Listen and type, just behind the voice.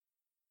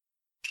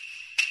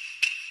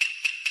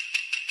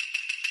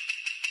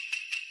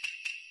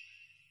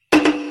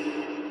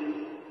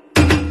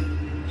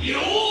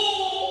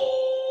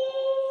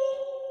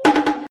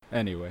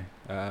Anyway,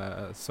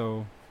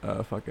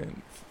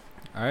 Fucking.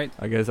 all right.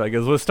 I guess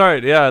we'll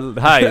start. Yeah.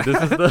 Hi. This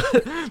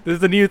is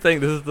the new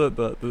thing. This is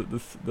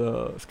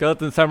the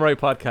Skeleton Samurai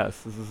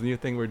podcast. This is a new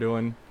thing we're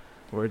doing.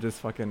 We're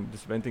just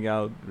venting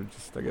out. We're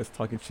just, I guess,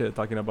 talking shit,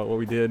 talking about what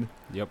we did.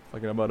 Yep.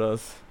 Talking about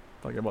us.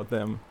 Talking about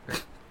them.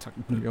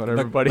 Talking about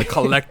everybody. The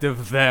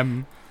collective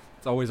them.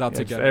 It's always out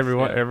to get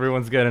us.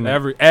 Everyone's getting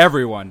it.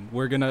 Everyone.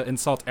 We're gonna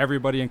insult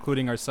everybody,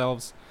 including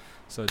ourselves.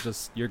 So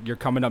just you're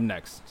coming up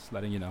next. Just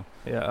letting you know.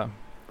 Yeah.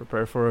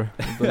 Prepare for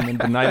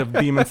the night of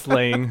demon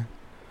slaying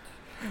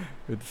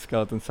with the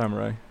Skeleton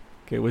Samurai.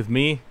 Okay, with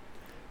me,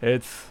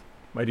 it's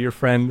my dear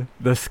friend,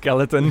 the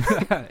Skeleton.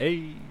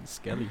 Hey,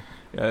 Skelly.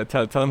 Yeah,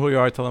 tell them who you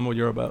are. Tell them what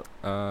you're about.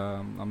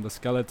 I'm the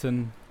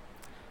Skeleton.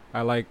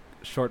 I like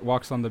short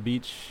walks on the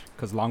beach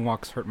because long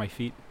walks hurt my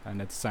feet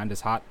and its sand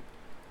is hot,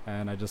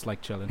 and I just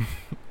like chilling.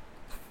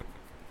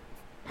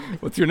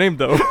 What's your name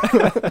though?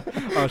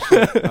 Oh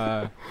shit.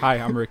 Hi,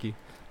 I'm Ricky.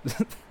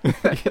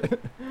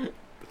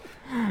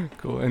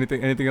 Cool.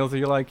 Anything else that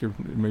you like? Your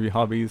maybe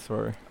hobbies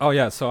or? Oh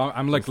yeah, so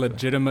I'm like Just,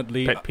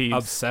 legitimately pet peeves.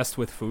 obsessed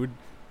with food.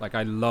 Like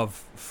I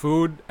love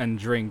food and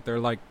drink. They're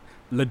like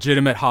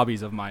legitimate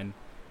hobbies of mine,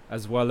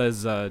 as well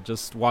as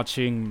just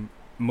watching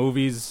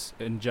movies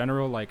in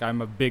general. Like I'm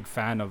a big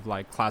fan of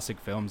like classic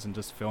films and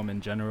just film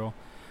in general.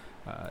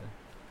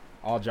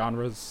 All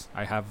genres.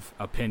 I have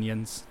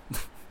opinions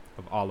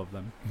of all of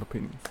them.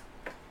 Opinions.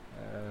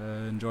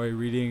 Enjoy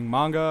reading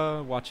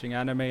manga, watching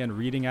anime, and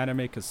reading anime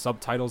because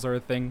subtitles are a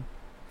thing.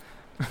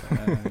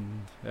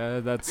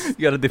 And that's You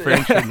gotta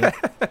differentiate.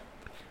 it.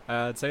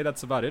 I'd say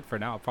that's about it for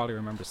now. I'll probably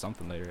remember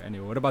something later.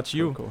 Anyway, what about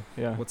you? Cool.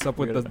 Yeah. What's up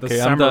with the Okay,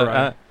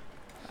 samurai?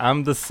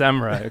 I'm the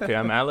samurai. Okay,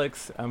 I'm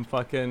Alex. I'm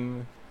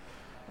fucking.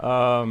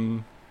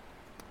 I'm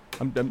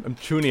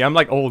chuny. I'm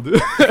like old.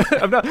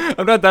 I'm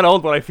not that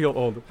old, but I feel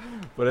old.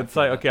 But it's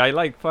like, okay, I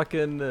like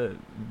fucking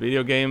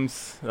video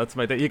games. That's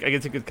my thing. I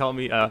guess you could call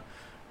me a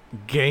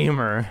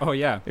gamer. Oh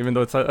yeah, Even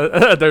though it's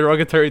a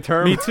derogatory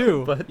term. me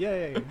too. But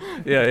yeah.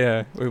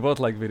 yeah. We both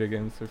like video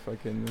games.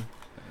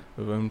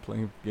 We've been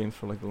playing games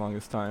for like the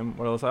longest time.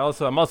 What else?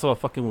 I'm also a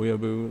fucking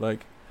weeaboo.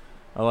 Like,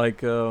 I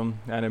like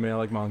anime. I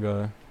like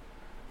manga.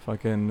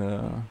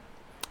 And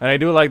I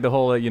do like the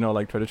whole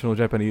like traditional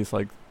Japanese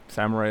like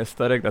samurai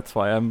aesthetic. That's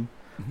why I'm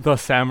the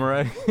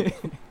samurai.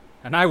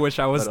 And I wish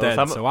I was But dead,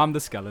 also so I'm the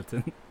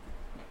skeleton.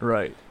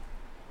 Right.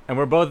 And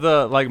we're both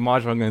like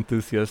mahjong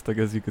enthusiasts, I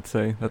guess you could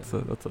say. That's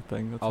a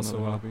thing. That's Also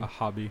another a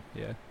hobby.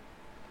 Yeah.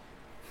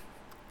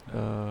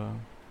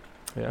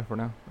 Yeah, for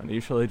now. And I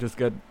usually just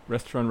get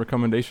restaurant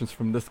recommendations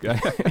from this guy.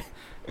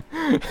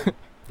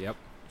 Yep.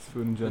 It's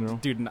food in general.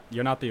 Dude,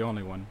 you're not the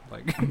only one.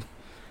 Like.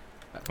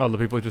 All the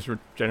people just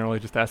generally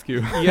just ask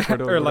you. Yeah. where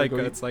to Or like go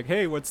eat. it's like,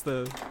 hey, what's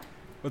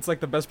like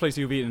the best place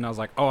you've eaten? And I was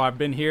like, oh, I've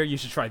been here. You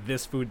should try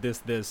this food,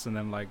 this, and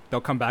then like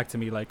they'll come back to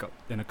me like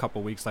in a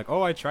couple weeks, like,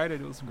 oh, I tried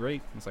it. It was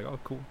great. It's like, oh,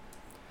 cool.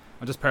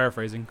 I'm just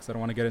paraphrasing because I don't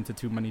want to get into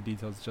too many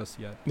details just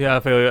yet. Yeah, I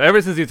feel you.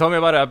 Ever since you told me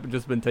about it, I've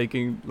just been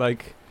taking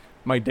like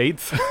my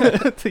dates to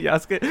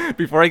Yasuke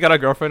before I got a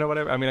girlfriend or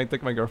whatever. I mean, I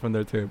took my girlfriend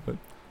there too, but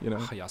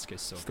Yasuke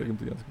is so just take good. him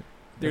to Yasuke.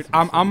 Dude,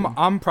 Yasuke's so good.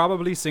 I'm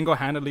probably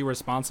single-handedly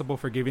responsible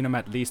for giving him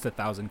at least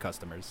 1,000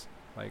 customers.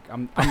 Like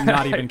I'm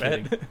not even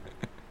kidding.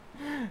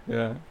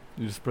 Yeah,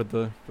 you just spread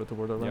the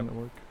word around Yep. at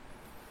work.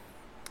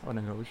 I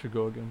don't know. We should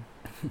go again.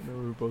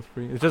 We're both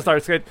free. It's just our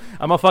schedule.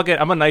 I'm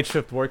a night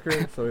shift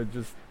worker, so it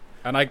just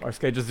And I our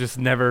schedules just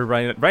never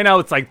right. Right now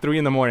it's like 3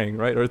 a.m,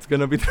 right? Or it's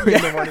gonna be 3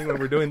 a.m. when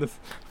we're doing this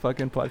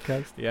fucking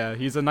podcast. yeah,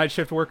 he's a night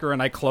shift worker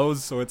and I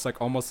close, so it's like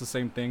almost the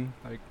same thing.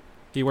 Like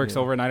he works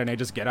Yeah. overnight and I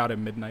just get out at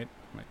midnight.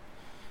 Like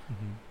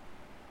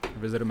Mm-hmm.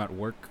 visit him at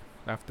work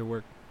after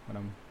work when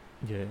I'm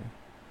Yeah.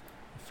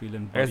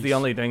 feeling. I guess the buddies.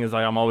 only thing is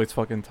I'm always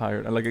fucking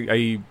tired.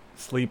 I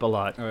sleep a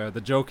lot.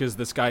 The joke is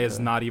this guy is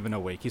Yeah. not even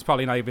awake. He's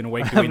probably not even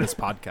awake doing this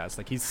podcast.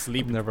 Like he's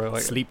Never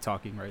like sleep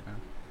talking right now.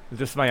 It's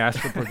just my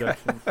astral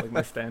projections, like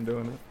my stand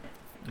doing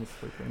it. It's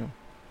like,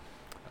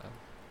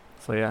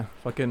 So yeah,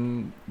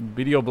 fucking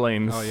video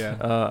blames. Oh, yeah.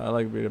 I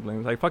like video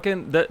blames. Like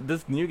fucking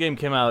this new game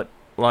came out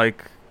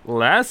like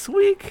last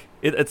week.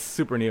 It's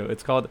super new.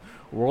 It's called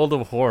World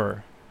of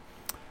Horror.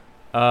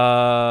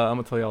 I'm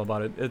gonna tell you all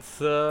about it. It's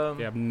Yeah,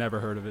 I've never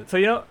heard of it. So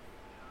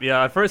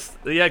yeah, at first,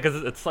 yeah,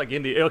 because it's like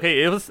indie.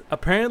 Okay, it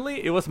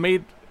was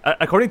made.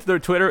 According to their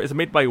Twitter, it's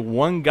made by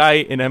one guy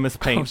in MS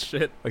Oh Paint.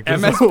 shit! Like,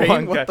 just MS one Paint?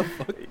 guy. What the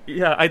fuck?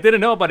 Yeah, I didn't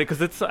know about it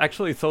because it's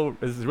actually it's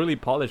really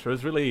polished, or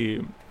it's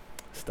really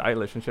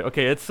stylish and shit.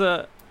 Okay,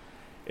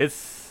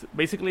 it's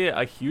basically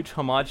a huge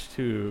homage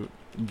to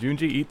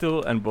Junji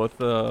Ito and both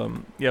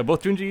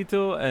Junji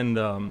Ito and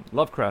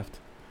Lovecraft.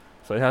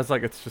 So it has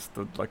like it's just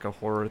like a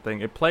horror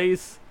thing. It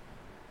plays.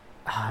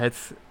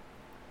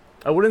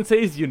 I wouldn't say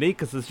it's unique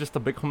because it's just a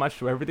big homage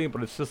to everything,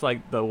 but it's just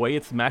like the way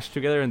it's mashed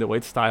together and the way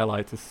it's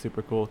stylized is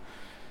super cool.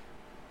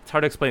 It's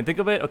hard to explain. Think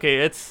of it. Okay,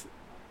 it's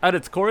at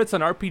its core it's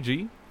an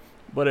RPG,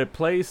 but it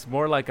plays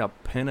more like a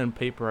pen and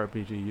paper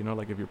RPG. You know,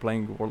 like if you're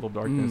playing World of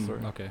Darkness or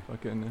Okay.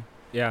 fucking.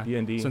 Yeah.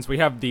 D&D. Since we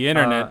have the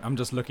internet, Uh, I'm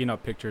just looking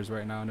up pictures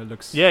right now, and it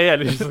looks. Yeah,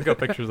 just look up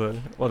pictures of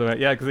it. Well,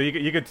 yeah, because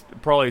you could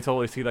probably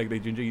totally see like the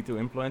Junji Ito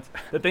influence.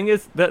 The thing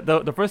is that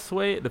the first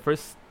way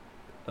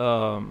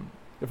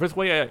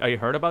I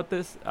heard about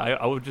this,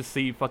 I would just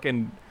see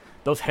fucking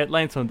those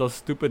headlines on those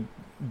stupid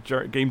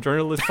game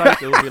journalist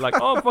sites. It would be like,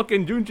 oh,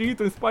 fucking Junji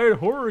Ito inspired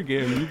horror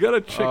game. You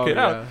gotta check it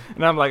out.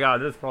 And I'm like,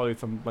 this is probably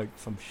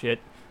some shit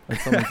that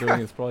someone's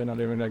doing. It's probably not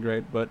even that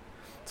great, but.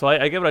 So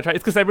I give it a try.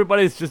 It's because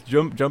everybody's just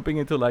jumping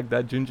into like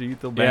that Junji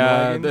Ito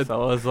bandwagon. Yeah,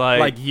 so I was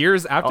like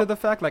years after the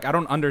fact, like I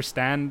don't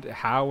understand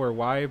how or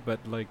why,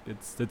 but like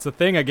it's a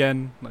thing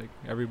again. Like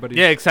everybody.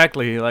 Yeah,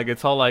 exactly. Like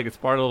it's all like it's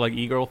part of like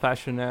e-girl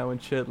fashion now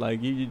and shit.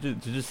 Like you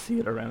just see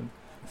it around.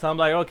 So I'm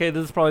like, okay,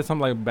 this is probably some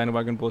like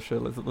bandwagon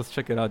bullshit. Let's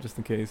check it out just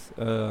in case.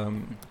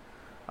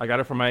 I got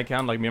it from my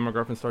account. Like me and my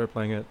girlfriend started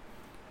playing it,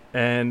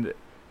 and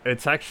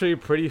it's actually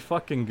pretty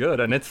fucking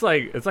good. And it's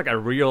like a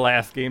real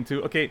ass game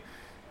too. Okay.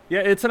 Yeah,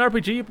 it's an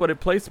RPG, but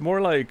it plays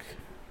more like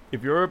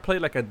if you ever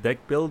played like a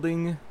deck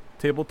building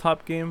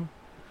tabletop game,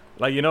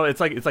 like it's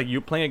like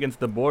you playing against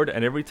the board,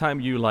 and every time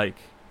you like,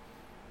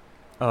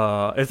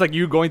 it's like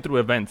you going through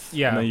events,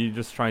 and then you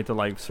just trying to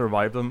like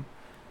survive them,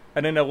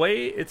 and in a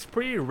way, it's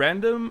pretty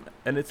random,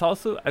 and it's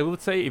also I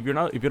would say if you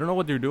don't know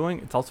what you're doing,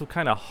 it's also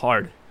kind of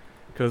hard,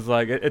 because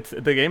like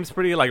the game's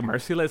pretty like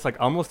merciless. Like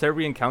almost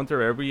every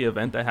encounter, every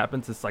event that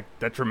happens is like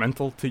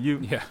detrimental to you.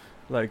 Yeah.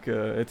 Like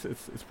it's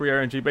pretty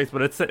RNG based,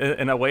 but it's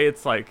in a way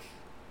it's like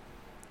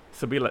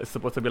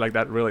supposed to be like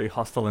that really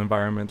hostile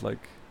environment,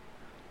 like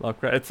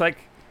Lovecraft. It's like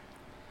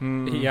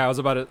yeah, I was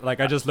about to like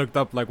I just looked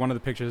up like one of the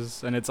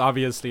pictures, and it's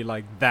obviously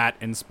like that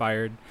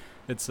inspired.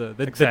 It's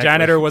the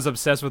janitor was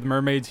obsessed with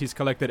mermaids. He's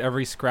collected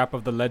every scrap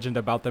of the legend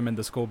about them in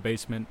the school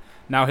basement.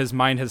 Now his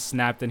mind has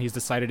snapped, and he's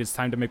decided it's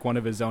time to make one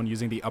of his own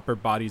using the upper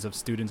bodies of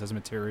students as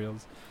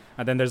materials.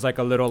 And then there's like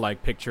a little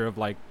like picture of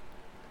like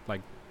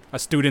a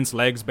student's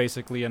legs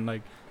basically, and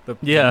like the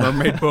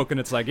mermaid book, and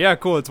it's like, yeah,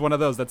 cool, it's one of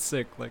those. That's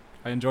sick. Like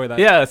I enjoy that.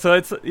 Yeah, so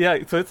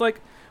it's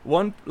like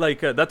one like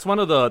that's one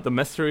of the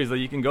mysteries that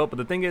you can go. But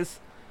the thing is,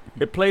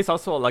 it plays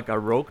also like a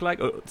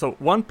roguelike. So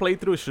one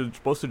playthrough is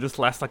supposed to just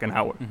last like an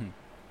hour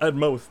at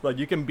most. Like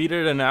you can beat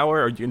it in an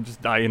hour, or you can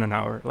just die in an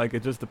hour. Like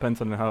it just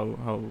depends on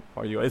how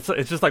far you are. It's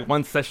just like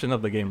one session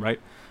of the game, right?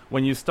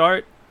 When you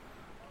start,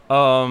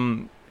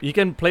 you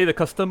can play the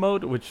custom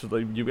mode, which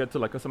like, you get to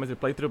like customize your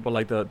playthrough. But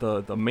like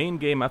the main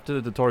game after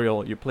the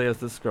tutorial, you play as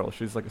this girl.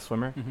 She's like a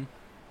swimmer,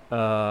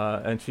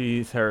 and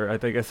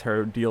I guess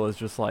her deal is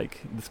just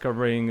like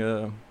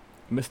discovering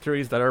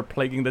mysteries that are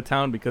plaguing the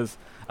town because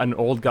an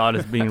old god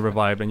is being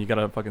revived, and you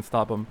gotta fucking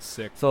stop him.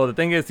 Sick. So the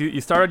thing is,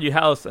 you start at your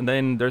house, and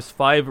then there's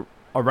 5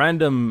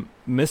 random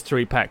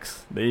mystery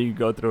packs that you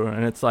go through,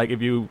 and it's like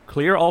if you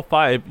clear all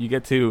 5, you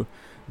get to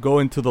go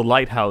into the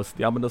lighthouse,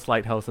 the ominous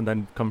lighthouse, and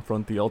then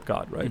confront the old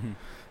god, right?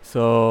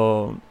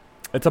 So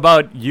it's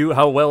about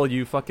how well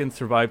you fucking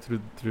survive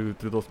through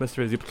those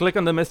mysteries. You click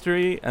on the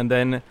mystery, and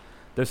then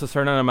there's a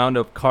certain amount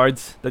of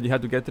cards that you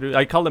have to get through.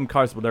 I call them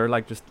cards, but they're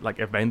like just like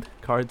event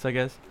cards, I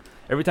guess.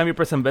 Every time you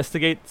press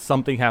investigate,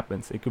 something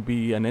happens. It could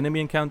be an enemy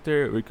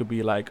encounter, or it could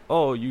be like,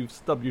 oh, you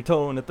stubbed your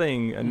toe on a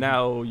thing, and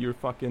now you're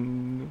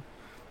fucking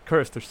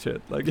cursed or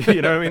shit. Like,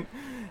 you know what I mean?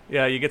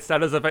 Yeah, you get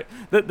status effects.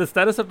 The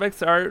status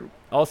effects are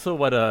also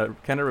what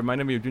kind of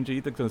reminded me of Junji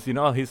Ito, because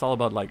he's all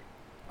about like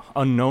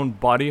unknown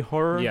body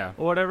horror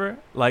or whatever.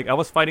 Like I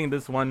was fighting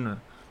this one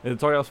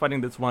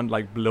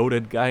like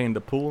bloated guy in the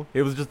pool.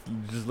 It was just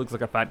looks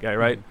like a fat guy,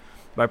 right?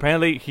 But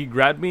apparently he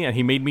grabbed me and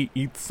he made me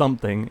eat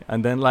something,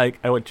 and then like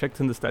I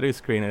checked in the status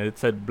screen and it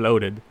said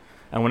bloated,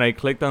 and when I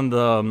clicked on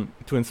the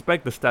to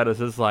inspect the status,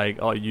 it's like,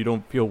 oh, you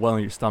don't feel well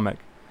in your stomach.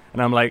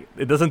 And I'm like,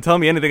 it doesn't tell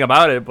me anything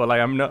about it, but like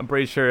I'm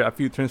pretty sure a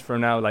few turns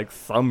from now, like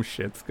some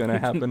shit's gonna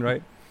happen,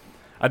 right?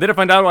 I didn't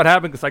find out what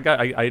happened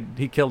because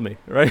he killed me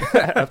right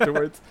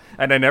afterwards,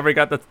 and I never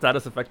got that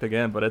status effect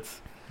again. But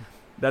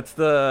that's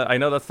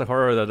the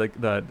horror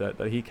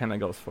that he kind of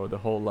goes for. The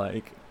whole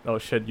like, oh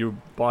shit, your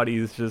body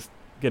is just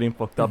getting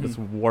fucked up, it's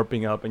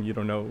warping up, and you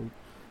don't know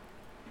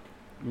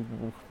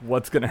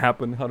what's gonna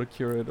happen, how to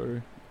cure it,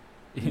 or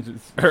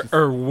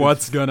or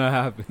what's gonna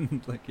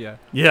happen. Like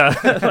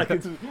like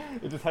it's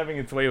just having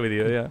its way with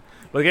you. Yeah,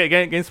 but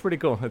game's pretty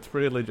cool. It's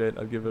pretty legit.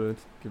 I'll give it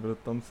a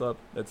thumbs up.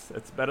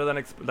 It's better than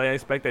I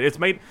expected.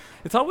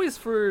 It's always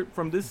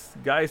from these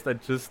guys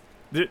that just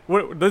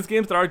those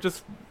games that are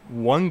just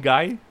one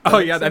guy. Oh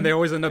yeah, and they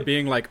always end up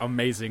being like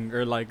amazing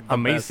or like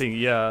amazing.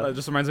 Best. Yeah, it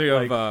just reminds me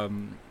of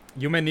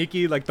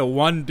Yumeniki, like the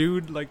one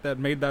dude like that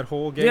made that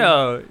whole game.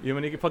 Yeah,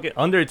 Yumeniki fucking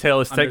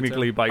Undertale is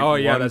technically by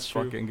that's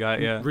fucking guy.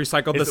 Yeah,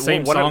 recycled the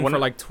same song for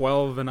like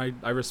 12, and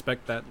I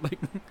respect that. Like,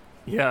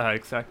 yeah,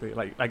 exactly.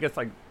 Like I guess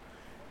like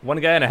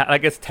one guy, and I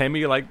guess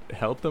Temmie like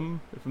helped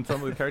him from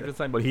some of the character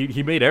design, but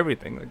he made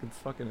everything. Like it's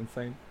fucking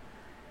insane.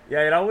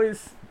 Yeah, it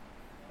always.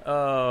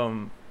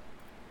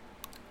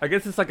 I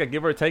guess it's like a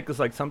give or take, cause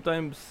like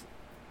sometimes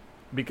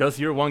because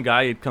you're one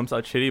guy, it comes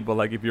out shitty, but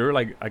like if you're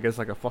like I guess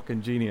like a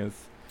fucking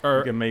genius, Or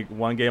you can make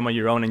one game on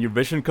your own, and your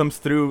vision comes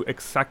through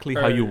exactly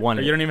how you want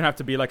or it. you don't even have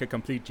to be like a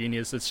complete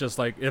genius. It's just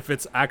like if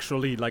it's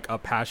actually like a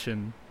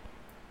passion.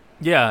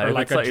 Yeah, or if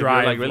like it's a like, if you're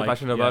drive, like really like,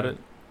 passionate about yeah. it,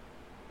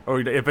 or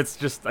if it's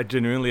just like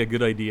genuinely a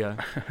good idea,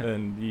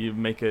 and you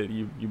make it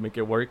you make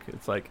it work.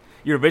 It's like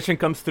your vision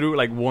comes through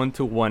like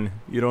 1-to-1.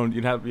 You don't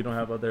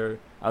have other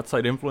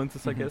outside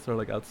influences, I Mhm. guess, or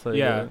like outside.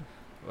 Yeah.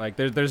 Like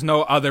there's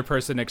no other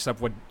person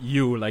except what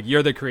you like.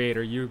 You're the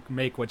creator. You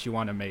make what you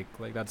want to make.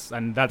 Like that's the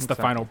Exactly.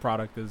 final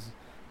product is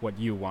what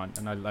you want,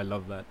 and I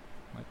love that.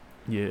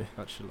 Yeah.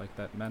 About shit like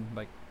that, man.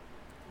 Like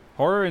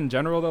horror in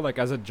general, though, like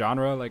as a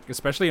genre, like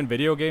especially in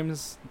video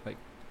games, like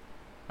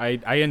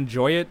I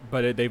enjoy it,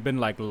 but they've been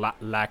like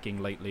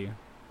lacking lately.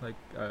 Like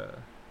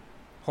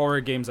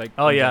horror games, like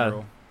Oh, in yeah.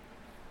 general.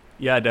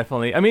 Yeah,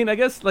 definitely. I mean, I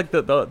guess like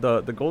the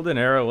golden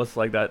era was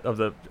like that of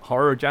the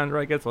horror genre.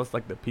 I guess was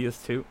like the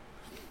PS2.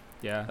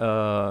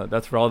 Yeah.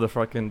 That's where all the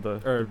fucking Or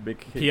the big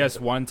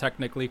PS1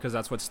 technically, because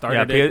that's what Yeah,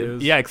 started it. It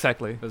was- yeah,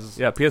 exactly. it was-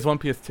 Yeah, PS1,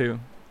 PS2.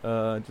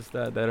 Just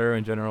that era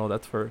in general.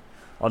 That's where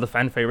all the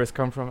fan favorites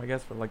come from, I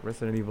guess, for like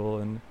Resident Evil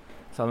and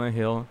Silent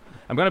Hill.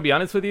 I'm gonna be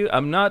honest with you.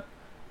 I'm not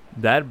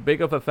that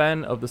big of a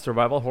fan of the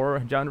survival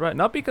horror genre.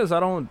 Not because I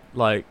don't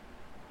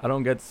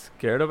get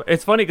scared of it.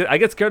 It's funny 'cause I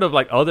get scared of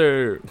like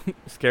other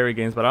scary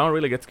games, but I don't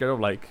really get scared of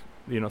like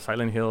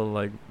Silent Hill,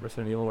 like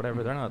Resident Evil,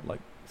 whatever. They're not like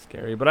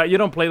scary, but you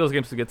don't play those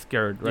games to get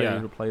scared, right?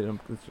 Yeah. You play them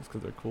just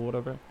because they're cool,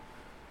 whatever.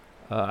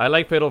 I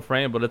like Fatal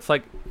Frame, but it's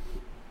like,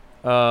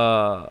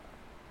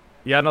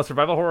 yeah, no,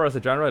 survival horror as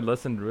a genre, it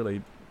doesn't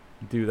really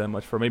do that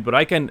much for me. But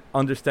I can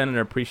understand and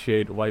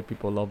appreciate why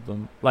people love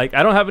them. Like,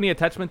 I don't have any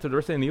attachment to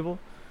Resident Evil,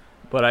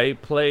 but I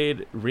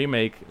played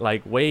Remake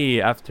like way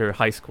after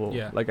high school.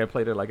 Yeah. Like I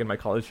played it like in my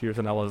college years,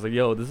 and I was like,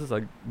 yo, this is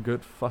a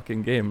good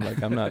fucking game.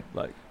 Like I'm not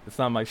like it's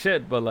not my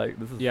shit, but like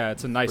this is Yeah,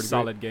 it's a nice pretty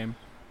solid game.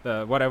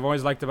 What I've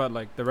always liked about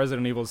like the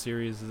Resident Evil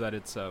series is that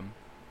it's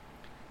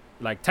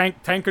like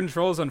tank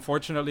controls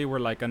unfortunately were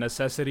like a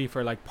necessity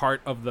for like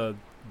part of the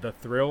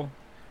thrill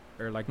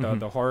or like Mhm.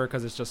 the horror,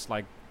 because it's just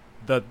like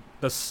the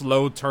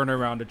slow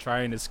turnaround to try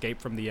and escape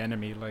from the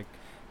enemy like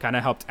kind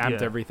of helped amped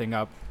Yeah. everything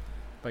up.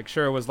 Like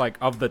sure it was like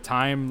of the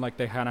time, like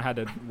they kind of had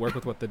to work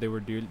with what they were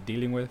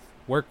dealing with,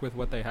 work with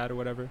what they had or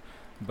whatever,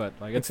 but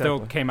like it still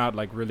Exactly. came out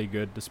like really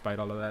good despite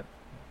all of that.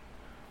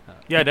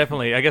 Yeah,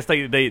 definitely. I guess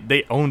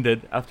they owned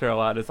it after a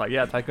while. It's like,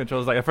 yeah, tank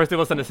controls. Like at first it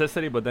was a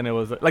necessity, but then it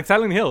was like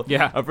Silent Hill.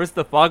 Yeah. At first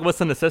the fog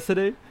was a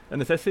necessity,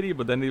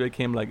 but then it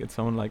became like its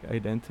own like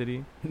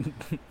identity.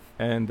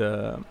 And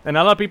a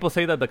lot of people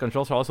say that the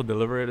controls are also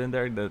deliberate in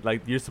there. That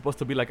like you're supposed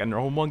to be like a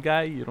normal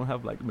guy. You don't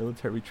have like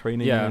military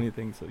training Yeah. or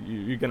anything, so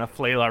you're gonna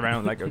flail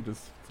around like you're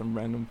just some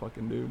random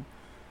fucking dude.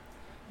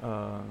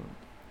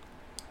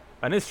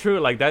 And it's true,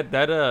 like that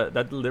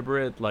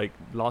deliberate like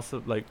loss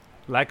of like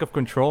lack of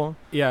control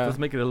Yeah. does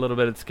make it a little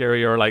bit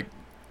scary or like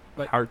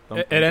heart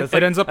thumping. It 'Cause,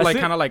 ends up as like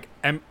soon- kind of like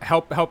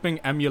helping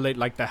emulate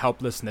like the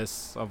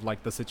helplessness of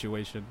like the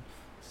situation.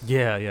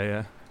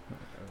 Yeah,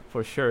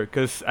 for sure.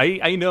 Cause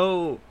I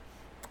know,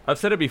 I've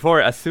said it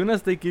before. As soon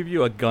as they give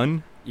you a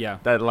gun Yeah.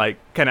 that like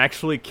can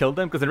actually kill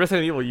them, because in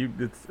Resident Evil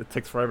it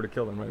takes forever to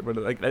kill them, right? But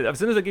like as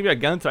soon as they give you a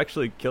gun to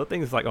actually kill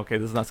things, it's like, okay,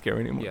 this is not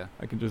scary anymore. Yeah.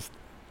 I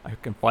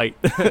can fight.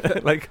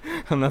 Like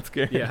I'm not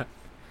scared. Yeah.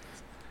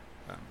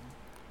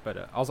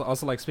 But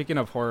also like speaking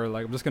of horror,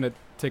 like I'm just gonna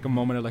take a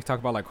moment to like talk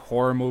about like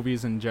horror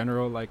movies in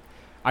general. Like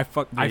I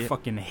Yeah.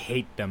 fucking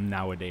hate them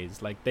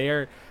nowadays. Like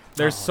they're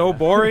Oh, so yeah.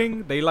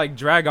 boring. They like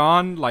drag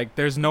on. Like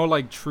there's no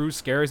like true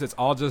scares. It's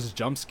all just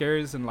jump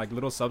scares and like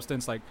little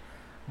substance. Like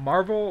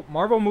Marvel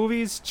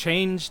movies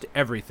changed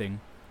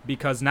everything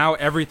because now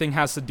everything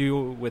has to do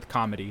with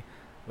comedy,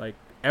 like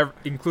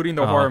including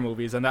the Uh-huh. horror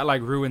movies, and that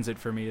like ruins it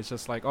for me. It's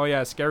just like, oh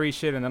yeah, scary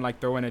shit, and then like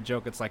throw in a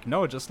joke. It's like,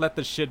 no, just let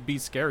the shit be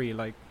scary.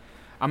 Like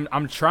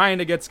I'm trying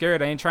to get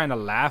scared. I ain't trying to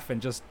laugh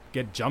and just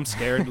get jump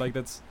scared. Like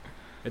it's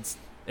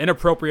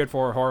inappropriate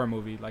for a horror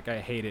movie. Like I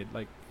hate it.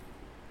 Like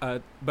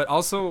but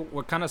also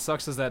what kind of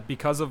sucks is that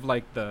because of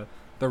like the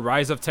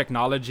rise of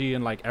technology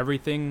and like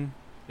everything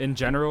in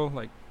general,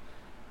 like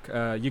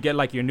you get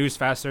like your news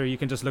faster. You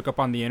can just look up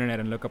on the internet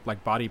and look up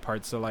like body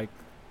parts. So like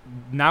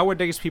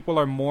nowadays people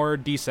are more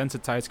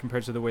desensitized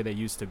compared to the way they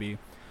used to be,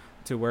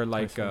 to where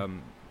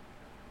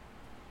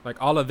like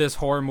all of this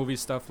horror movie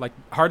stuff, like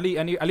hardly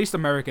any, at least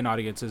American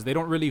audiences, they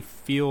don't really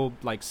feel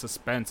like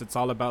suspense. It's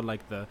all about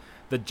like the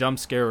jump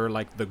scare or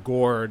like the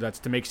gore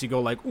that makes you go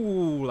like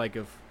ooh, like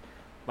if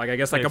like I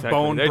guess like Exactly. a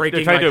bone They're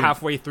breaking trying like to-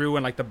 halfway through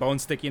and like the bone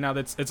sticking out.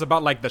 It's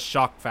about like the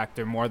shock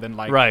factor more than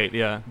like Right.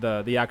 Yeah.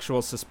 the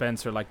actual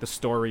suspense or like the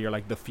story or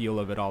like the feel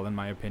of it all, in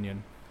my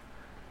opinion.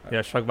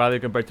 Yeah, shock value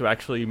compared to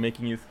actually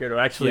making you scared or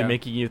actually Yeah.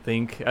 making you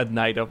think at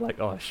night of like,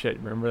 oh shit,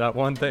 remember that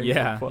one thing?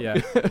 Yeah, Fuck. yeah.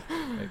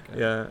 Like,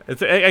 Yeah,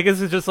 it's. I guess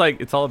it's just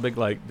like it's all a big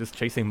like just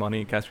chasing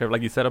money, cash grab.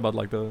 Like you said about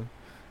like I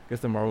guess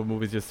the Marvel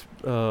movies just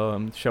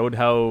showed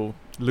how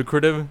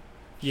lucrative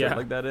shit Yeah.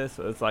 like that is.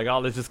 So it's like, oh,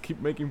 let's just keep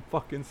making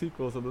fucking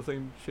sequels of the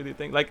same shitty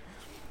thing. Like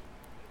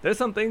there's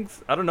some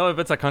things, I don't know if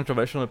it's a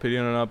controversial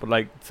opinion or not, but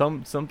like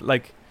some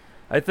like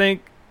I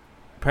think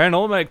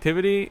Paranormal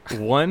Activity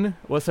 1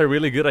 was a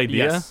really good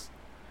idea. Yes.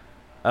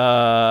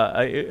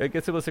 I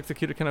guess it was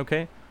executed kind of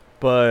okay,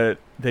 but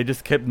they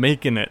just kept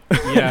making it.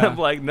 Yeah. I'm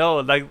like, no,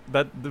 like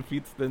that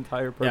defeats the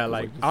entire purpose. Yeah,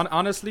 like just-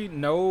 honestly,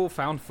 no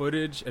found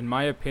footage, in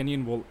my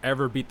opinion, will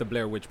ever beat the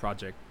Blair Witch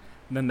Project.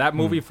 And then that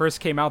movie first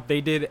came out,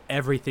 they did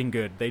everything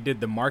good. They did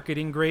the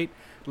marketing great.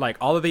 Like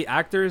all of the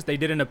actors, they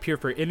didn't appear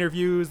for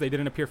interviews. They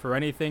didn't appear for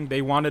anything.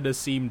 They wanted to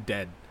seem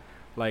dead.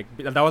 Like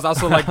that was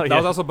also like Oh, that yeah.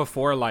 was also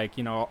before like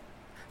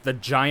the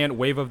giant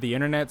wave of the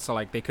internet. So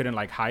like they couldn't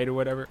like hide or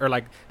whatever, or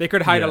like they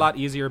could hide a Yeah. lot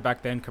easier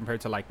back then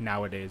compared to like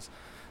nowadays.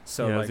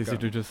 So yeah, like it's easy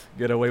to just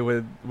get away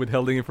with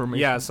withholding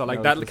information. yeah, so like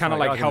Now that it's just kind of oh,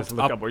 like I can helped just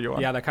look up. up where you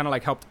are. Yeah, that kind of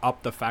like helped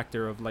up the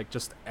factor of like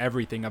just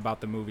everything about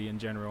the movie in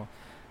general,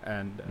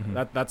 and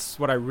Mhm. that's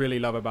what I really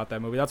love about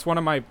that movie. That's one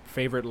of my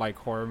favorite like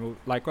horror movie.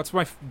 Like what's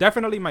my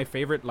definitely my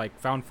favorite like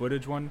found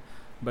footage one,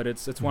 but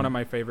it's one of Mhm.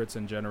 my favorites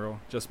in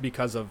general, just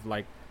because of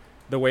like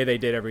the way they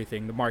did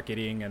everything, the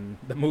marketing and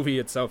the movie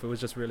itself. It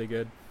was just really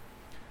good.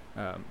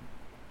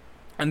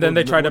 And then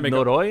they tried to make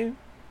Noroi.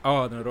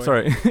 oh no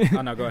Sorry.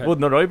 oh no go ahead. Would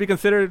Noroi be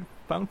considered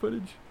found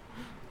footage?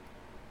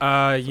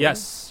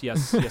 Yes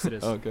yes it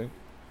is. Okay.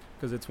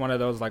 Because it's one of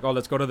those like, oh,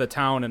 let's go to the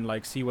town and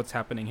like see what's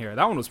happening here.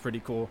 That one was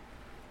pretty cool.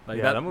 Like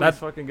yeah, that that movie's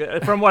fucking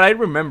good. From what I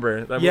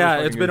remember, that yeah,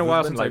 movie's it's fucking been a good. while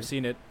It's since like I've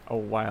seen it. a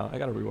while. I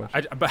gotta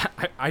rewatch. But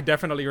I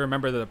definitely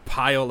remember the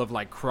pile of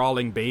like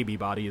crawling baby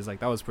bodies. Like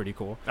that was pretty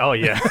cool. Oh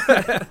yeah.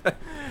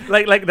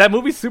 like that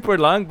movie's super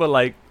long, but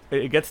like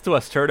it gets to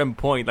a certain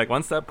point. Like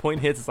once that point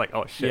hits, it's like,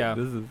 oh shit, Yeah.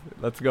 this is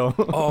let's go.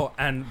 Oh,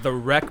 and the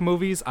Rec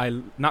movies.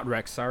 Not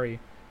Rec, sorry,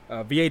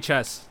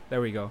 VHS. There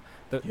we go.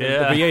 The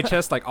Yeah.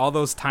 VHS, like all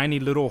those tiny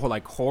little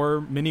like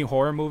mini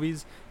horror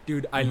movies.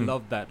 Dude, I Mhm.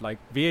 loved that. Like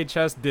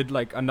VHS did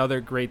like another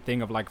great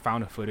thing of like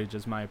found footage,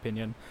 is my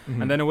opinion.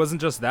 Mhm. And then it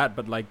wasn't just that,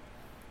 but like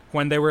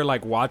when they were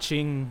like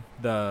watching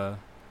the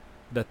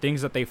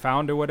things that they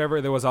found or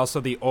whatever, there was also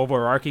the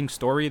overarching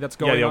story that's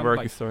going the on.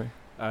 overarching Like,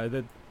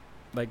 story.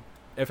 like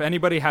if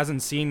anybody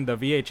hasn't seen the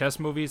VHS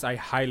movies, I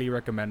highly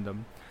recommend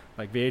them.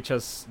 Like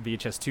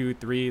VHS 2,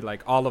 3,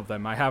 like all of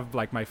them. I have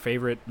like my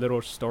favorite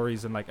little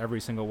stories in like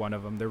every single one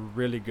of them. They're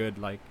really good,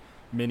 like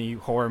mini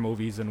horror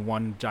movies in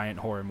one giant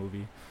horror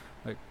movie.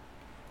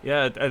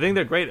 Yeah, I think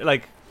they're great.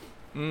 Like,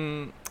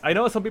 I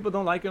know some people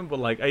don't like them, but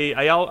like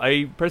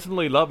I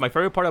personally love. My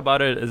favorite part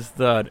about it is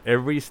that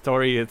every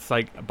story it's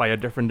like by a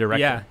different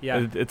director.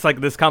 Yeah. It's like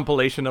this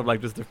compilation of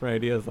like just different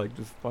ideas. Like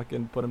just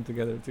fucking put them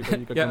together. See what you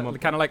can come Yeah, up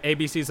kind of like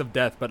ABCs of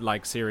Death, but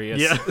like serious.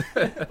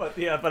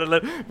 Yeah,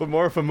 but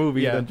more of a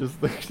movie Yeah. than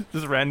just like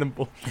just random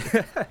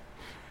bullshit.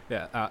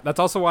 Yeah, that's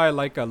also why I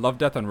like Love,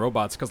 Death, and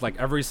Robots, because like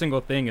every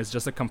single thing is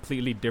just a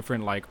completely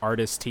different like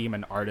artist team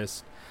and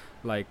artist.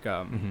 Like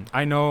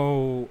I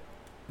know,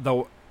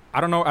 though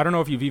I don't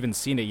know if you've even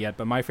seen it yet,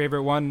 but my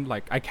favorite one,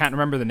 like I can't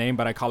remember the name,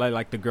 but I call it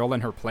like The Girl in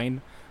Her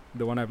Plane,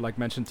 the one I've like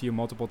mentioned to you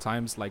multiple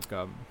times. Like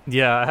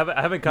Yeah,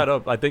 I haven't caught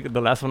up. I think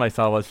the last one I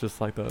saw was just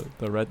like the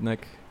redneck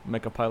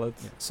mecha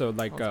pilots. so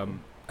like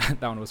Sounds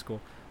that one was cool.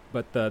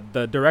 But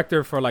the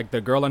director for like The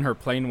Girl in Her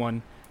Plane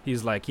one,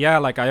 he's like, yeah,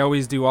 like I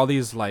always do all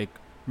these like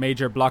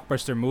major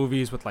blockbuster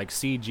movies with like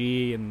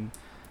CG and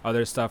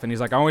other stuff, and he's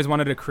like, I always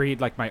wanted to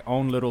create like my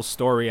own little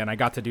story, and I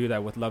got to do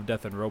that with Love,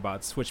 Death, and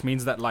Robots, which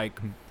means that like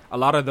a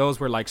lot of those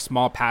were like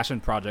small passion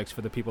projects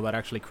for the people that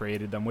actually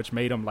created them, which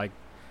made them like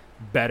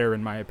better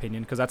in my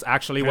opinion, because that's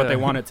actually what they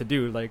wanted to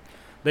do. Like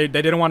they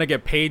didn't want to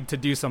get paid to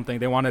do something,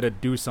 they wanted to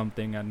do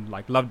something, and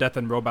like Love, Death,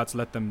 and Robots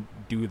let them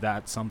do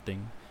that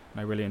something, and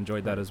I really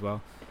enjoyed that as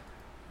well.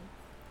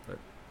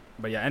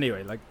 But yeah,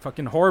 anyway, like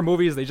fucking horror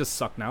movies, they just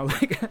suck now.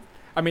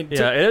 Like I mean,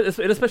 Yeah, it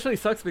especially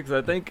sucks because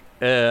I think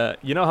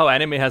you know how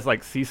anime has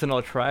like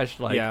seasonal trash,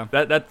 like Yeah.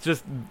 that's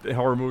just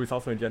horror movies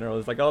also in general.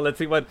 It's like, oh, let's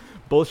see what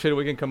bullshit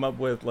we can come up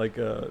with like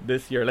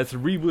this year. Let's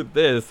reboot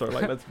this or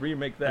like let's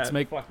remake that. Let's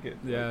make- Fuck it.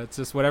 yeah, it's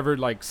just whatever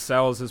like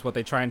sells is what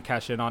they try and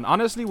cash in on.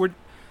 Honestly, we're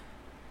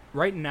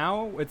right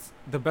now, it's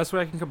the best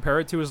way I can compare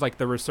it to is like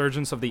the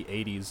resurgence of the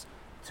 80s,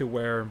 to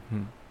where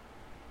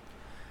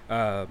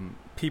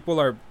people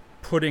are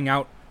putting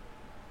out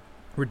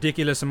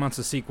ridiculous amounts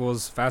of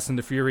sequels. Fast and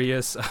the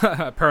Furious,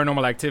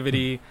 Paranormal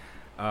Activity,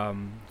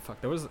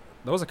 there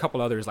was a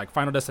couple others like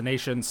Final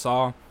Destination,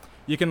 Saw.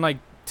 You can like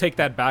take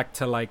that back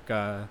to like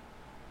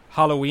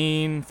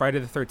Halloween, Friday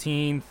the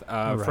 13th,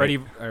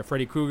 Right.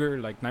 Freddy Krueger,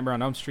 like Nightmare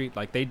on Elm Street.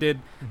 Like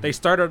they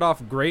started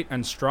off great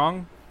and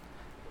strong,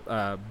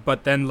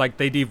 but then like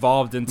they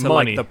devolved into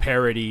Money. like the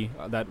parody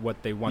that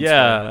what they once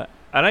Yeah, were.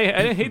 and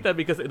I hate that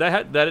because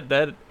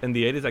that in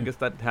the 80s, I guess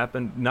that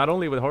happened not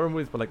only with horror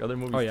movies but like other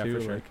movies Oh, yeah, too.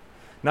 for sure. Like,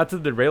 not to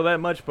derail that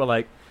much, but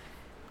like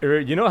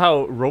you know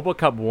how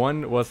RoboCop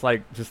 1 was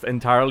like just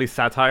entirely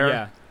satire.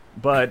 Yeah,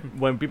 But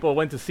when people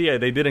went to see it,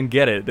 they didn't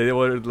get it. They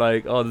were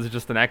like, "Oh, this is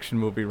just an action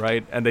movie,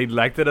 right?" And they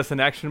liked it as an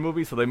action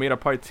movie, so they made a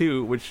part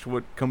 2, which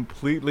would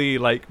completely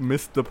like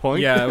miss the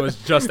point. yeah, it was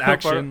just The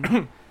part-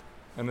 action.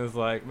 And it's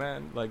like,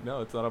 man, like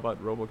no, it's not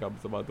about RoboCop.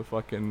 It's about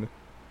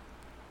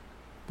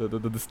the the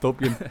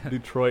dystopian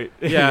Detroit.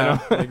 Yeah,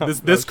 you know? like this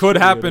How this could shitty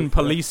it happen is,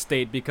 police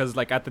state, because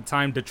like at the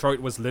time Detroit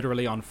was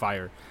literally on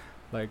fire.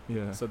 Like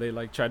Yeah. so they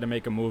like tried to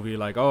make a movie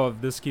like, oh,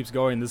 if this keeps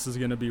going, this is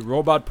gonna be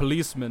robot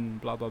policemen,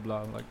 blah blah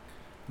blah, like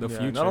the Yeah,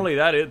 future. Not only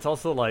that, it's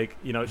also like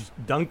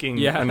dunking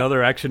Yeah. in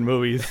other action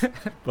movies,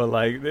 but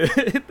like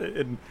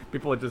and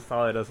people just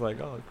saw it as like,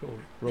 oh, cool,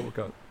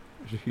 RoboCop.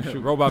 He shoot-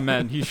 Robot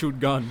man, he shoot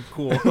gun,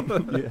 cool.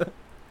 yeah.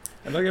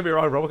 And don't get me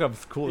wrong, RoboCop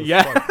is cool as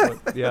Yeah.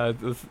 fuck. But yeah,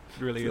 it was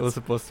Really it was is.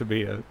 supposed to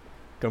be a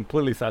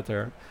completely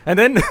satire. And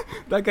then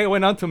that guy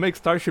went on to make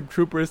Starship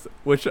Troopers,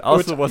 which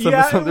also was a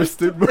yeah,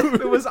 misunderstood movie.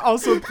 It was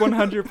also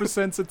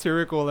 100%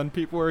 satirical, and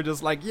people were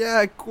just like,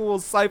 yeah, cool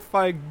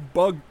sci-fi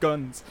bug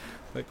guns.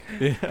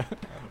 Yeah.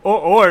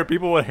 Or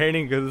people were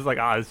hating because it's like,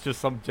 it's just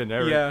some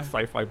generic Yeah.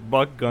 sci-fi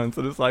bug guns.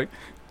 And it's like,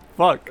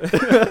 fuck.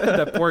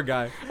 That poor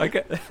guy. I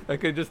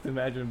could just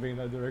imagine being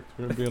that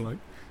director and being like,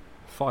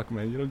 fuck,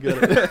 man, you don't get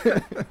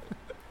it.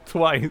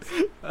 Twice.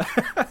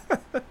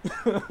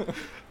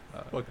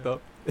 Fucked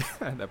up.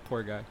 That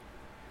poor guy.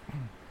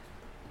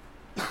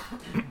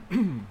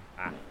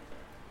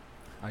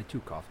 I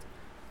too coughed.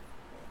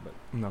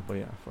 No, but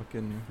yeah,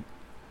 fucking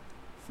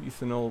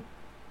seasonal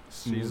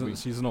movie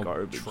Seasonal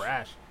garbage.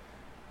 trash.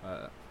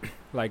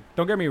 Like,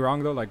 don't get me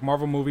wrong though, like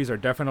Marvel movies are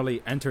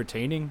definitely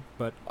entertaining,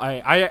 but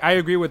I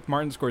agree with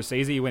Martin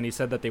Scorsese when he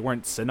said that they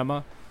weren't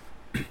cinema,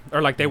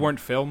 or like they weren't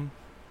film,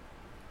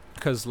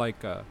 because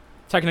like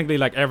technically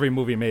like every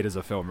movie made is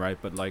a film, right?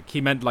 But like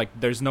he meant like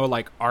there's no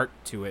like art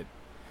to it.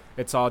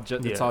 It's all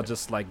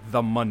just like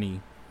the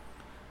money.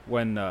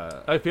 When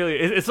I feel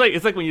it's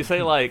like when you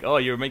say like, oh,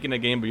 you're making a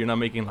game, but you're not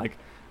making like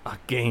a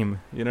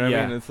game. You know what I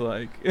Yeah. mean? It's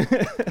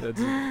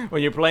like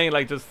when you're playing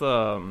like just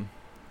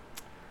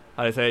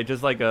how do I say,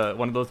 just like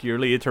one of those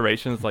yearly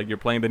iterations, like you're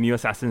playing the new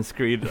Assassin's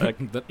Creed. Like,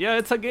 yeah,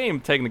 it's a game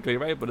technically,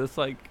 right? But it's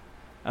like,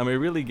 am I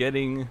really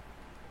getting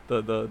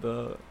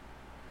the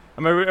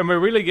am I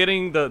really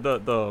getting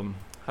the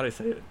how do I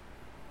say it?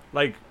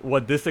 Like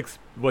what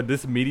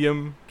this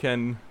medium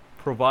can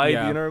provide?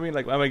 Yeah. You know what I mean?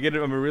 Like, am I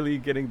really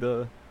getting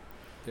the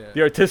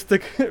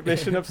artistic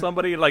vision of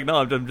somebody? Like, no,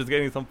 I'm just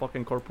getting some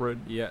fucking corporate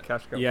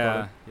cash grab yeah,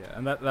 product. yeah,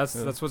 and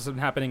that's what's been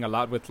happening a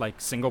lot with like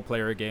single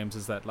player games,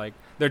 is that like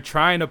they're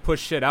trying to push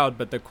shit out,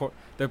 but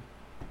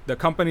the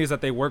companies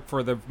that they work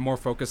for, they're more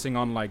focusing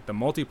on like the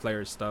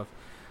multiplayer stuff,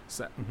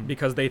 so,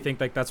 because they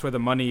think like that's where the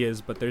money is.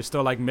 But there's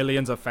still like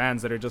millions of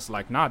fans that are just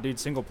like, nah, dude,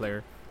 single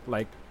player.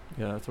 Like,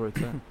 Yeah, that's where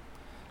it's at.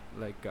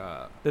 like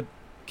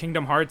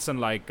Kingdom Hearts and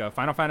like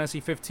Final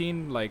Fantasy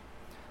 15, like.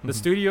 The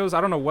studios,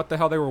 I don't know what the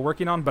hell they were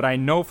working on, but I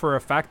know for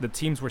a fact the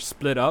teams were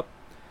split up.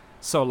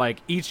 So,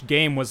 like, each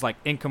game was, like,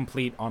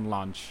 incomplete on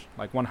launch,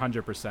 like,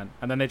 100%.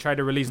 And then they tried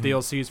to release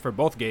DLCs for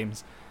both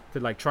games to,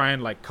 like, try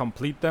and, like,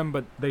 complete them,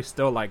 but they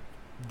still, like,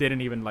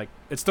 didn't even, like,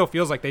 it still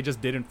feels like they just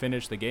didn't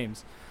finish the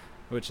games,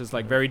 which is,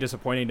 like, very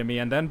disappointing to me.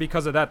 And then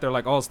because of that, they're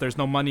like, oh, so there's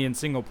no money in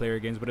single-player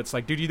games. But it's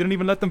like, dude, you didn't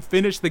even let them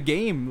finish the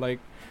game. Like,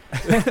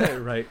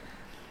 Right.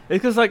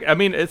 It's because, like, I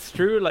mean, it's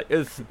true, like,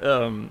 it's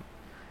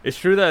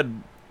true that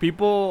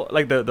people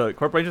like the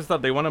corporation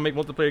stuff, they want to make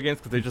multiplayer games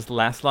because they just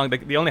last long.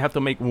 They only have to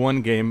make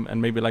one game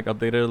and maybe like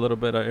update it a little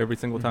bit every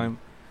single time,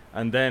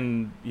 and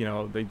then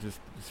they just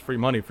free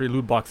money, free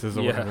loot boxes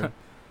or whatever.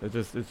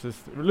 It's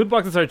just loot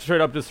boxes are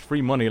straight up just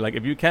free money. Like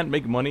if you can't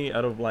make money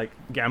out of like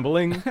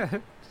gambling,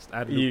 just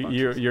add loot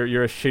boxes.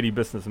 you're a shitty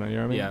businessman. You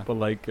know what I mean? Yeah. But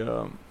like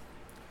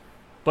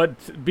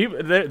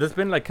there's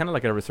been like kind of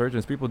like a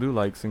resurgence. People do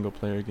like single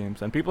player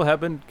games, and people have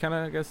been kind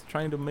of, I guess,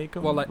 trying to make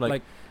them. Well,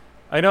 like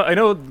I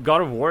know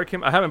God of War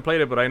came. I haven't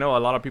played it, but I know a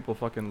lot of people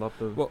fucking love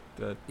the. Well,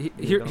 the here's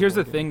the God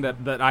of War thing game.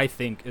 that I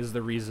think is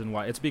the reason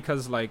why. It's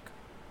because like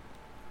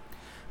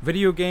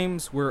video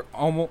games were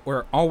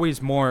always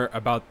more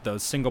about the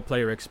single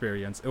player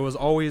experience. It was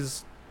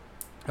always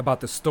about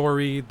the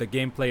story, the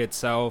gameplay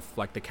itself,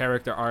 like the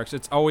character arcs.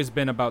 It's always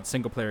been about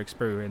single player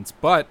experience.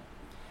 But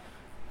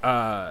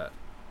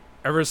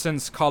ever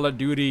since Call of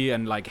Duty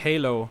and like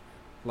Halo,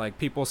 like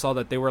people saw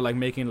that they were like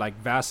making like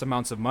vast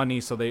amounts of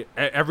money, so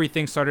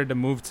everything started to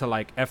move to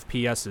like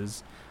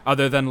FPSs,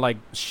 other than like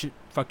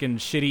fucking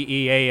shitty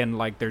EA and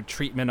like their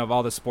treatment of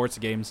all the sports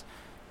games.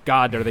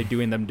 God, are they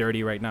doing them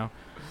dirty right now?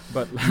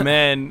 But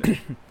man,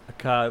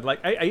 God, like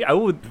I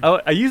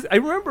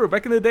remember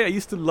back in the day I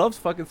used to love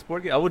fucking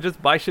sport games. I would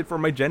just buy shit for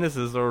my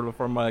Genesis or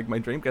for my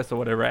Dreamcast or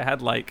whatever. I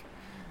had like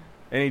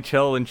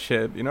NHL and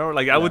shit,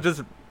 like I would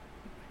just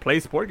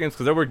play sport games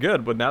because they were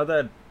good. But now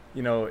that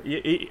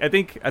I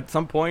think at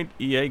some point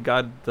EA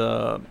got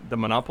the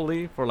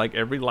monopoly for like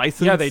every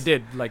license. Yeah, they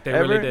did. Like they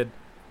really did.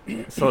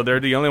 So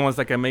they're the only ones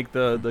that can make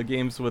the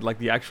games with like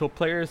the actual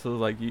players. So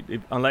like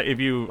unless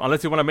you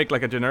want to make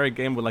like a generic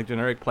game with like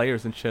generic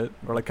players and shit,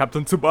 or like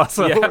Captain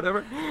Tsubasa or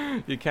whatever,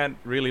 you can't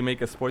really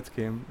make a sports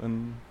game,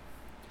 and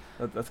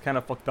that's kind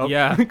of fucked up.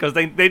 Yeah, because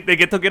they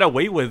get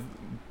away with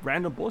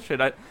random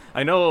bullshit.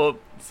 I know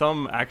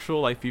some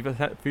actual like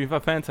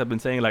FIFA fans have been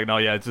saying like, no,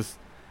 yeah, it's just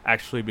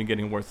actually been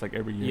getting worse like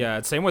every year. Yeah,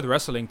 it's same with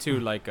wrestling too.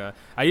 Like,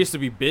 I used to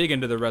be big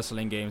into the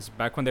wrestling games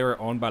back when they were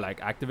owned by like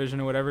Activision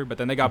or whatever. But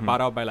then they got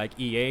bought out by like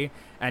EA,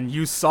 and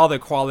you saw the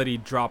quality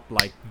drop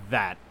like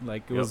that.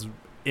 Like it was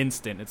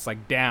instant. It's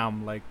like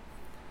damn, like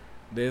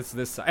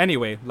this.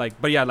 Anyway, like,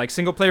 but yeah, like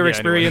single player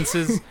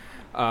experiences,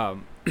 are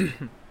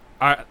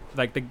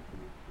like the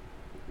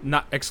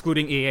not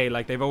excluding EA.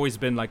 Like they've always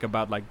been like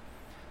about like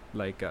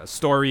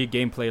story,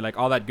 gameplay, like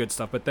all that good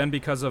stuff. But then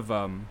because of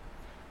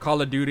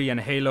Call of Duty and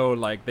Halo,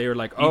 like they were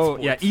like, oh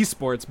yeah,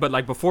 esports. But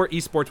like before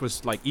esports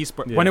was like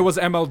esport, when it was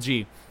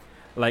MLG,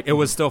 like it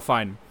was still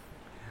fine.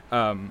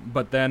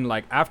 But then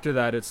like after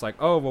that, it's like,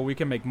 oh well, we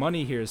can make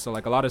money here. So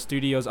like a lot of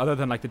studios, other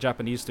than like the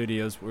Japanese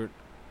studios, were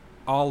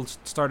all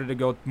started to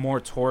go more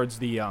towards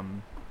the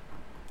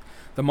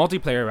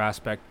multiplayer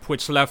aspect,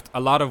 which left a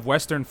lot of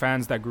Western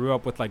fans that grew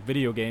up with like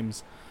video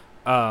games,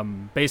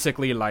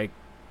 basically like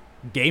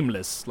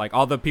gameless. Like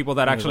all the people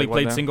that actually like,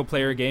 played single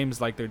player games,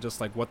 like they're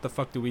just like, what the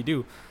fuck do we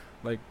do?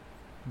 Like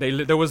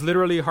there was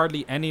literally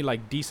hardly any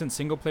like decent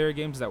single player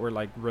games that were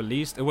like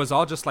released. It was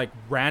all just like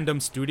random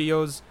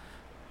studios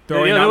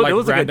throwing out like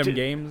random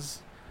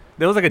games.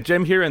 There was like a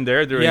gem here and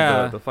there during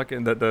the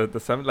fucking the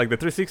 7, like the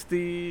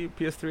 360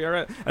 PS3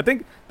 era. I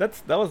think that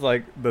was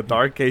like the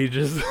dark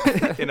ages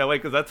in a way,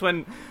 because that's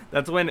when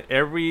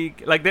every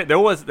like there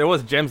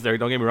was gems there.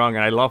 Don't get me wrong,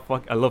 and I love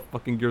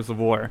fucking Gears of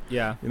War.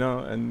 Yeah, you know,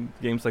 and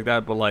games like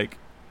that. But like,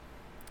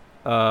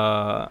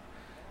 that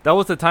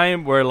was the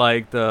time where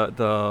like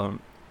the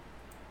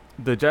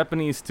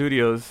Japanese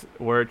studios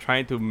were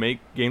trying to make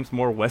games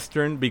more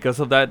Western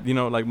because of that, you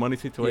know, like money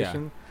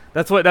situation. Yeah.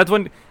 That's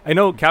when I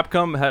know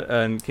Capcom had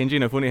and Kenji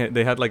Inafune,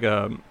 they had like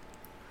a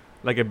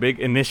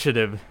big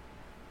initiative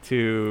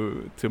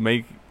to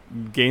make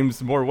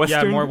games more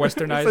Western. Yeah, more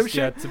westernized.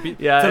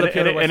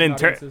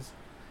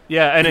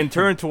 And in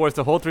turn towards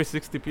the whole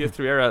 360 PS3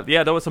 era.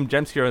 Yeah, there was some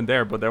gems here and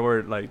there, but there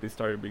were like they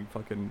started being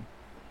fucking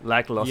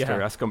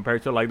lackluster as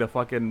compared to like the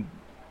fucking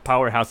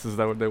powerhouses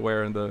that they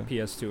were in the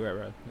PS2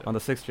 era. On the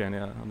 6th gen,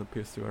 on the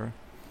PS2 era.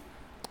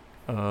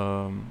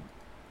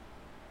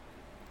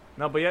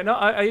 No, but yeah, no,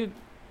 I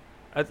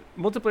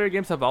multiplayer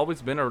games have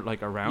always been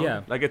like around.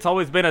 Yeah. Like it's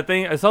always been a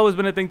thing. It's always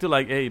been a thing to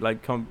like, hey,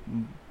 like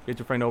come get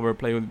your friend over,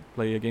 play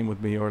a game with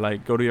me, or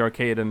like go to the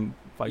arcade and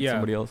fight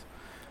somebody else.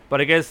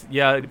 But I guess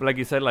like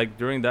you said, like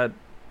during that,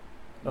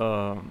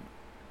 I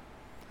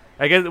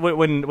guess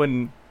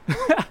when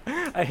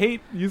I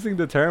hate using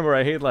the term, or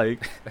I hate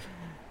like.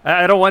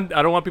 I don't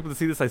want people to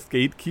see this as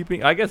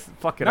gatekeeping. I guess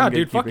fuck it. Nah,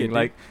 dude, fuck it.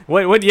 Like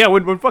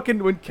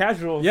when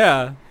casual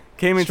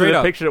came into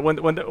the picture, when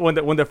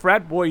the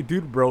frat boy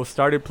dude bro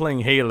started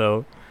playing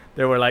Halo,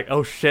 they were like,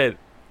 oh shit,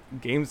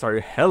 games are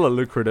hella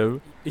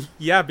lucrative.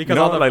 Yeah, because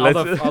all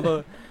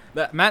the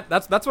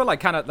that's what like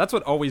kind of that's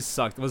what always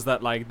sucked, was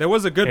that like there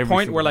was a good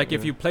point where like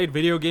if you played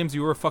video games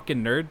you were a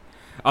fucking nerd.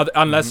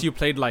 Unless you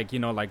played like, you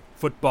know, like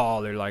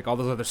football or like all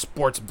those other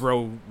sports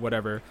bro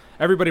whatever.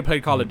 Everybody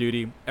played Call of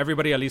Duty.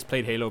 Everybody at least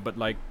played Halo. But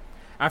like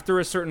after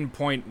a certain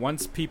point,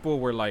 once people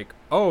were like,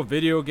 oh,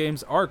 video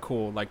games are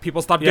cool, like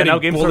people stopped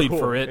getting bullied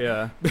for it.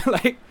 Yeah.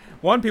 Like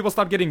one, people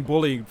stopped getting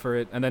bullied for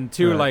it, and then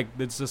two, like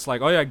it's just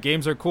like, oh yeah,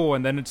 games are cool,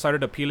 and then it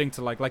started appealing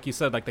to like you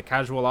said, like the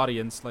casual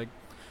audience, like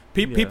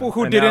people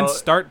who didn't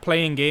start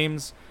playing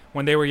games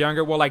when they were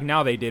younger. Well, like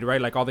now they did,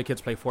 right? Like all the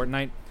kids play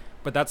Fortnite,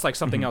 but that's like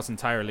something else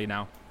entirely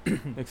now.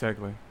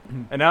 Exactly.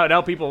 And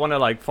now people want to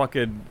like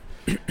fucking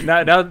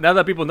now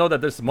that people know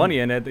that there's money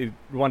in it, they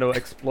want to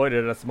exploit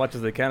it as much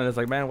as they can. And it's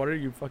like, man, what are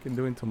you fucking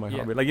doing to my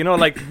hobby? Like, you know,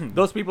 like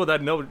those people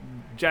that know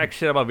jack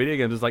shit about video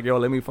games is like, yo,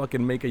 let me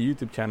fucking make a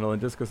YouTube channel, and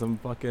just because I'm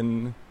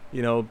fucking,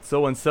 you know,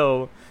 so and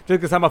so,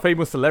 just because I'm a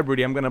famous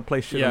celebrity, I'm gonna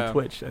play shit on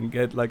Twitch and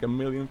get like 1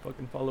 million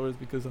fucking followers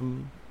because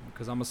I'm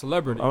a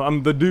celebrity.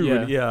 I'm the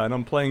dude, and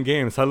I'm playing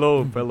games.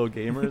 Hello, fellow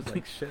gamers.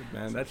 Like shit,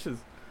 man. That's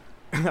just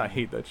I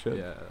hate that shit.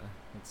 Yeah.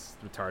 It's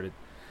retarded,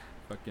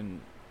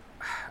 fucking,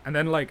 and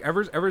then like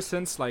ever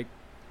since like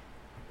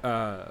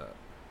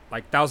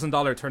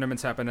 $1,000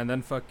 tournaments happened, and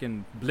then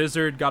fucking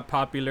Blizzard got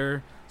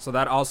popular, so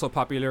that also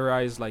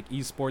popularized like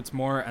esports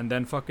more, and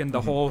then fucking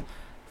the whole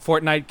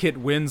Fortnite kid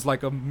wins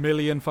like $1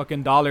 million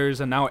fucking dollars,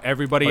 and now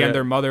everybody and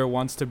their mother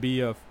wants to be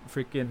a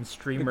freaking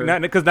streamer.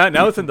 Because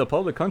now it's in the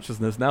public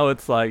consciousness. Now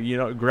it's like, you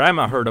know,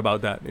 grandma heard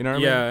about that. You know what I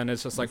mean? Yeah, and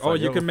it's just like,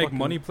 it's you can make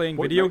money playing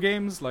video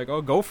games. Like,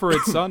 oh, go for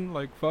it, son.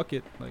 Like, fuck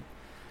it. Like.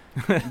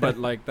 But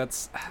like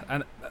that's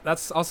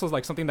also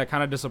like something that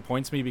kind of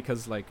disappoints me,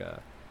 because like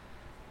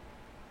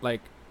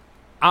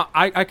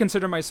I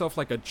consider myself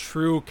like a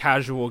true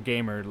casual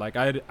gamer. Like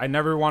I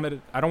don't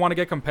want to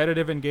get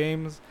competitive in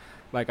games.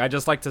 Like I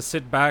just like to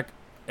sit back,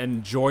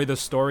 enjoy the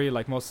story,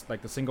 like most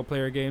like the single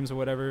player games or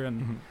whatever,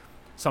 and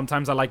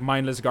sometimes I like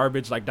mindless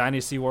garbage like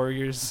Dynasty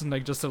Warriors,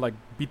 like just to like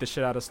beat the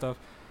shit out of stuff.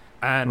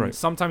 And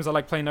sometimes I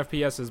like playing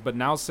FPSs, but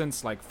now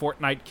since like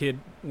Fortnite kid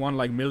won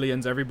like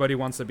millions, everybody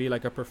wants to be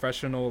like a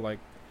professional like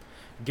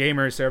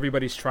gamer, so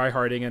everybody's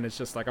tryharding, and it's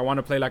just like I want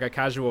to play like a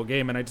casual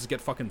game, and I just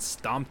get fucking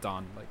stomped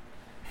on,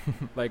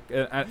 like,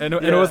 and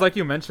it was like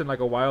you mentioned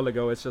like a while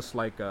ago. It's just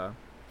like,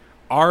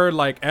 our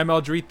like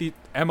MLG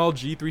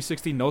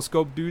 360 no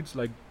scope dudes,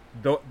 like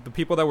the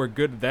people that were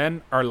good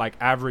then are like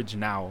average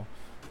now.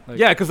 Like,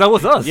 yeah, because that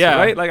was us, yeah.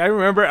 right? Like I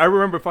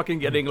remember fucking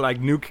getting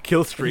like nuke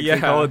kill streaks in Yeah.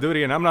 Call of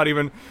Duty, and I'm not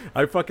even.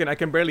 I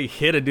can barely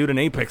hit a dude in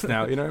Apex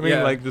now. You know what I mean?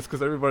 Yeah. Like just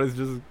because everybody's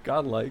just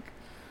godlike.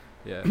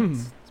 Yeah,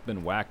 it's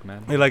been whack,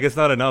 man. And, like it's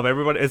not enough.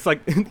 Everybody, it's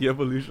like the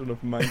evolution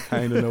of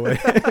mankind in a way.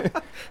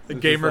 The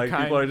gamer like,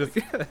 kind. people are just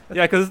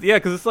because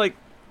it's like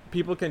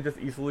people can just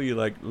easily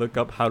like look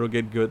up how to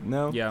get good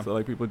now. Yeah. So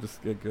like people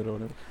just get good or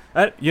whatever.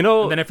 And you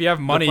know, And then if you have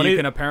money, funny- you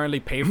can apparently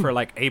pay for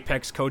like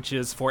Apex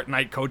coaches,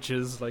 Fortnite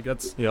coaches. Like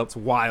that's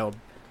wild.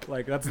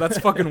 Like that's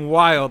fucking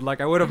wild.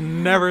 Like I would have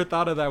never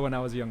thought of that when I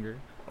was younger.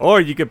 Or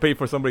you could pay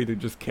for somebody to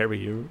just carry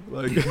you,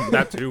 like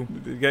That too.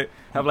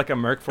 have like a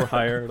merc for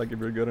hire, like if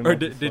you're good enough. Or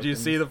did you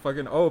see the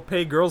fucking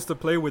pay girls to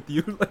play with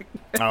you? Like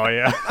Oh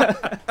yeah,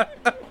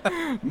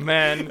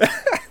 man,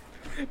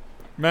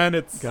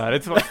 it's God,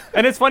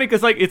 and it's funny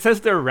because like it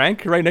says their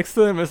rank right next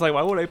to them. It's like,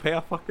 why would I pay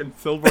a fucking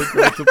silver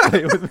girl to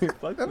play with me?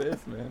 Fuck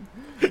this, man.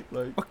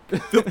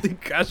 Like filthy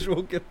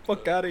casual. Get the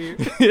fuck out of here.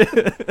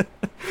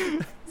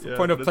 What's the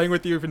point of playing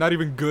with you if you're not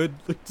even good?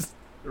 Like, just,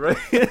 right?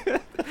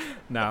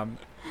 nah, I'm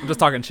just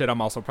talking shit.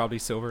 I'm also probably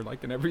silver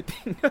like in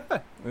everything.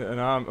 And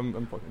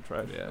I'm fucking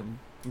trash. Yeah.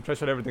 I'm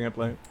trash at everything I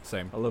play.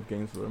 Same. I love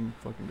games, but I'm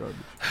fucking garbage.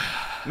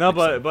 No,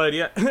 but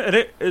yeah,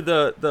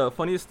 the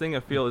funniest thing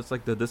I feel is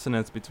like the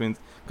dissonance between,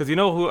 because you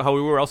know how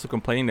we were also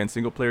complaining that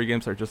single player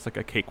games are just like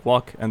a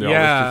cakewalk and they're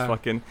always just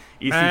fucking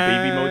easy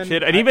baby mode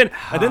shit, and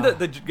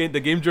then the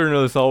game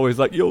journalists are always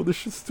like, yo, this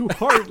shit's too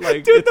hard,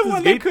 like dude, the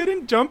one that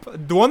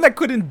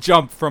couldn't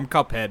jump from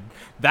Cuphead,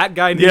 that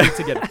guy needed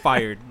to get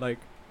fired, like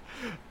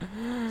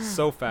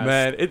so fast.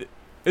 Man,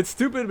 it's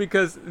stupid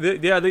because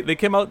they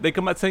come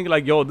out saying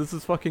like, yo, this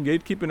is fucking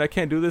gatekeeping, I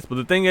can't do this, but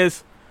the thing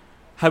is,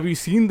 have you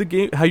seen the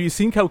game? Have you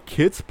seen how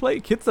kids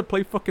play? Kids that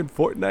play fucking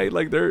Fortnite,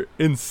 like they're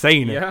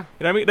insane. Yeah.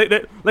 You know what I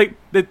mean? Like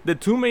the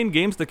two main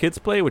games the kids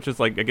play, which is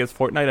like I guess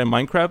Fortnite and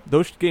Minecraft.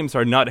 Those games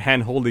are not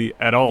hand-holdy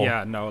at all.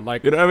 Yeah, no,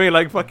 like You know what I mean?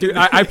 Like fucking. dude,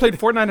 I played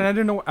Fortnite and I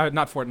didn't know.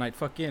 Not Fortnite,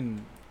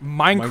 fucking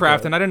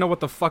Minecraft, and I didn't know what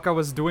the fuck I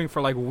was doing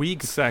for like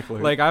weeks. Exactly.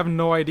 Like I have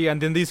no idea.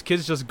 And then these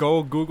kids just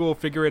go Google,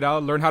 figure it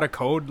out, learn how to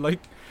code. Like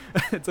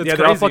it's yeah, crazy.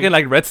 they're all fucking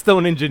like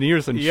redstone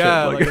engineers and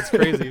yeah, shit. like it's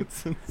crazy.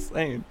 It's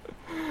insane.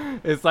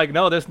 It's like,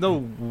 no, there's no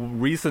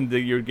reason that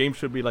your game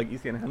should be like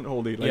easy and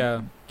handholdy. Like,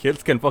 yeah.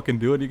 kids can fucking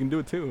do it. You can do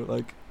it too.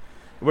 Like,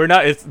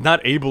 it's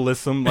not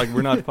ableism. Like,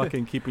 we're not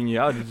fucking keeping you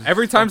out.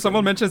 Every time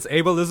someone mentions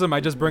ableism, I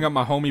just bring up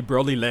my homie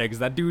Broly Legs.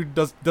 That dude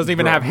doesn't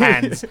even have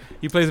hands.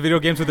 He plays video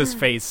games with his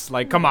face.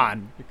 Like, come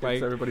on.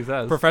 Like, everybody's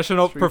ass.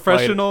 professional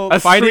A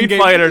fighting Street game.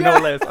 Fighter, Yeah. no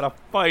less, on a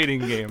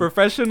fighting game.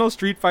 Professional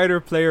Street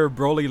Fighter player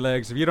Broly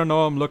Legs. If you don't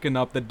know him, looking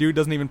up. The dude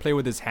doesn't even play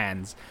with his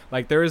hands.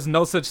 Like, there is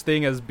no such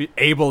thing as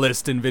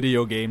ableist in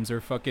video games or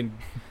fucking.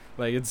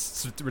 Like,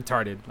 it's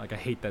retarded. Like, I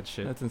hate that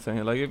shit. That's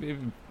insane. Like, if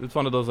it's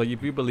one of those, like,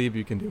 if you believe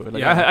you can do it.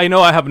 Like, Yeah. I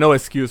know I have no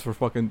excuse for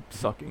fucking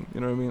sucking.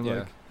 You know what I mean?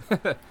 Yeah.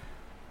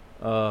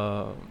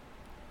 Like,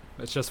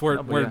 It's just we're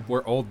No, but yeah.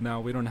 we're old now.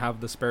 We don't have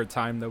the spare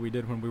time that we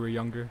did when we were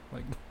younger.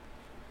 Like,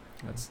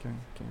 that's can't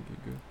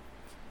get good.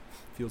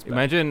 feels bad.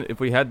 Imagine if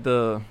we had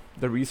the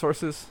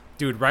resources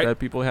Dude, right? that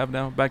people have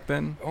now back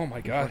then. Oh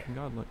my god. Fucking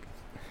God, look.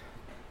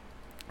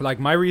 Like,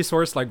 my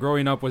resource, like,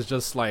 growing up was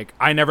just, like,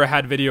 I never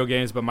had video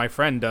games, but my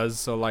friend does,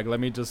 so, like,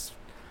 let me just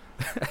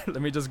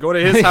go to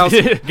his house,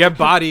 get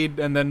bodied,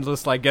 and then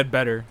just, like, get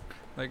better.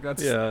 Like,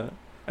 that's... Yeah.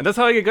 And that's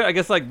how I get good. I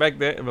guess like back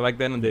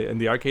then in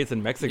the arcades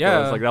in Mexico,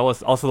 Yeah. it's like that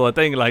was also the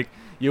thing. Like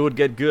you would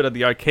get good at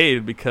the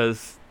arcade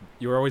because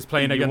You were always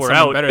playing you against were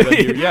someone out. better than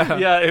you. Yeah.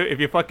 yeah. If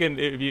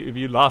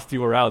you lost,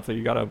 you were out. So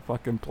you gotta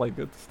fucking play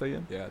good to stay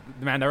in. Yeah.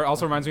 Man, that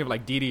also reminds me of,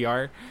 like,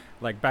 DDR.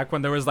 Like, back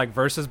when there was, like,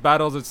 versus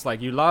battles, it's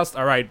like, you lost,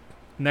 all right,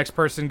 next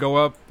person go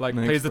up, like,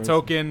 Next plays the person.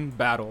 token,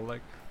 battle.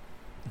 Like,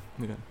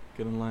 Yeah,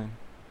 get in line.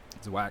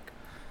 it's whack.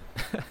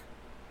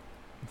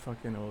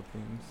 Fucking old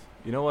games.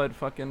 You know what?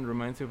 Fucking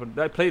reminds me of.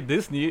 I played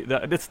this new.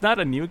 It's not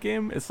a new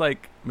game. It's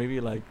like maybe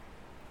like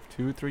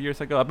 2-3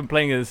 years ago. I've been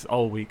playing this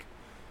all week.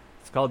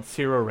 It's called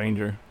Zero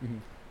Ranger.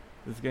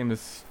 This game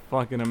is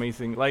fucking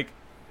amazing. Like,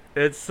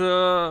 it's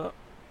a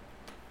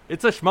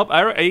shmup.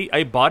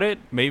 I bought it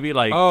maybe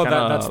like. Oh,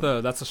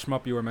 kinda, that's the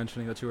shmup you were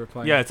mentioning that you were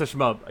playing. Yeah, it's a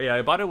shmup. Yeah,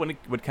 I bought it when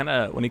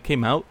it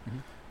came out, Mhm.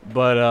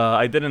 but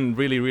I didn't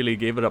really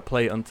give it a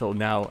play until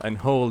now. And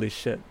holy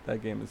shit,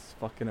 that game is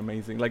fucking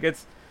amazing. Like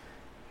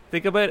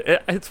think about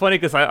it. It's funny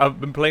because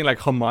I've been playing like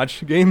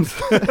homage games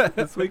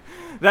this week.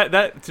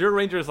 That Zero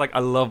Ranger is like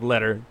a love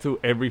letter to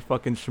every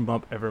fucking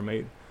shmup ever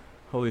made.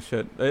 Holy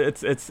shit,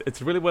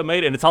 it's really well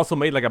made, and it's also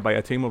made like by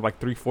a team of like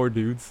 3-4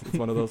 dudes. It's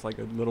one of those like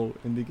a little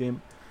indie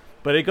game,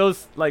 but it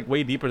goes like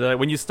way deeper than that.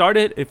 When you start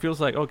it, it feels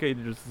like okay,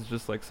 it's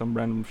just like some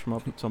random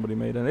shmup somebody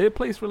made, and it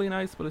plays really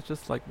nice, but it's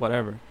just like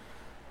whatever.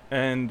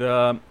 And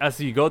as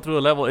you go through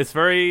the level,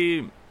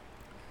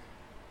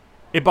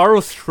 it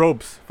borrows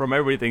tropes from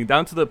everything,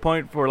 down to the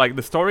point for like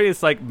the story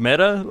is like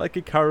meta, like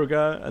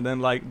Ikaruga, and then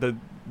like the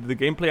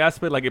gameplay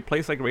aspect, like it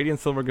plays like Radiant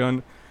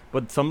Silvergun,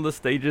 but some of the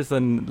stages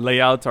and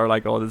layouts are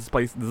like, oh, this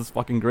is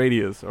fucking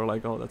Gradius, or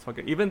like, oh, that's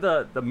fucking. Even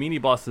the mini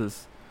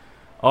bosses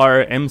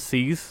are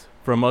MCs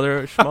from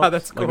other shmups.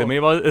 That's Like the cool. mini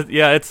boss,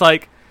 yeah, it's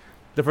like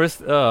the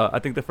first. I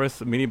think the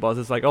first mini boss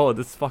is like, oh,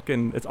 this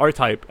fucking it's R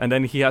type, and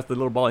then he has the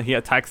little ball and he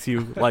attacks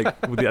you like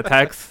with the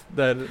attacks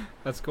that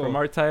That's cool. from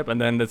R type,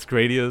 and then it's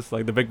Gradius,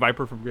 like the big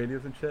viper from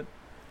Gradius and shit.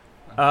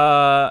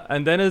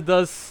 And then it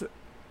does.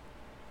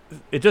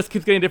 It just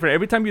keeps getting different.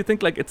 Every time you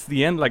think like it's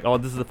the end, like, oh,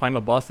 this is the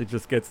final boss, it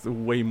just gets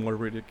way more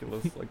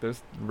ridiculous. Like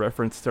there's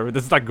reference to it.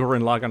 This is like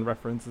Gurren Lagann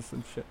references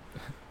and shit.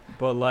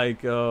 But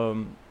like,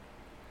 and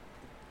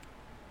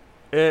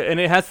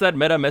it has that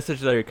meta message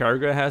that your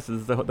character has,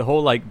 is the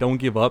whole like don't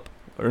give up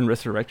or in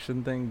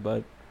resurrection thing.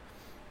 But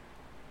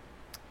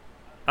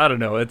I don't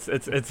know.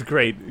 It's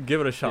great.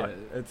 Give it a shot.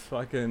 Yeah. It's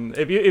fucking.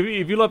 If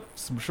you love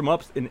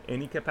shmups in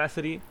any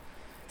capacity,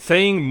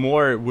 saying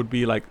more would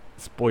be like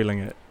spoiling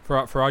it.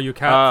 For all you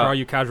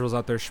casuals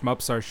out there,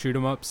 shmups are shoot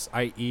 'em ups,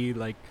 i.e.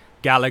 like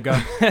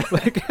Galaga.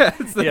 Like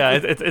Yeah,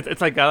 it's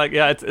like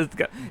yeah, it's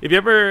if you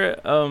ever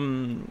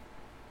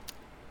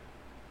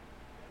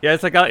yeah,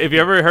 it's like if you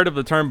ever heard of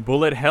the term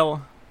bullet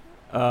hell,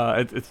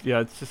 it's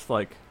just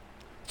like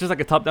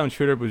a top-down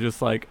shooter with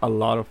just like a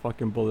lot of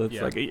fucking bullets.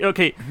 Yeah. Like,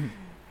 okay,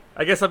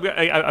 I guess I'm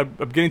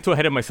getting too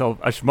ahead of myself.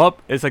 A shmup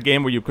is a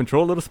game where you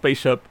control a little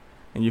spaceship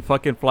and you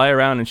fucking fly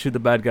around and shoot the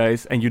bad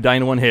guys and you die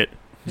in one hit,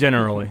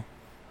 generally,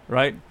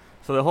 right?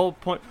 So the whole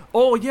point.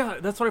 Oh yeah,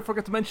 that's what I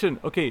forgot to mention.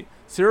 Okay,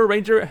 Zero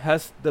Ranger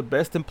has the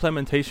best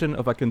implementation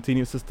of a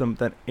continuous system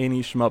that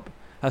any shmup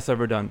has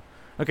ever done.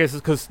 Okay, so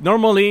because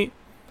normally,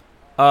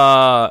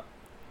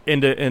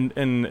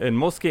 in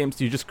most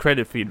games you just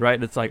credit feed,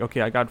 right? It's like,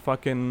 okay, I got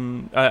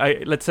fucking.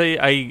 Let's say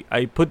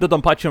I put the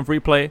Donpachi on free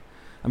play.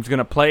 I'm just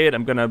gonna play it.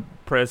 I'm gonna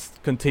press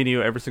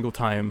continue every single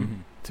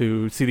time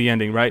to see the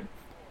ending, right?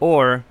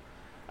 Or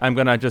I'm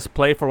gonna just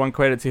play for one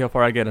credit, see how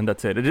far I get, and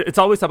that's it. It's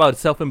always about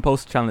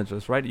self-imposed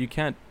challenges, right? You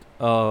can't.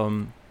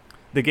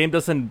 The game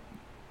doesn't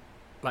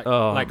like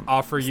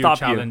offer you stop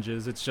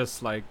challenges. It's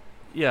just like,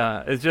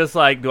 yeah, it's just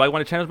like, do I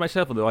want to challenge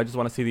myself or do I just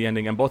want to see the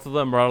ending? And both of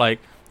them are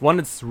like, one,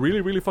 it's really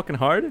really fucking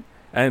hard,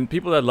 and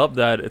people that love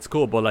that, it's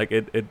cool, but like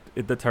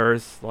it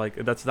deters. Like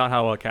that's not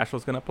how a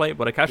casual's gonna play.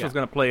 But a casual's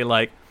gonna play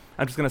like,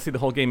 I'm just gonna see the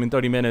whole game in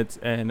 30 minutes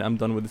and I'm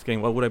done with this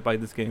game. Why would I buy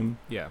this game?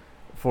 yeah.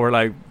 For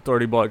like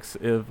 $30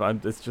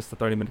 if it's just a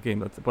 30-minute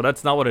game. But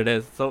that's not what it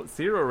is. So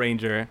Zero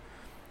Ranger,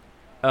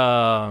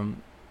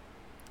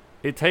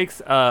 it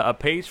takes a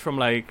page from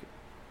like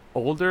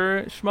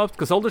older shmups,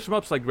 because older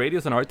shmups like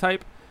Gradius and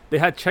R-Type, they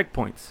had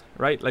checkpoints,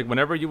 right? Like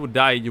whenever you would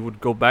die, you would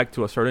go back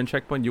to a certain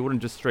checkpoint. You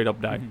wouldn't just straight up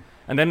die.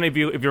 And then if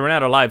you ran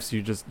out of lives,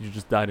 you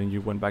just died and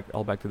you went back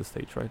to the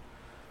stage, right?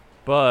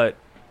 But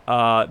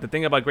the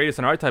thing about Gradius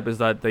and R-Type is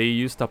that they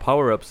used a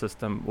power-up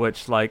system,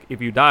 which like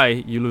if you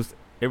die, you lose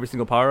every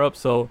single power-up.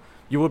 So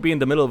you will be in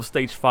the middle of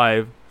stage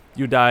 5,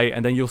 you die,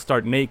 and then you'll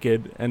start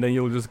naked, and then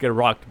you'll just get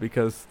rocked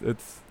because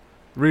it's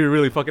really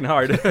really fucking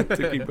hard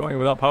to keep going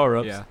without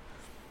power-ups. Yeah.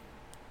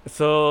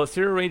 So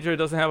Zero Ranger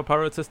doesn't have a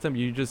power-up system.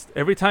 You just,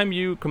 every time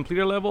you complete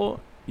a level,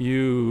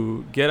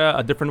 you get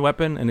a different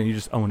weapon, and then you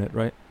just own it,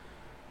 right?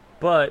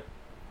 But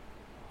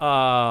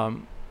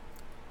when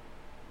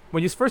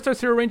you first start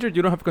Zero Ranger,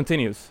 you don't have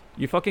continues.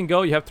 You fucking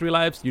go, you have 3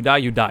 lives, you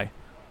die.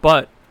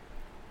 But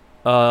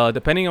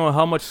depending on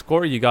how much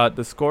score you got,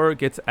 the score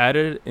gets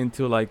added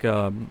into like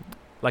a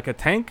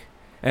tank,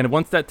 and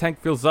once that tank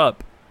fills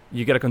up,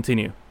 you get a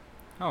continue.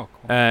 Oh,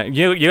 cool.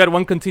 You get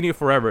one continue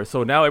forever.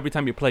 So now every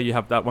time you play, you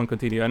have that one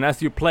continue, and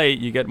as you play,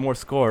 you get more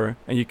score,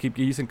 and you keep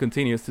using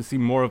continues to see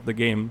more of the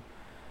game,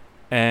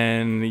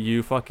 and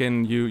you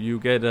fucking you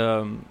get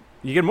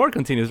more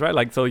continues, right?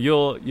 Like, so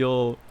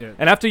you'll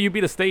and after you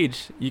beat a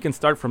stage, you can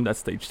start from that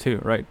stage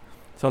too, right?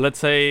 So let's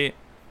say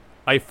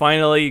I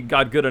finally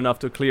got good enough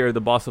to clear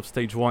the boss of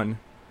stage 1,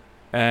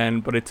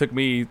 but it took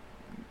me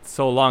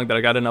so long that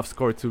I got enough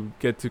score to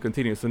get to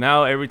continue. So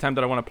now every time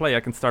that I want to play, I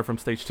can start from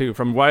stage 2,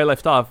 from where I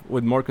left off,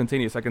 with more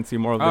continues. I can see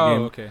more of the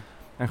game. Okay.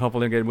 And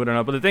hopefully get good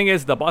enough. But the thing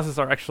is, the bosses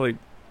are actually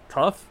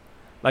tough.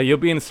 Like, you'll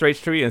be in stage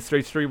 3, and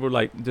stage 3 will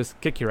like just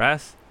kick your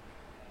ass.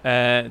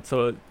 And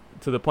so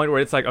to the point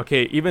where it's like,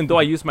 okay, even though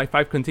I use my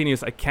 5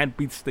 continues, I can't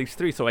beat stage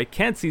 3, so I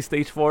can't see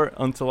stage 4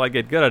 until I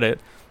get good at it.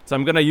 So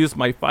I'm gonna use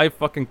my 5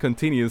 fucking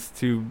continues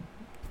to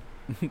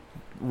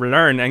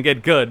learn and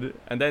get good.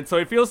 And then so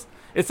it feels,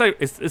 it's like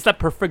it's that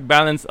perfect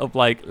balance of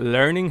like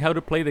learning how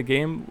to play the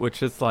game,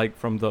 which is like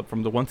from the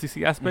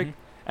 1cc aspect,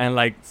 and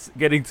like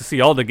getting to see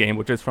all the game,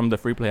 which is from the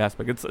free play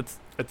aspect. It's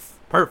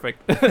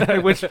perfect. I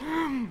wish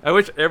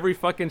every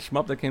fucking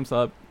shmup that comes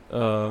up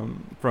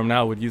from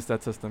now would use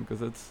that system,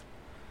 because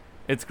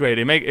it's great.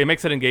 It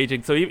makes it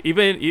engaging. So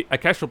even a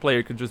casual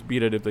player could just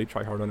beat it if they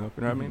try hard enough.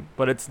 You know what I mean?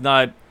 But it's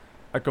not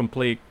a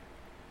complete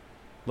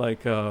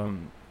like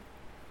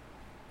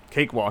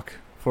cakewalk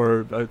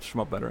for a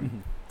shmup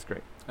veteran. It's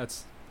great.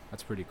 That's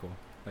pretty cool.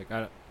 Like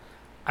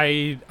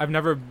I've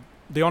never,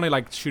 the only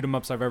like shoot 'em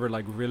ups I've ever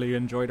like really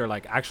enjoyed, or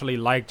like actually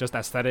liked just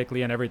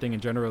aesthetically and everything in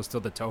general, is still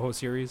the Toho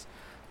series.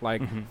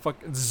 Like Mhm.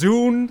 fuck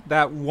Zune,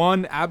 that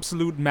one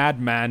absolute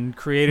madman,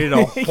 created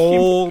a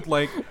whole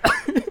like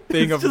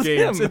thing It's of just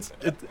games. him.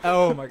 It's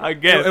oh my god. I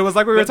get It was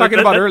like we were that- talking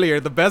that- about that- earlier.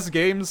 The best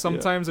games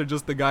sometimes are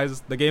just the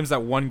games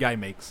that one guy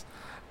makes.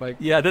 Like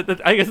Yeah,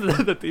 I guess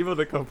the theme of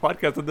the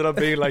podcast ended up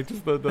being like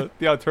just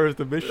the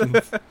alternate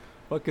missions.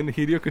 Fucking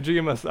Hideo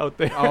Kojima's out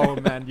there. oh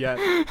man,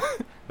 yeah.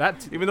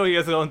 That Even though he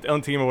has his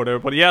own team or whatever.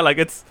 But yeah, like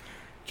it's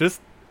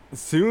just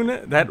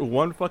soon that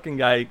one fucking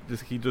guy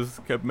he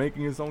just kept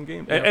making his own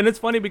game. Yep. And it's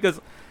funny because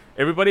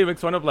everybody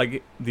makes fun of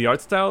like the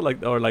art style,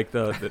 like or like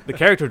the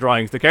character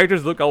drawings. The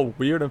characters look all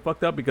weird and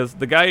fucked up because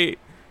the guy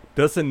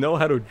doesn't know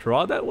how to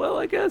draw that well,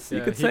 I guess you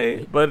Yeah, could he-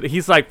 say. But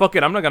he's like, fuck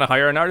it, I'm not gonna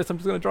hire an artist. I'm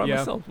just gonna draw it yeah,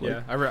 myself. Like,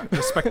 yeah. I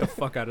respect the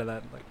fuck out of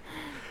that. Like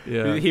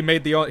yeah. he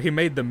made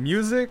the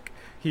music.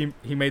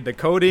 He made the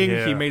coding. He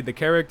Yeah. made the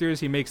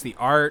characters. He makes the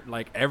art.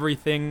 Like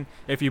everything.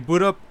 If you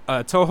boot up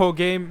a Toho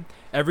game,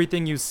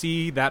 everything you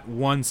see that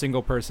one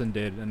single person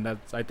did, and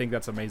I think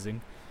that's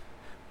amazing.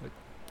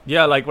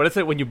 Yeah, like what I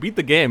said, when you beat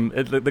the game,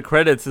 the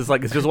credits is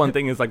like it's just one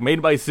thing. It's like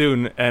made by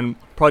Soon and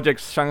Project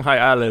Shanghai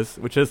Alice,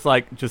 which is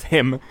like just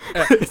him.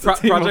 It's a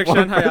team of Project one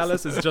Shanghai person.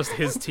 Alice is just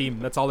his team.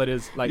 That's all it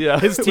is. Like Yeah,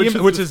 his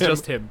team, which is him.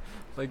 just him.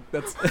 Like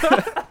that's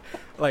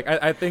like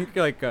I think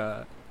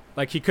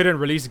like he couldn't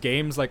release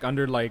games like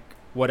under like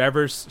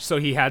whatever, so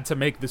he had to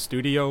make the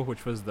studio,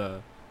 which was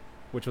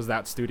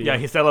that studio. Yeah,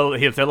 he's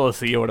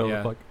LLC or whatever Yeah.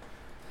 the fuck.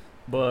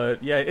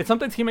 But yeah, it's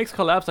sometimes he makes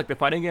collabs like the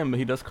fighting game.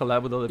 He does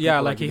collab with other people.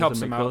 Yeah, like he helps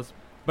doesn't them make out. those.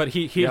 But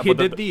he Yeah, but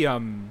did the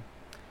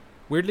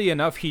weirdly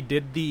enough he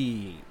did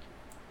the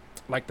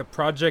like the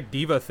Project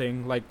Diva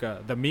thing, like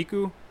the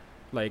Miku,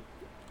 like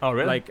Oh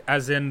really? like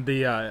as in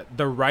the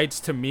rights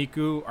to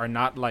Miku are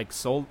not like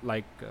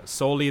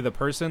solely the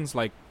person's.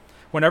 Like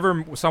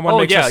whenever someone Oh,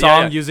 makes yeah, a yeah,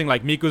 song yeah. using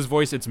like Miku's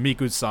voice, it's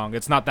Miku's song.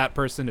 It's not that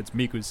person, it's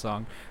Miku's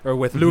song. Or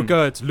with Mhm.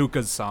 Luca, it's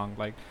Luca's song.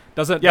 Like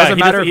doesn't Yeah, doesn't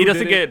he matter. doesn't- he who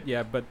doesn't did it. get-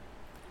 yeah, but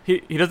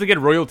he doesn't get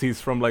royalties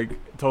from like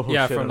Toho.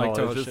 Yeah, shit from, at like,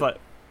 all. Toho It's just shit. like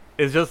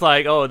it's just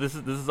like, oh, this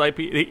is IP.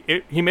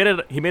 He made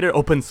it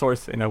open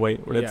source in a way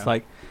where it's Yeah.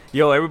 like,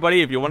 yo,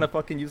 everybody, if you want to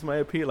fucking use my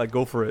IP, like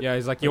go for it. yeah,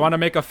 he's like, you want to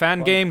make a fan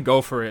Fun. game,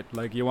 go for it.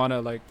 Like you want to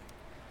like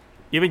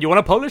Even you want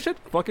to publish it,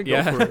 fucking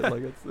Yeah. go for it.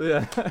 Like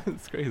it's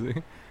it's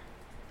crazy.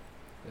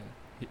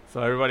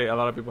 So everybody, a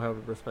lot of people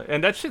have respect,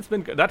 and that shit's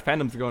been that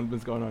fandom's been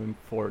going on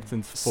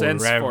since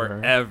since forever.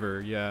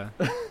 forever. Yeah.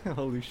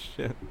 Holy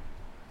shit.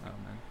 Oh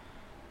man.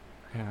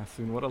 Yeah,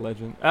 Soon, what a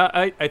legend.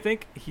 I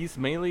think he's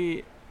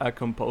mainly a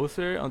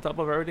composer on top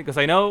of everything, because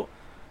I know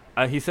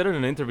he said in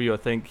an interview, I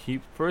think he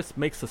first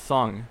makes a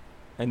song,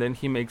 and then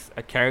he makes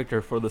a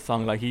character for the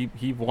song. Like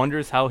he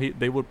wonders how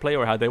they would play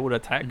or how they would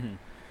attack, Mhm.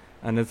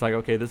 and it's like,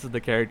 okay, this is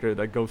the character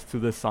that goes to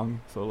this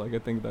song. So like I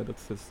think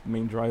that's his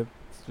main drive.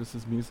 It's just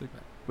his music,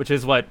 which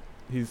is what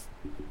he's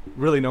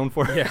really known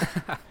for. Yeah.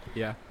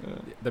 Yeah. Yeah.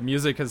 The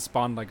music has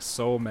spawned like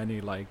so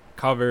many like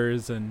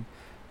covers and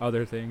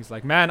other things.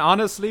 Like man,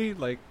 honestly,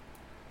 like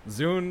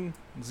Zune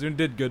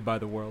did good by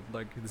the world.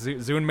 Like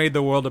Zune made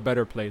the world a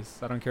better place.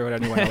 I don't care what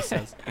anyone else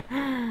says.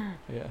 Yeah.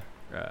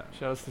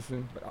 Shout out to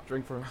Soon.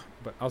 Drink for him.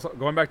 But also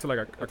going back to like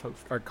A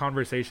toast. our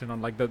conversation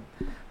on like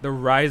the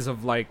rise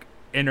of like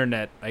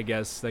internet, I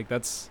guess. Like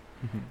that's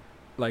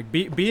like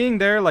being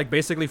there like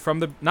basically from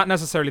the not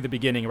necessarily the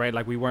beginning, right?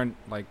 Like we weren't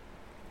like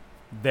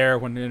there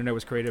when the internet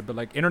was created, but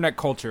like internet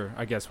culture,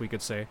 I guess we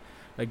could say.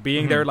 Like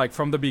being there Mhm. like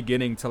from the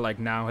beginning to like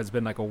now has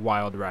been like a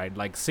wild ride.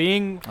 Like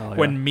seeing Oh,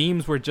 when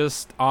memes were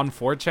just on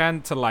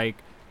 4chan to like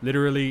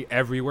literally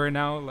everywhere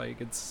now,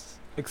 like it's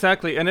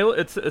Exactly, and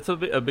it's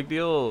a big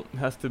deal.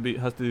 Has to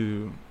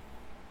do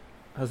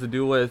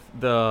with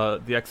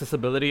the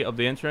accessibility of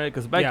the internet,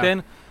 because back Yeah.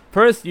 then,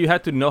 first you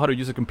had to know how to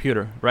use a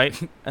computer, right?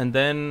 And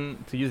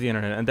then to use the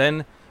internet, and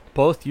then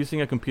both using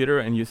a computer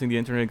and using the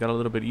internet got a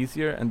little bit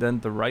easier, and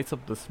then the rise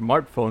of the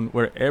smartphone,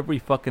 where every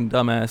fucking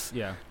dumbass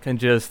yeah. can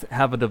just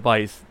have a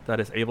device that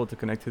is able to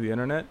connect to the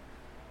internet.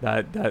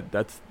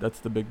 That's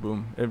the big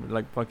boom.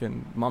 Like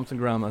fucking moms and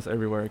grandmas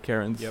everywhere,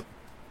 Karens. Yep.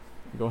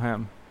 Go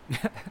ham.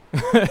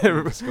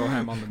 Just go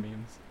ham on the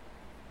memes.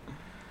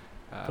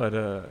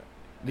 But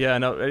yeah,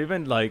 no,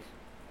 even like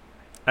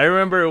I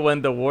remember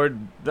when the word,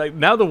 like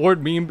now the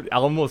word meme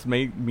almost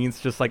means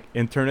just like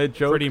internet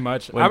joke. pretty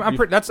much. when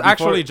That's before-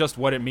 actually just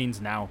what it means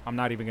now. I'm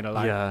not even gonna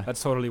lie. Yeah.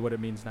 That's totally what it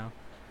means now.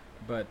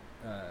 But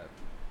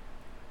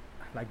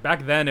like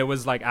back then, it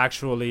was like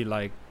actually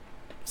like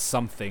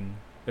something,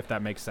 if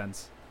that makes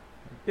sense.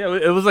 Yeah,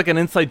 it was like an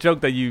inside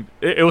joke that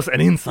it was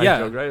an inside Yeah,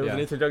 joke, right? It was an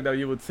yeah. inside joke that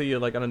you would see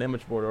like on an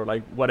image board or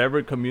like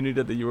whatever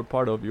community that you were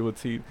part of, you would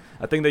see.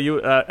 I think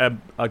that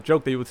a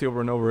joke that you would see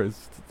over and over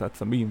is that's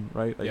a meme,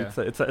 right? Like Yeah.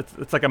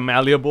 it's like a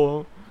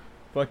malleable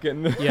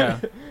fucking Yeah.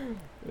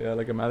 yeah,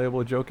 like a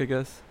malleable joke, I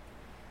guess.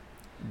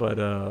 But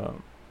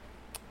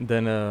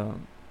then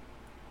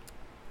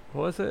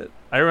what was it?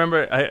 I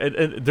remember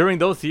during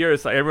those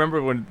years, I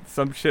remember when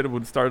some shit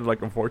would start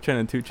like on 4chan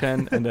and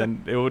 2chan, and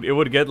then it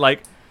would get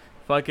like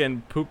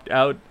fucking pooped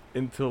out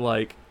into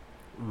like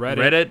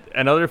Reddit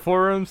and other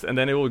forums, and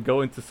then it will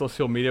go into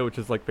social media, which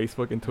is like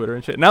Facebook and Twitter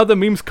and shit. Now the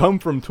memes come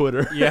from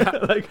Twitter. Yeah.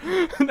 Like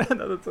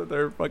that's what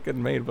they're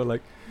fucking made. But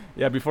like,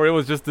 yeah, before it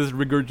was just this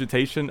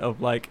regurgitation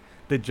of like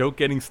the joke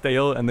getting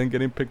stale and then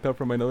getting picked up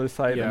from another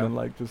side and then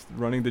like just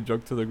running the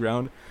joke to the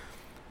ground.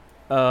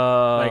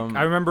 Like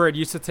I remember it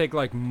used to take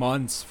like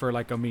months for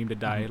like a meme to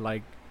die,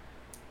 like,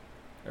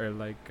 or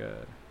like,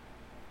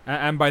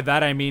 and by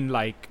that I mean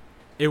like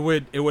it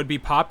would be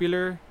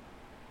popular,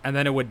 and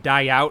then it would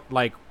die out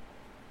like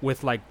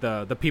with like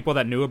the people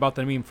that knew about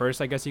the meme first,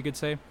 I guess you could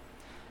say,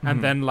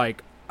 and then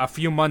like a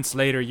few months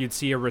later you'd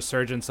see a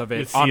resurgence of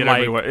it on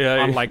like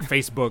on like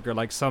Facebook or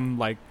like some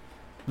like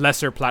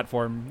lesser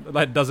platform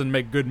that doesn't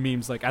make good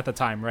memes like at the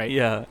time, right?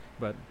 Yeah.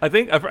 But I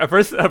think at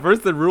first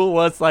the rule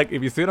was like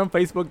if you see it on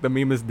Facebook, the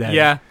meme is dead.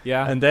 Yeah,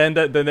 yeah. And then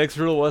the next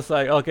rule was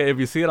like, okay, if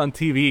you see it on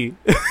TV,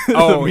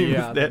 oh the meme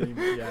yeah,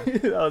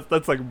 is dead.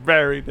 That's like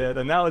very dead.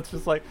 And now it's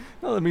just like,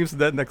 no, the meme's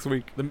dead next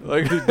week.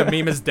 The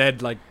meme is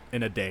dead like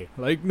in a day.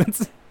 Like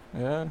that's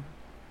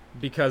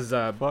because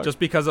just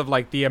because of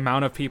like the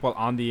amount of people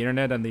on the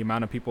internet and the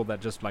amount of people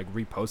that just like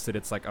repost it,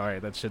 it's like, all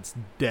right, that shit's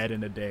dead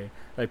in a day.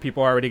 Like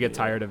people already get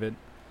tired of it.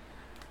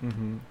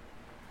 Mm-hmm.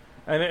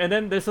 And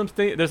then there's some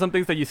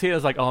things that you see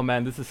as like, oh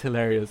man, this is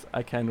hilarious.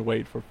 I can't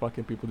wait for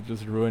fucking people to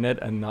just ruin it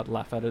and not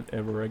laugh at it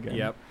ever again.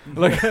 Yep.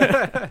 Like,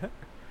 I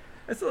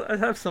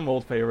have some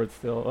old favorites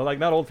still, or like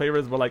not old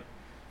favorites, but like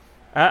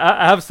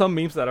I have some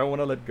memes that I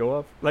want to let go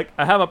of. Like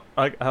I have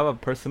a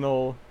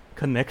personal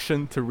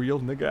connection to real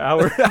nigga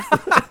hours.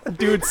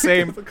 Dude,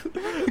 same.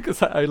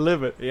 Because I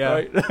live it. Yeah.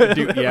 Right?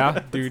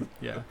 Dude.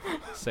 Yeah.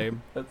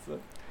 Same.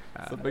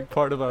 It's a big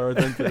part of our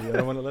identity. I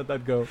don't want to let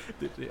that go.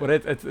 But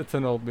it's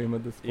an old meme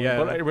at this point. Yeah.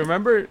 But I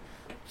remember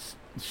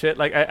shit,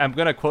 like I'm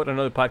going to quote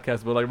another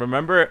podcast, but like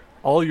remember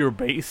all your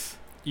base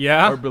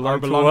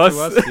belong to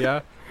us.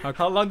 Yeah.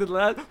 How long did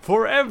that?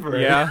 Forever.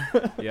 Yeah.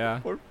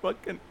 Yeah. For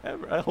fucking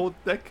ever. A whole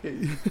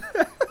decade.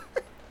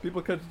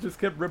 People just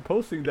kept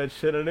reposting that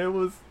shit, and it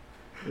was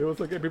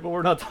like people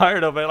were not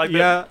tired of it. Like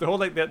the whole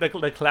like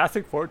the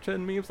classic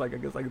fortune memes, like I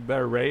guess like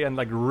the Ray and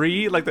like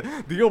like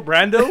the old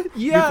Brando.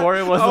 Before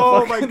it was.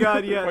 Oh my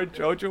god, yeah.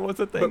 Before JoJo was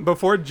a thing.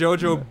 Before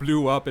JoJo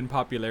blew up in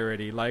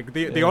popularity, like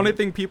the only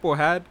thing people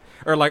had,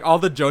 or like all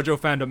the JoJo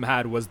fandom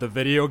had, was the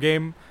video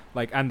game.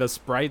 Like and the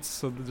sprites,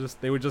 so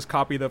they would just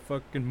copy the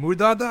fucking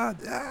Mudada.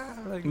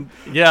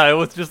 Yeah, it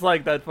was just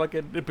like that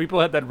fucking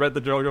people that read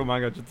the JoJo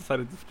manga just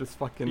decided to just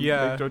fucking make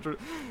JoJo,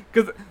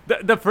 because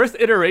the first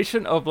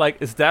iteration of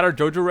like is that our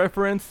JoJo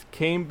reference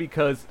came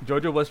because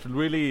JoJo was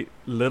really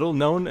little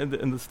known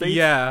in the States.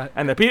 Yeah,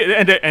 and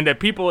the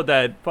people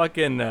that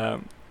fucking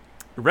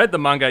read the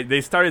manga,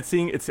 they started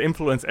seeing its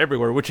influence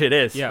everywhere, which it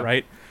is,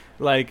 right?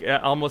 Like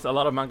almost a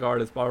lot of manga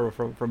artists borrow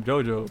from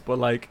JoJo, but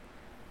like.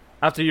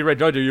 After you read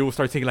JoJo, you will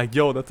start thinking like,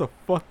 "Yo, that's a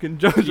fucking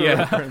JoJo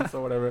reference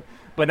or whatever."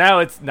 But now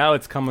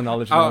it's common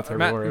knowledge.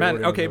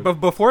 Man, okay, but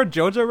before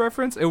JoJo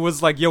reference, it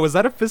was like, "Yo, is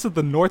that a Fist of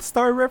the North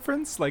Star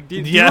reference?" Like, do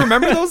you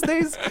remember those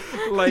days?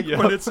 Like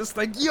when it's just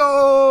like,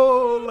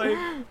 "Yo," like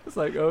it's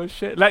like, "Oh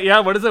shit!" Like,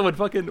 what is it when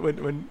fucking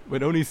when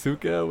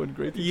Onizuka when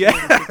Great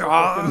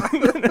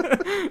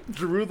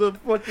drew the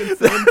fucking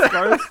 7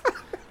 scars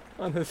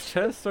on his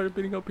chest, started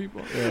beating up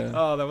people. Yeah.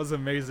 Oh, that was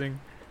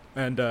amazing.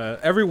 And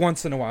every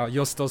once in a while,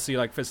 you'll still see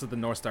like Fist of the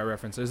North Star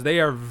references. They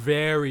are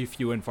very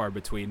few and far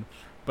between.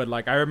 But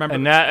like I remember,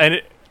 and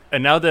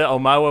now the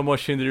Omawa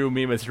Moshinru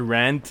meme is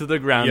ran to the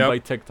ground by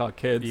TikTok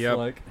kids. Yep.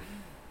 Like,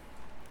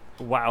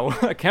 wow,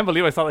 I can't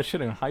believe I saw that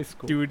shit in high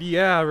school, dude.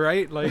 Yeah,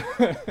 right. Like,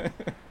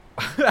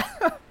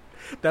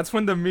 that's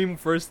when the meme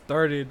first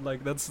started.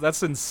 Like,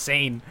 that's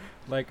insane.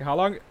 Like, how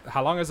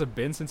long has it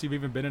been since you've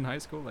even been in high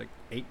school? Like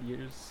 8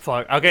 years.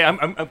 Fuck. Okay,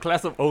 I'm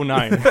class of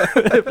 09.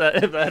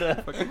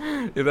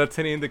 if that's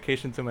any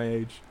indication to my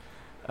age.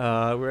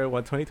 We're at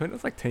what 2020?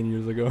 That's like 10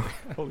 years ago.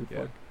 Holy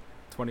fuck.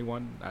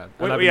 21.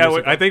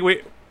 I think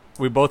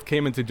we both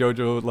came into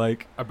JoJo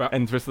like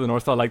and Fist of the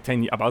North Star like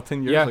 10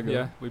 years ago.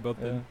 Yeah, we both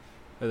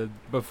did.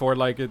 Before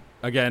like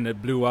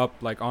it blew up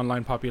like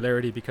online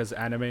popularity because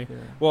anime. Yeah.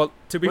 Well,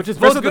 which is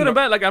both good and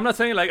bad. Like I'm not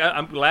saying like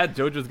I'm glad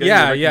JoJo's getting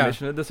the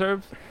recognition it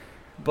deserves.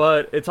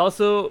 But it's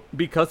also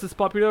because it's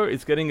popular,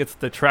 it's getting its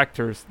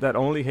detractors that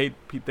only hate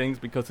things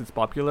because it's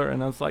popular.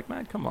 And I was like,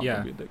 man, come on,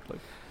 don't be a dick. Like,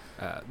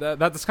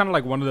 that's kind of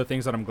like one of the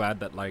things that I'm glad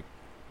that like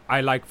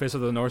I like Fist of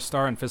the North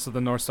Star, and Fist of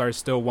the North Star is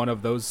still one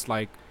of those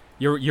like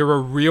you're a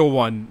real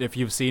one if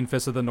you've seen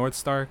Fist of the North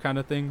Star kind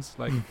of things.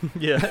 Like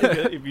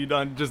if you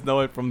don't just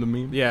know it from the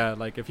meme. Yeah,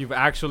 like if you've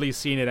actually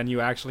seen it and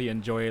you actually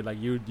enjoy it, like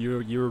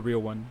you're a real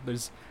one.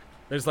 There's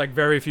like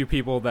very few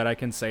people that I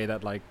can say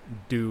that like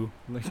do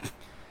like.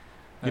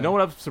 You know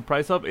what I'm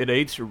surprised of? It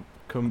aged,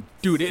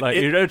 dude. It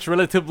aged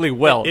relatively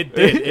well. It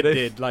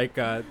did. Like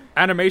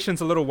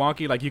animation's a little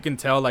wonky. Like you can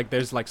tell, like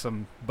there's like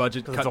some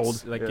budget cuts. It's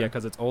old. Like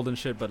because it's old and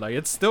shit. But like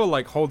it still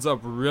like holds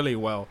up really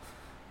well.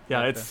 Yeah,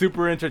 like, it's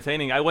super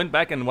entertaining. I went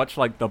back and watched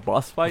like the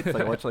boss fights.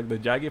 I watched like the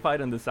Jaggy fight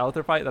and the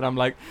Souther fight, and I'm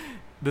like,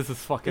 this is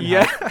fucking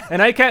hard.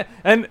 And I can't.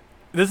 And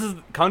this is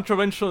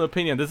controversial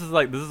opinion. This is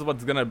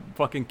what's gonna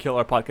fucking kill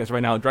our podcast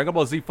right now. Dragon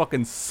Ball Z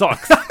fucking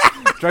sucks.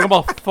 Dragon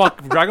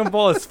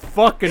Ball is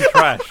fucking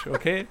trash.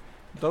 Okay,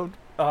 don't.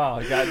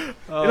 Oh god.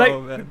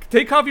 Man.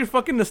 Take off your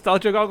fucking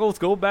nostalgia goggles.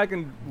 Go back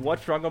and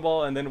watch Dragon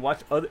Ball, and then watch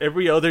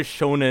every other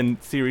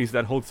shonen series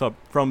that holds up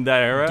from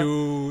that era.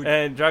 Dude,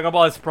 And Dragon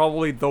Ball is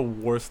probably the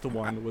worst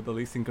one with the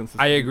least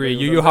inconsistency. I agree.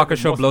 Yu Yu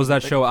Hakusho blows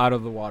that show out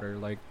of the water,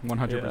 like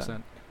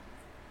 100%.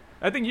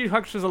 I think Yu Yu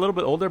Hakusho is a little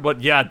bit older,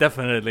 but yeah,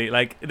 definitely.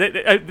 Like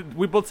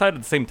we both started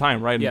at the same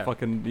time, right? Yeah. In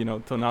fucking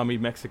Toonami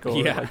Mexico,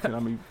 Yeah. or like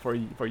Toonami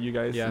for you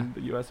guys Yeah. in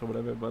the US or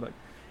whatever. But like,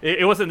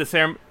 it wasn't the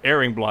same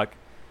airing block,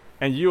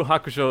 and Yu Yu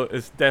Hakusho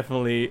is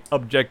definitely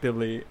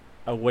objectively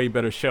a way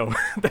better show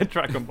than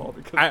Dragon Ball.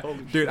 Because holy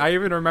Dude, shit. I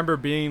even remember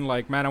being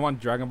like, man, I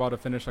want Dragon Ball to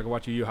finish. Like,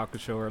 watch Yu Yu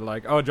Hakusho, or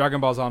like, oh,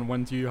 Dragon Ball's on.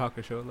 When's Yu Yu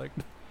Hakusho?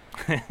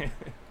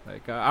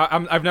 Like,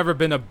 I've never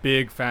been a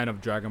big fan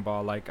of Dragon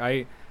Ball. Like,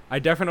 I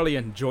definitely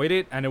enjoyed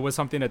it, and it was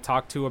something to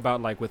talk to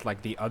about, like, with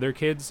like the other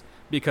kids,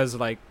 because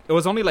like it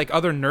was only like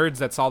other nerds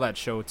that saw that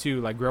show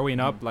too. Like growing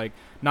up, like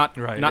not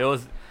right. not,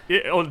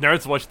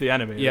 Nerds watch the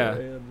anime. Yeah. Right?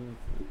 The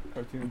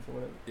cartoons or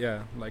whatever.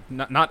 yeah, like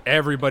not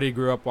everybody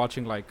grew up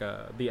watching like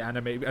the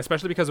anime,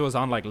 especially because it was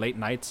on like late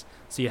nights,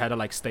 so you had to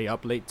like stay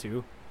up late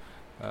too.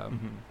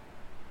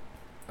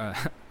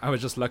 I was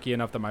just lucky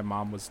enough that my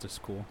mom was to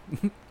school.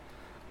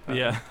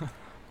 Yeah.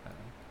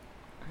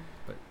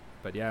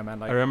 But yeah, man,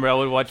 like I remember I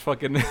would watch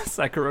fucking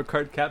Sakura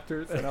Card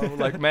Captors, and I was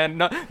like, man,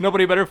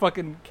 nobody better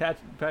fucking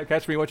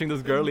catch me watching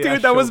this girly. dude,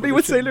 ass that show, was but me this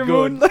with shit's Sailor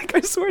good. Moon. Like, I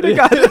swear to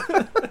God.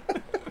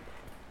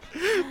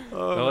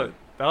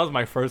 That was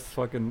my first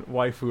fucking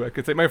waifu. I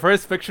could say my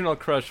first fictional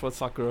crush was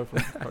Sakura from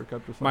Card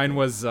Captors. Mine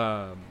was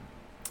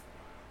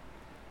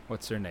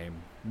what's her name?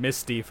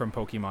 Misty from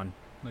Pokemon.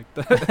 Like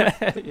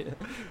the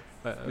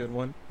yeah, good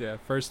one. yeah,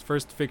 first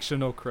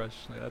fictional crush.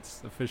 Like,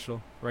 that's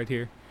official right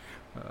here.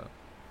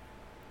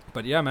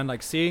 But yeah, man,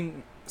 like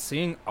seeing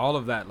all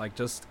of that, like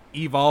just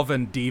evolve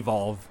and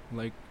devolve,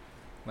 like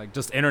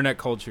just internet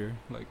culture,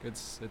 like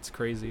it's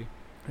crazy.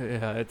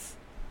 Yeah, it's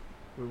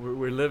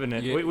we're living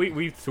it. Yeah.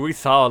 We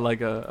saw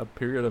like a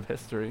period of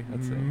history.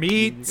 I'd say.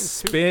 Meat,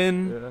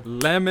 spin, Yeah.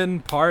 lemon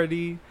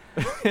party,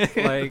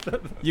 like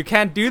you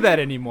can't do that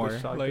anymore.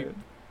 The Like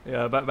shotgun.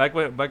 Yeah,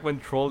 back when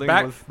trolling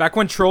back was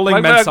when trolling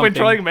meant back something. when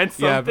trolling meant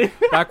something.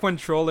 Yeah, back when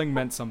trolling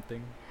meant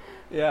something.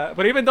 Yeah,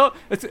 but even though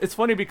it's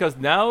funny because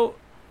now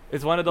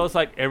it's one of those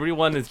like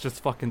everyone is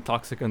just fucking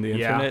toxic on the Yeah.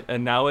 internet,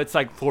 and now it's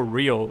like for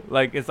real.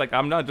 Like it's like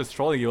I'm not just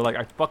trolling you. Like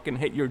I fucking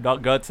hate your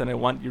guts, and I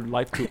want your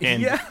life to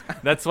end. Yeah.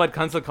 That's what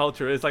cancel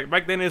culture is. Like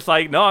back then, it's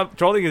like no,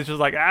 trolling is just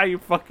like you're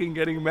fucking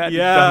getting mad. you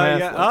Yeah, dumbass.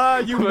 yeah.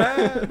 Like, You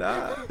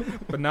mad?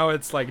 But now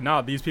it's like,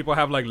 nah, these people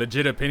have like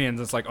legit opinions.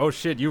 It's like, oh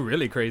shit, you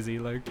really crazy.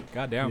 Like,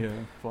 goddamn. yeah,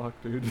 fuck,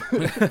 dude.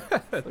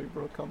 It's like,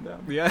 bro, calm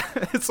down. Yeah,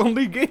 it's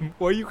only game.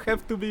 Why you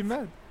have to be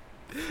mad?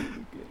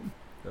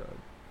 Yeah,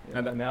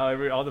 and now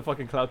all the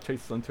fucking cloud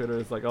chases on Twitter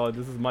is like, oh,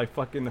 this is my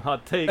fucking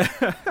hot take.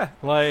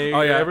 Like,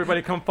 Oh, yeah.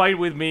 everybody come fight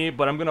with me,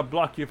 but I'm gonna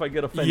block you if I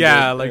get offended.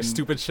 Yeah, like and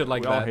stupid shit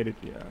like we all that. hate it.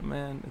 Yeah,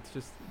 man, it's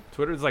just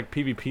Twitter's like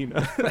PvP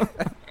now.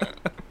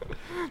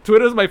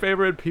 Twitter's my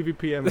favorite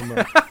PvP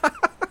MMO.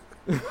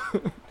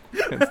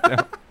 Hands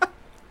down.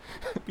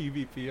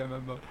 PvP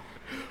MMO.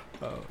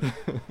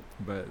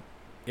 But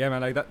yeah,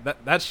 man,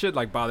 like that shit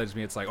like bothers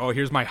me. It's like, oh,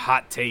 here's my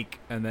hot take,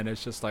 and then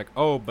it's just like,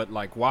 oh, but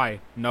like why?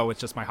 No, it's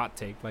just my hot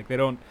take. Like they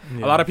don't. A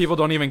lot of people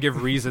don't even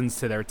give reasons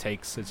to their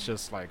takes. It's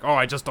just like, oh,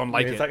 I just don't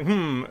like it's it.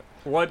 like,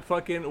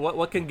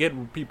 what can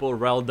get people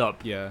riled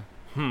up? Yeah.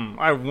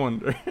 I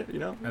wonder, you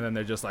know? And then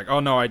they're just like, oh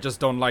no, I just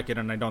don't like it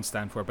and I don't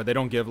stand for it. But they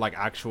don't give like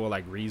actual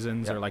like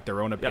reasons Yeah. or like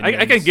their own Yeah,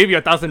 opinions. I can give you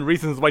 1,000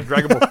 reasons why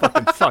Dragon Ball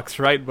fucking sucks,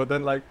 right? But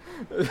then like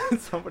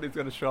somebody's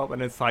gonna show up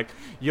and it's like,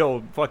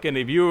 yo, fucking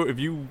if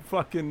you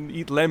fucking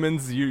eat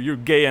lemons, you're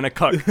gay and a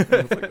cuck. And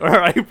it's like, all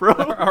right, bro.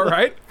 All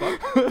right.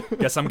 Fuck.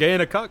 Guess I'm gay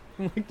and a cuck.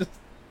 Like, just,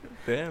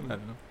 Damn. I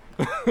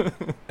don't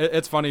know.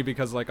 It's funny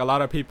because like a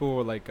lot of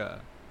people like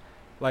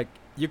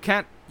you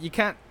can't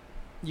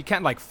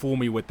like fool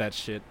me with that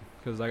shit.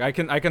 Because like I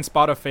can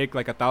spot a fake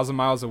like 1,000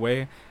 miles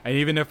away, and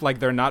even if like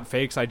they're not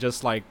fakes, I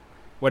just like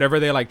whatever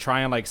they like try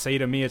and like say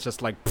to me, it's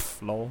just like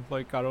pff, lol.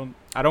 Like I don't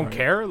Right.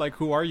 care. Like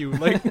who are you?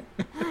 Like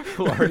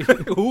who are you?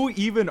 Who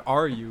even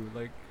are you?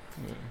 Like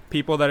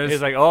people that is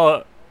It's like,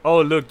 oh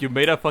look, you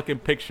made a fucking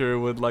picture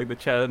with like the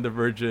Chad and the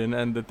Virgin,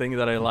 and the thing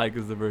that I like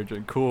is the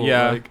Virgin. Cool.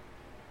 Yeah. Like,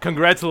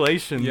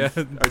 congratulations. Yeah.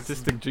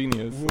 Artistic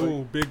genius.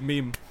 woo, big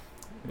meme.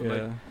 Like,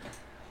 yeah.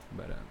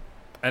 But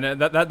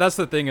and that's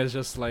the thing is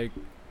just like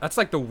that's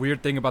like the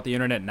weird thing about the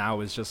internet now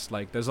is just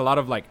like there's a lot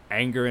of like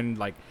anger and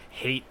like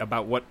hate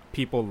about what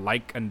people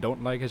like and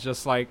don't like. It's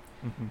just like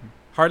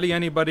hardly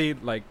anybody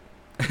like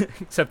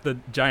except the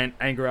giant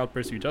anger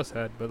outburst you just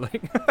had, but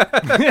like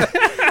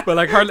but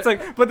like hardly It's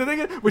like, but the thing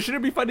is, we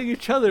shouldn't be fighting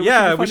each other.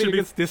 Yeah, we we should should be-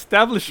 against the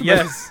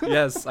establishment.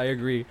 yes, I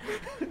agree.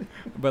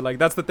 But like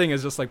that's the thing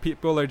is just like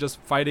people are just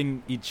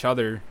fighting each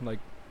other. Like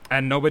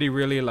and nobody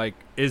really like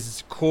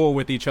is cool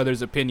with each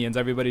other's opinions.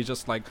 Everybody's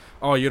just like,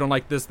 oh, you don't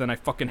like this, then I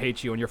fucking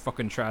hate you and you're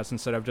fucking trash,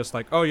 instead of just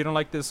like, oh, you don't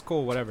like this,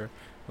 cool, whatever.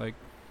 Like,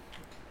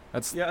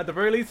 that's Yeah, at the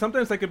very least,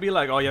 sometimes I could be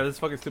like, oh yeah, this is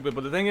fucking stupid.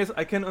 But the thing is,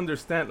 I can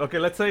understand. Okay,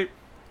 let's say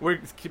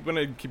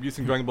gonna keep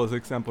using Dragon Ball as an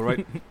example,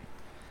 right?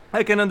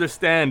 I can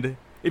understand.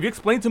 If you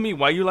explain to me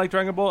why you like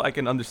Dragon Ball, I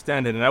can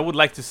understand it, and I would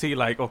like to see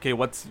like, okay,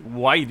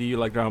 why do you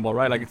like Dragon Ball,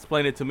 right? Like,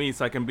 explain it to me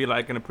so I can be like,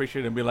 I can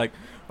appreciate it and be like,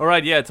 all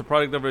right, yeah, it's a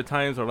product of our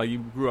times, or like you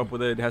grew up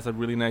with it, it has a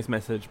really nice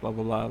message, blah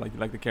blah blah. Like you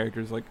like the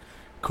characters, like,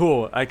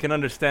 cool. I can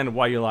understand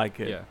why you like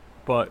it. yeah.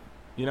 But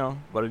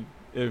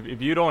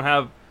if you don't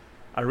have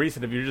a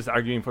reason, if you're just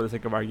arguing for the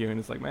sake of arguing,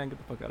 it's like, man, get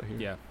the fuck out of here.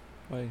 Yeah.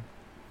 Why?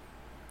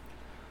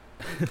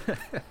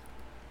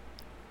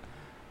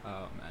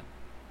 Oh man.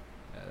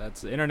 Yeah,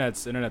 that's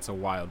internet's a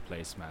wild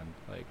place, man.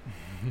 Like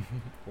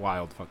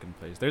wild fucking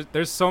place.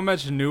 There's so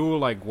much new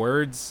like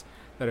words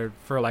that are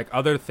for like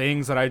other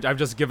things that I've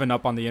just given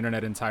up on the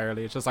internet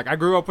entirely. It's just like, I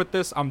grew up with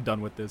this, I'm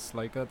done with this.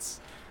 Like that's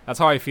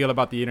how I feel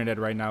about the internet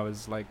right now,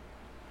 is like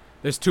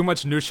there's too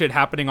much new shit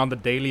happening on the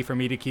daily for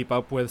me to keep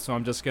up with, so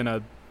I'm just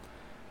gonna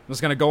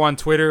go on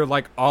Twitter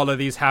like all of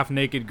these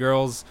half-naked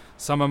girls,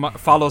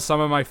 follow some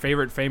of my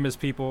favorite famous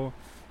people,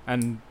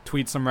 and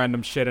tweet some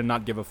random shit and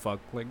not give a fuck.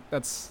 Like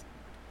that's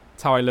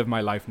how I live my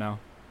life now.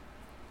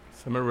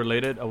 Summer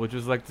related, I would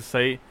just like to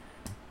say,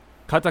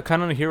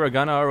 katakana and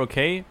hiragana are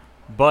okay,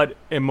 but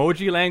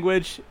emoji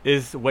language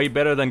is way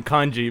better than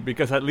kanji,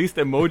 because at least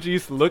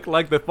emojis look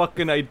like the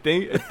fucking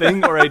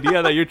thing or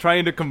idea that you're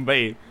trying to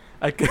convey.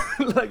 Like, you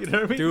know what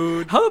I mean?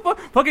 Dude. How the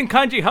fucking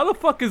kanji, how the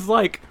fuck is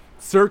like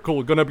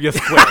circle gonna be a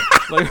square?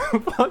 Like,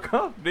 fuck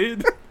off,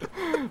 dude.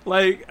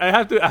 Like, I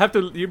have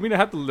to, you mean I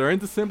have to learn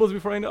the symbols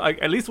before I know?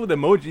 Like, at least with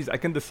emojis, I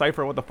can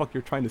decipher what the fuck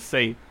you're trying to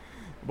say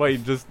by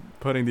just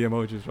putting the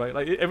emojis, right?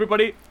 Like,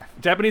 everybody,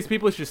 Japanese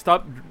people should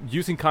stop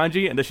using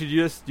kanji, and they should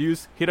just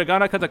use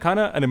hiragana,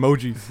 katakana, and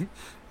emojis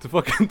to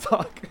fucking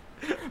talk.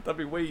 That'd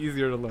be way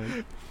easier to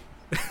learn.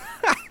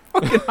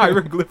 Fucking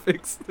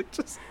hieroglyphics. Like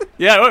just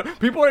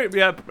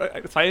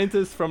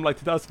scientists from like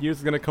 2,000 years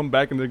is gonna come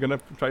back and they're gonna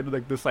try to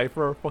like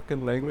decipher our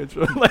fucking language.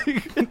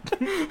 Like,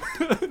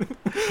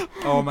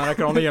 oh man, I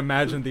can only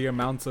imagine the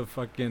amounts of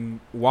fucking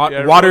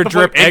water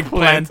drip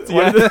eggplant.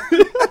 Yeah.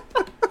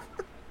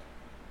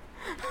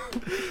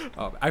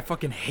 Oh, I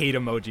fucking hate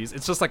emojis.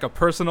 It's just like a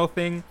personal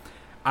thing.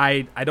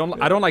 I don't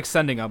like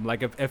sending them.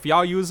 Like if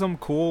y'all use them,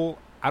 cool.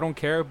 I don't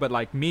care. But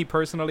like me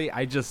personally,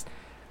 I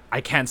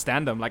can't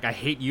stand them. Like I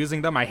hate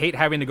using them. I hate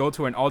having to go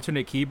to an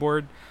alternate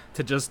keyboard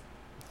to just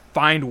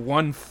find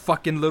one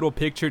fucking little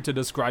picture to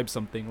describe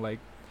something. Like,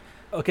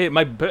 okay,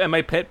 my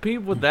pet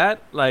peeve with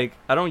that, like,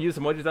 I don't use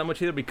emojis that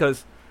much either,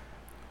 because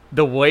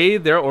the way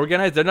they're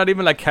organized, they're not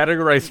even like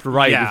categorized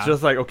right. Yeah. It's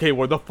just like, okay,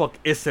 where the fuck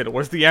is it?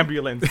 Where's the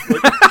ambulance?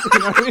 Like, you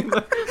know what I mean?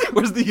 Like,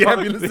 where's the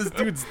ambulance? This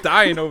dude's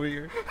dying over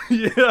here.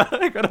 Yeah,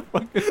 I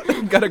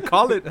gotta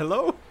call it.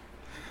 Hello.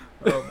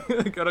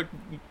 I gotta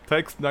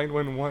text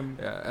 911.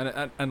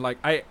 Yeah, and like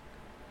I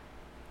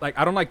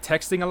don't like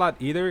texting a lot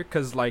either,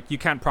 because like you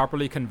can't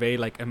properly convey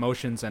like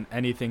emotions and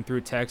anything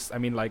through text. I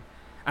mean, like,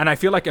 and I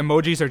feel like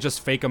emojis are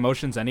just fake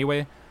emotions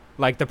anyway.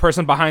 Like the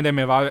person behind them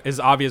is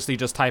obviously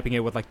just typing it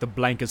with like the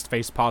blankest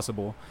face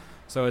possible.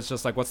 So it's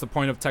just like, what's the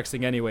point of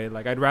texting anyway?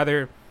 Like I'd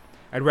rather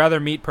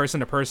meet person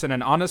to person,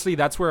 and honestly,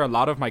 that's where a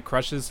lot of my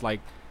crushes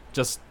like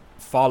just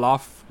fall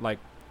off, like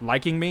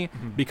liking me,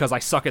 because I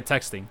suck at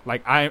texting.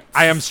 Like I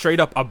am straight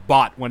up a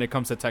bot when it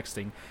comes to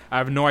texting. I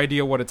have no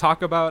idea what to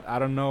talk about. I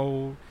don't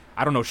know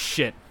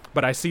shit.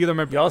 But I see them.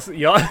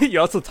 You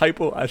also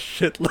typo as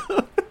shit.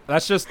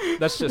 That's just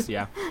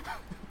yeah.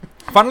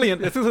 Funnily,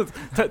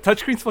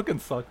 touchscreens fucking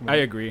suck, man. I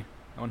agree,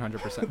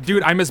 100%.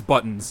 Dude, I miss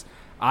buttons.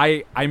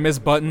 I miss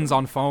buttons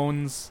on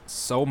phones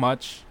so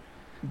much.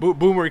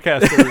 Boomer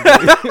cast.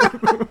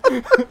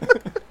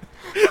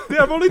 Dude,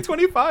 I'm only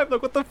 25.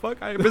 Like, what the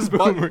fuck? I miss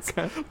buttons.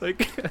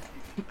 Like,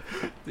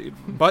 dude,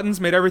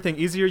 buttons made everything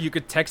easier. You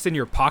could text in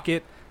your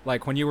pocket,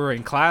 like when you were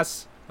in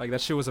class. Like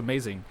that shit was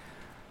amazing.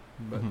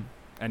 But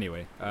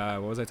anyway,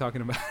 what was I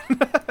talking about?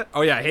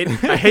 Oh yeah, I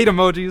hate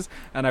emojis,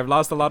 and I've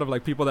lost a lot of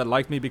like people that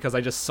like me because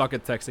I just suck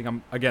at texting.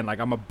 I'm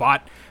a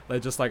bot.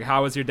 Like just like,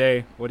 how was your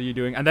day? What are you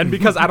doing? And then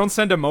because I don't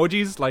send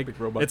emojis, like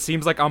it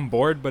seems like I'm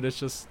bored, but it's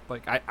just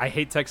like I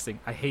hate texting.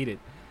 I hate it.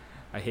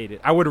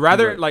 I would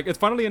rather like, it's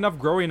funnily enough,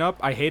 growing up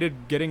I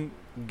hated getting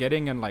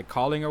and like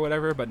calling or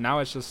whatever, but now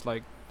it's just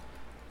like,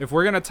 if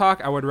we're gonna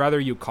talk, I would rather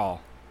you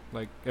call.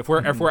 Like if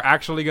we're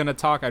actually gonna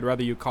talk, I'd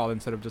rather you call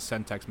instead of just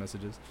send text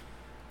messages.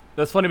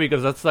 That's funny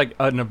because that's like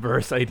an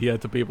averse idea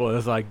to people.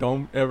 It's like,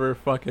 don't ever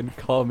fucking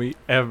call me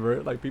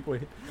ever. Like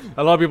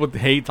a lot of people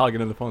hate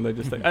talking on the phone. They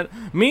just like,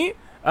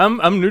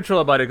 I'm neutral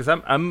about it because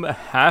I'm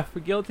half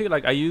guilty.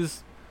 Like I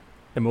use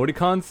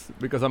emoticons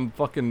because I'm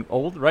fucking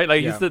old, right?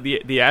 Like I use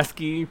the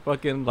ASCII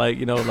fucking, like,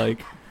 you know,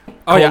 like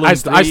Oh yeah, I colon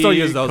still three,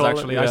 use those colon-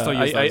 actually. yeah, I still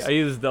use those. I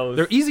use those.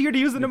 They're easier to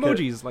use than Because-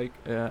 emojis. Like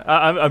Yeah,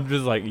 I'm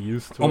just like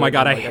used to. Oh my it,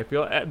 God, and, I like, I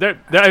feel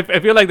I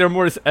feel like they're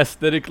more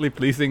aesthetically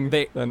pleasing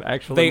They- than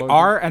actual. they emojis.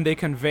 are, and they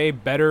convey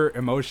better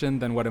emotion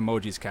than what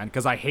emojis can.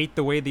 Because I hate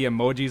the way the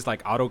emojis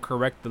like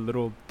autocorrect the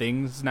little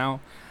things now.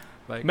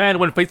 Like Man,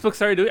 when Facebook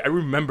started doing it, I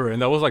remember,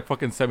 and that was like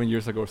fucking 7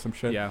 years ago or some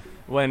shit. yeah,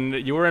 When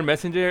you were in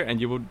Messenger and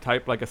you would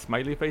type like a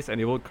smiley face and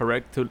it would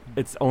correct to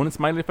its own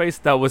smiley face,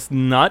 that was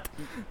not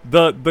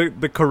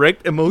the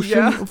correct emotion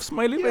Yeah. of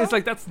smiley Yeah. face.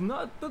 Like that's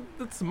not the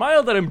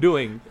smile that I'm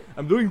doing.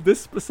 I'm doing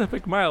this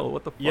specific smile.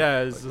 What the fuck?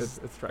 yeah. It's Like,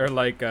 just, it's or trash.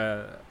 like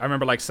I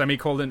remember like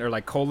semicolon or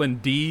like colon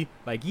D.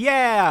 Like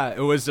yeah, it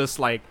was just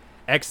like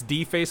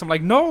XD face. I'm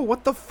like no,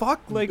 what the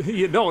fuck? Like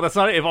No, that's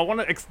not it. If I want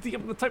to XD,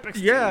 I'm gonna type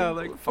XD. yeah,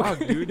 like fuck,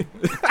 dude.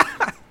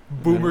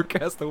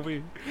 Boomercast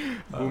over.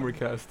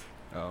 Boomercast.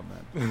 Oh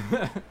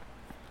man.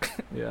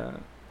 Yeah.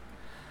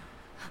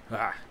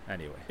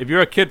 Anyway, If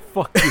you're a kid,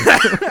 fuck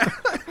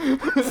you.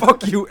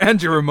 fuck you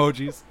and your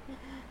emojis.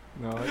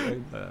 No,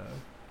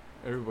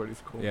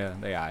 everybody's cool. Yeah,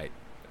 they aight.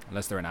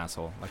 Unless they're an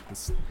asshole like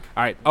this.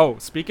 All right. Oh,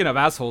 speaking of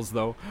assholes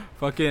though,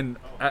 fucking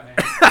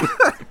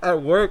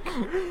at work,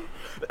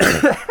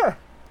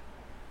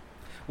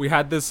 we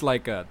had this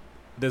like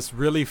this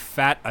really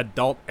fat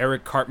adult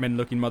Eric Cartman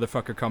looking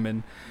motherfucker come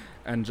in,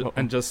 and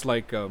just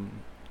like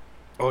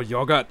oh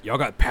y'all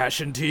got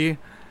passion tea.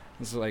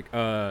 It's like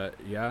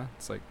yeah.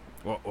 It's like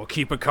well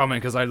keep it coming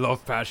because I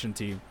love passion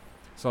tea.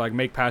 So like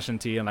make passion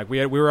tea and like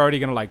we were already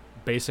gonna like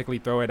basically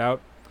throw it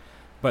out.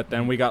 But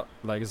then we got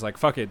like it's like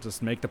fuck it,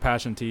 just make the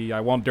passion tea. I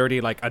won't dirty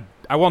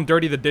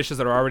the dishes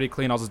that are already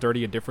clean. I'll just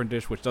dirty a different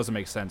dish, which doesn't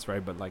make sense,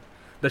 right? But like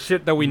the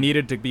shit that we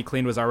needed to be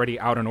clean was already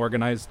out and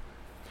organized.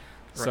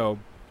 Right. So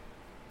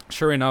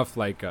sure enough,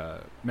 like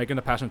making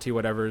the passion tea,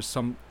 whatever.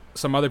 Some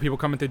other people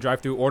coming through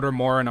drive-through order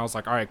more, and I was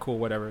like, all right, cool,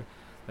 whatever.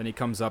 Then he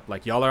comes up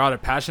like, y'all are out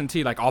of passion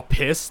tea, like all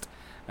pissed,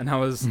 and I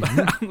was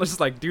I'm just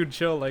like, dude,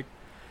 chill, like.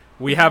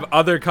 We have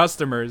other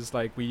customers,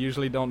 like we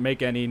usually don't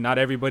make any. Not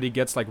everybody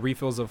gets like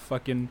refills of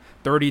fucking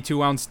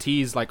 32-ounce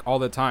teas like all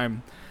the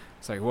time.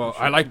 It's like, well,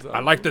 I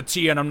like the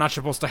tea and I'm not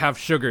supposed to have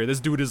sugar. This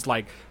dude is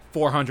like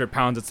 400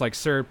 pounds. It's like,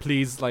 sir,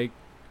 please like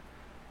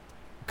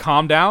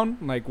calm down.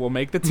 Like we'll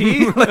make the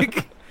tea.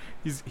 Like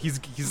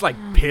he's like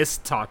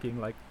pissed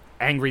talking, like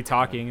angry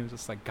talking. And it's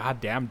just like,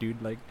 god damn,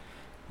 dude, like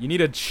you need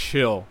to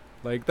chill.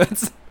 Like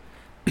that's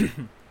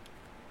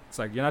it's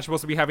like you're not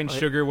supposed to be having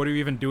sugar. What are you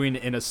even doing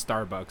in a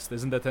Starbucks?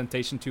 Isn't the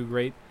temptation too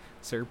great,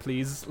 sir?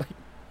 Please, like,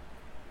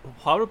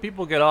 How do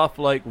people get off?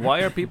 Like, why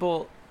are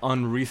people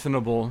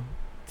unreasonable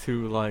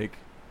to like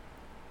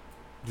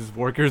just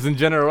workers in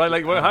general, right?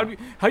 Like,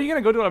 how are you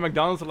gonna go to a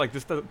McDonald's or like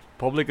just a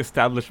public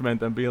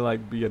establishment and be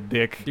a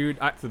dick, dude?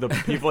 To the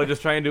people that are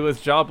just trying to do his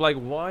job? Like,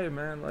 why,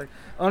 man? Like,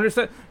 I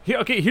understand.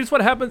 Here's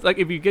what happens. Like,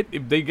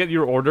 if they get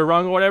your order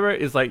wrong or whatever,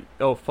 it's like,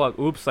 oh fuck,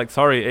 oops, like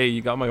sorry, hey,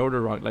 you got my order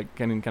wrong. Like,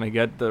 can I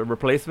get the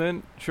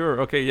replacement?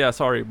 Sure, okay, yeah,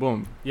 sorry,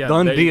 boom, Yeah,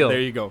 done deal.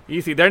 There you go.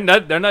 Easy. They're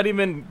not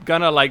even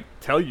gonna like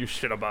tell you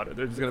shit about it.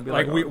 They're just gonna be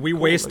like, we oh, cool,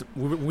 waste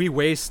like, we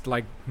waste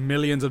like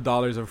millions of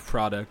dollars of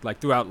product like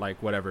throughout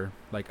like whatever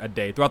like a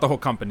day throughout the whole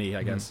company,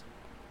 I guess.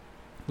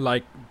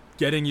 Like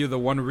getting you the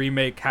one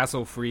remake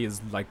hassle free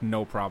is like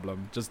no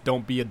problem. Just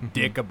don't be a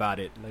dick about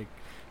it. Like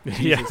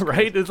yeah, Jesus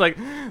right. It's like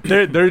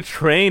they're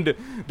trained.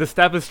 The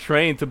staff is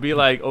trained to be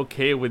like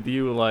okay with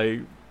you,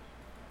 like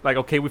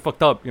okay, we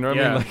fucked up. You know what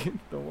I mean?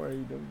 Like, don't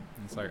worry.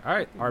 It's like, all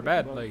right, our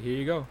bad. Like here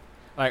you go.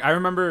 Like I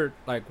remember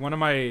like one of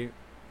my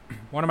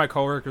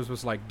coworkers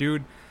was like,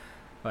 dude,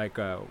 like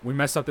we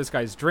messed up this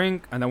guy's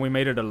drink and then we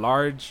made it a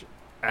large,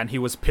 and he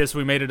was pissed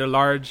we made it a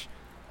large.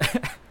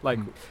 Like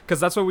because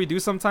that's what we do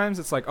sometimes.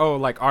 It's like, oh,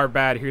 like our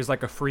bad, here's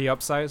like a free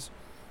upsize,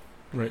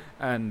 Right.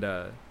 and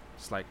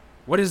it's like,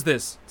 what is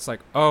this? It's like,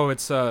 oh,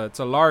 it's a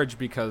large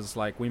because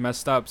like we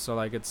messed up, so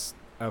like it's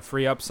a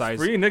free upsize.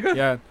 Free, nigga.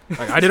 Yeah,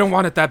 like I didn't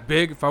want it that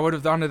big. If I would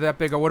have done it that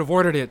big, I would have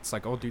ordered it. It's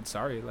like, oh dude,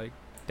 sorry, like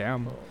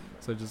damn.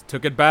 So just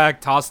took it back,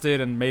 tossed it,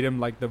 and made him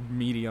like the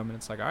medium. And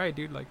it's like, all right,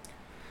 dude, like,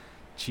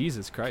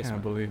 Jesus Christ, Can't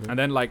man. believe it. And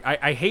then like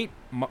I hate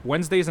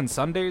Wednesdays and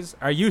Sundays.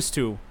 I used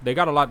to. They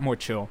got a lot more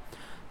chill.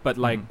 But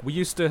like we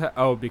used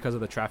to. Because of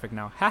the traffic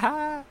now.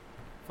 Haha.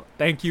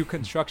 Thank you,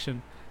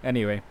 construction.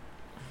 Anyway,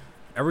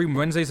 every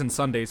Wednesdays and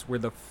Sundays were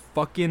the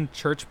fucking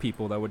church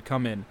people that would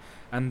come in,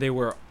 and they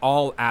were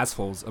all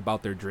assholes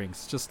about their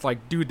drinks. Just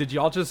like, dude, did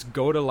y'all just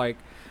go to like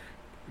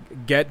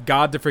get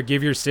God to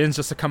forgive your sins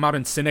just to come out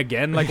and sin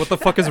again? Like, what the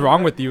fuck is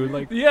wrong with you?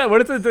 Like, yeah,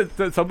 what is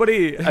it?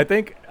 Somebody, I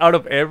think, out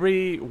of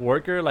every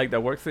worker like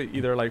that works at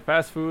either like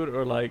fast food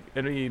or like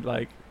any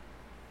like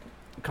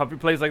coffee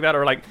place like that,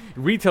 or like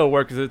retail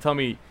workers that tell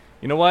me,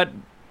 you know what,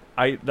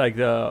 I like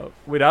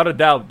without a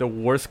doubt the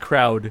worst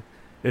crowd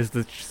is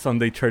the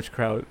Sunday church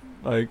crowd.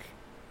 Like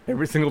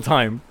every single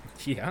time.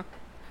 yeah.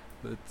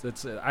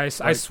 I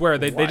swear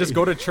they just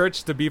go to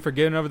church to be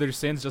forgiven of their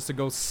sins just to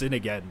go sin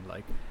again.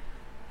 Like,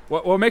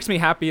 what makes me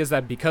happy is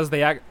that because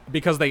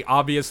they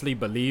obviously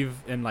believe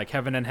in like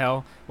heaven and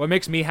hell. What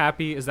makes me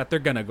happy is that they're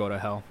gonna go to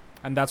hell,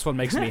 and that's what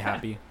makes me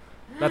happy.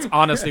 That's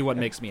honestly what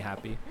makes me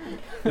happy.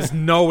 Is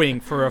knowing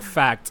for a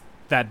fact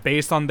that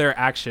based on their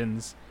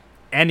actions,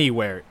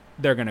 anywhere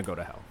they're gonna go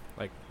to hell.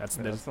 Like that's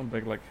some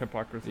big like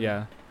hypocrisy.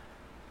 yeah.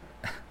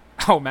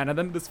 Oh man, and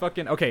then this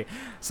fucking okay.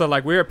 So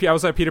like I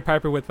was at Peter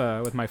Piper with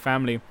my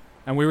family,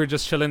 and we were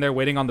just chilling there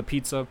waiting on the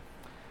pizza,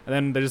 and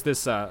then there's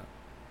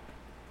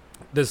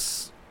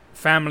this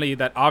family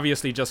that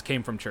obviously just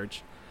came from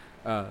church.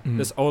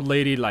 This old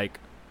lady like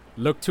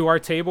looked to our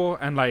table,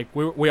 and like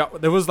we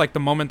there was like the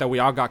moment that we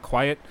all got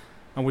quiet,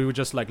 and we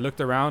just like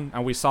looked around,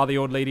 and we saw the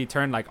old lady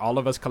turn, like all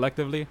of us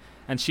collectively,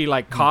 and she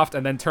like coughed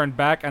and then turned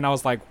back, and I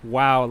was like,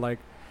 wow, like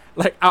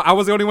I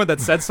was the only one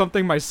that said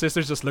something. My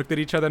sisters just looked at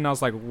each other, and I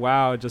was like,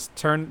 wow, just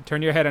turn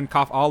your head and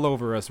cough all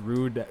over us,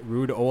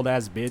 rude old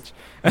ass bitch.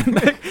 And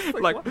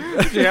like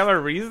did you have a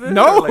reason?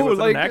 No, or, was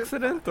it like an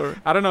accident or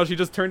I don't know. She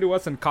just turned to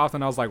us and coughed,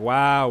 and I was like,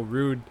 wow,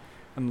 rude.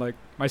 And like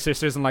my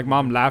sisters and like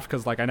mom laughed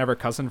because like I never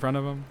cuss in front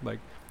of them. Like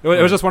it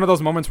was just one of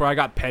those moments where I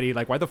got petty.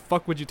 Like, why the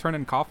fuck would you turn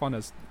and cough on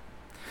us?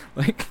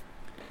 Like,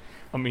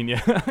 I mean,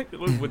 yeah,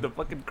 with the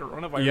fucking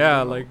coronavirus.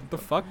 yeah, like the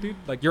fuck, dude.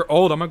 Like you're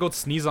old. I'm gonna go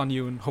sneeze on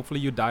you, and hopefully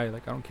you die.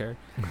 Like I don't care.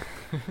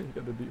 You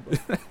got the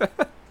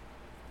debuff.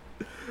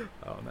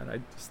 Oh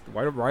man,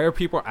 why are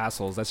people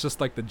assholes? That's just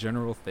like the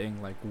general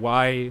thing. Like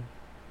why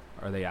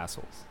are they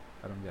assholes?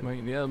 I don't get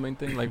it. Yeah, the main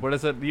thing. Like, what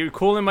is it? You're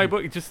cool in my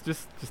book. Just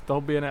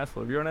don't be an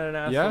asshole. If you're not an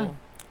asshole, Yeah.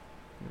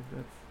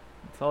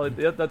 that's all.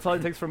 That's all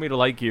it takes for me to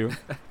like you.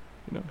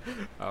 You know.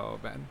 Oh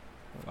man,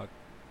 fuck.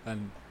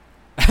 And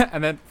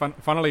and then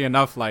funnily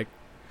enough, like,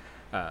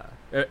 as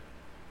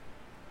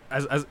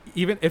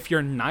even if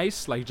you're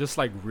nice, like just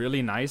like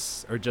really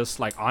nice, or just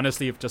like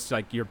honestly, if just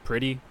like you're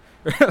pretty,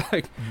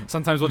 like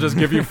sometimes we'll just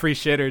give you free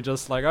shit, or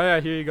just like, oh yeah,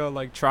 here you go,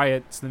 like try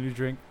it, it's the new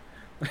drink.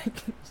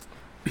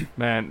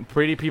 Man,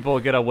 pretty people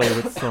get away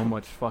with so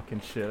much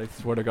fucking shit. I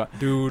swear to God,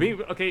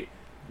 Dude. Okay,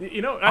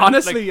 you know,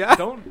 Honestly, like,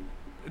 yeah.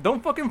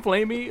 Don't fucking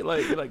flame me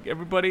like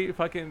everybody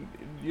fucking,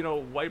 you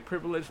know, white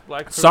privilege,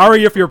 black privilege,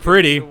 Sorry if you're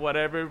pretty.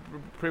 whatever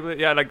privilege.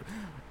 Yeah, like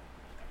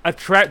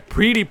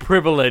pretty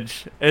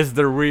privilege is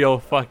the real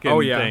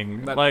fucking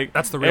thing. Like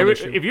that's the real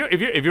issue.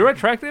 If you're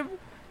attractive,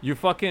 you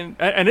fucking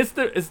and it's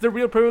the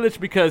real privilege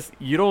because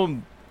you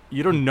don't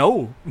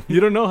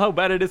know how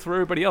bad it is for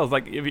everybody else.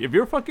 Like if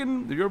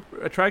you're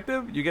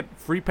attractive, you get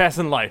free pass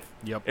in life.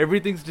 Yep.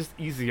 Everything's just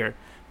easier.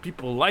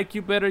 People like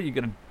you better. You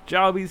get a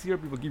job easier.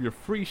 People give you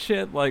free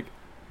shit. Like,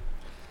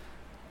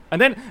 and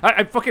then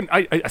I fucking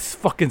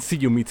see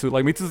you, Me Too.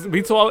 Like Me Too.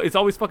 It's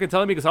always fucking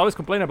telling me because I always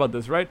complain about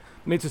this, right?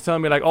 Me Too's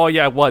telling me like, oh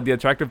yeah, what the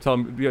attractive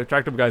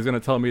guy is gonna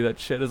tell me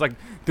that shit. It's like,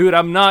 dude,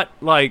 I'm not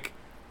like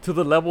to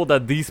the level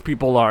that these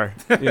people are.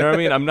 You know what I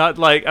mean? I'm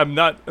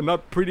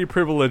not pretty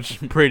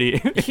privileged pretty.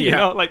 You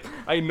know, like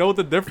I know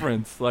the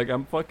difference. Like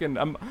I'm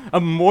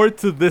more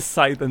to this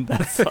side than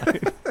that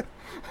side.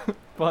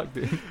 Fuck,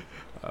 dude.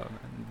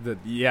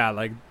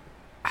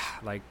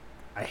 Like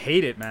I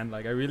hate it, man.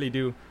 Like I really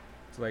do.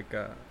 It's like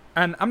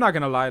and I'm not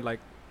gonna lie,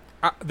 like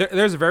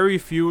there's very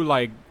few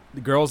like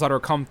girls that are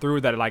come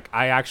through that like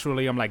I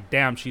actually am like,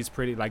 damn, she's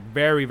pretty. Like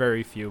very,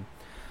 very few.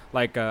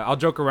 Like I'll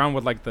joke around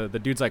with like the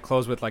dudes I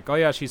close with, like, oh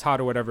yeah, she's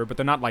hot or whatever, but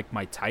they're not like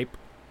my type.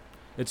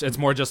 It's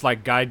more just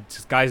like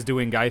guys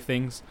doing guy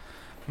things.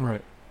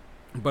 Right.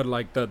 But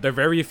like the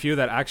very few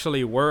that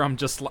actually were, I'm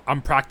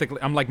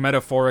like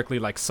metaphorically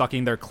like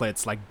sucking their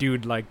clits. Like,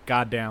 dude, like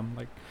goddamn,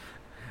 like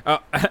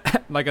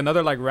like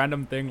another like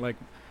random thing, like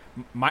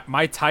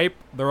my type,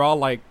 they're all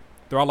like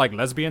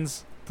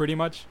lesbians pretty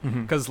much,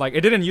 because like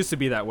it didn't used to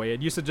be that way.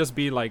 It used to just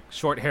be like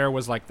short hair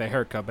was like the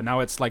haircut, but now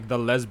it's like the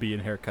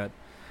lesbian haircut.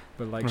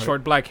 But like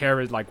short black hair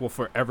is like will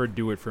forever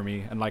do it for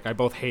me, and like I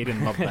both hate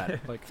and love that.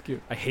 Like it's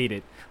cute. I hate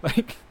it.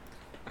 Like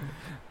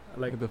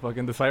the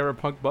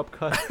cyberpunk bub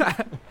cut.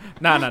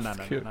 No, not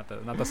the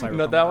cyberpunk.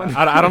 Not that one.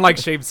 I don't like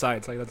shaved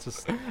sides. Like that's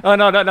just. Oh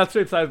no, not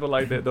straight sides, but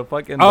like the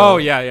fucking. Oh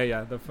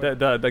yeah.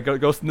 The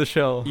Ghost in the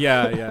Shell.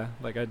 Yeah.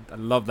 Like I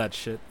love that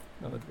shit.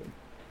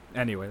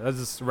 Anyway, that's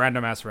just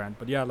random ass rant.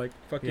 But yeah, like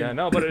fucking. Yeah,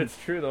 no, but it's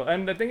true though,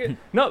 and I think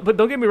but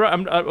don't get me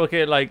wrong. I'm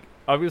okay. Like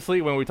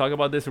obviously, when we talk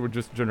about this, we're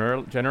just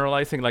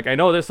generalizing. Like I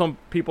know there's some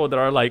people that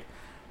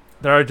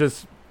are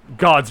just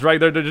gods, right?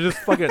 They're just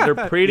fucking. They're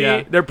pretty.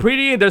 Yeah. They're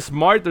pretty. They're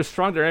smart. They're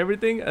strong. They're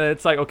everything. And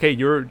it's like, okay,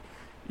 you're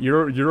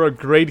a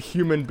great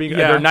human being. Yeah.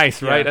 And they're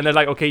nice, right? Yeah. And they're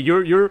like, okay,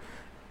 you're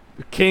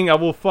king. I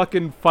will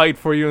fucking fight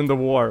for you in the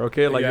war.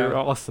 Okay, like Yeah. you're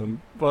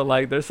awesome. But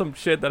like, there's some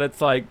shit that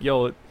it's like,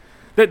 yo.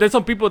 There's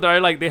some people that are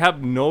like, they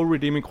have no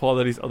redeeming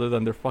qualities other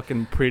than they're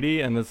fucking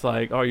pretty, and it's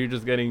like, oh, you're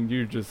just getting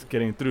through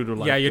to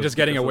life. Yeah, you're just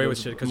getting because away of with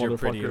this shit because you're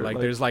pretty. Like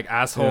there's like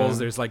assholes.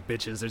 There's like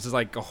bitches. There's just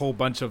like a whole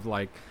bunch of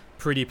like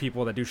pretty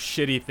people that do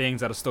shitty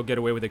things that'll still get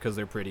away with it because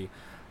they're pretty.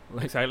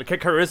 Like, exactly.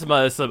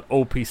 Charisma is an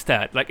OP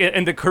stat. Like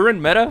in the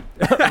current meta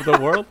of the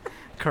world,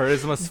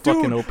 charisma's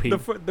fucking OP.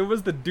 There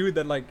was the dude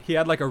that like he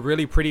had like a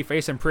really pretty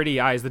face and pretty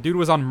eyes. The dude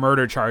was on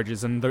murder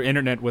charges, and the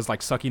internet was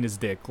like sucking his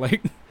dick.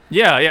 Like.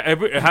 Yeah.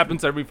 It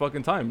happens every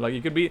fucking time. Like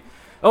you could be,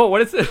 oh,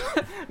 what is it?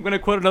 I'm gonna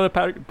quote another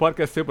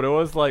podcast too, but it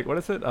was like, what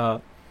is it?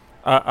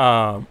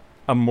 A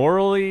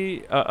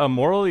morally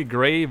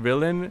gray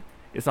villain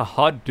is a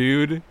hot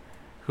dude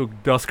who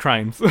does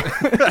crimes.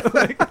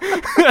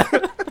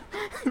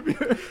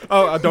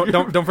 Oh,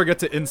 don't forget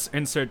to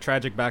insert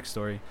tragic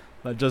backstory.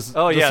 Just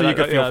Oh just yeah, so you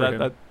can feel for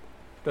him.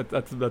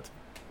 that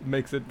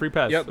makes it free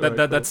pass. Yep,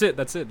 that's it.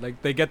 That's it.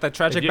 Like they get that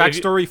tragic If you-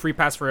 backstory, free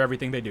pass for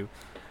everything they do.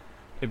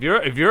 If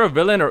you're a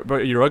villain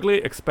but you're ugly,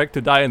 expect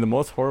to die in the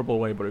most horrible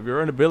way. But if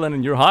you're a villain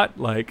and you're hot,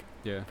 like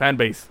Yeah. fan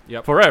base,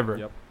 Yep. forever.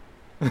 Yep.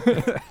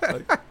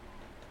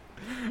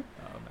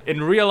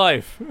 In real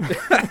life.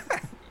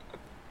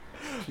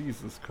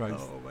 Jesus Christ.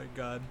 Oh my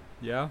god.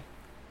 Yeah.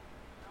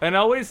 And I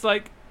always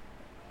like,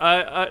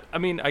 I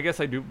mean, I guess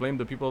I do blame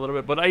the people a little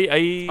bit, but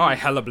I Oh, I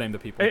hella blame the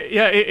people.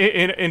 yeah,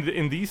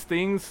 in these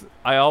things,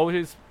 I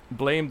always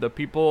blame the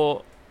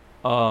people.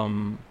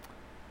 I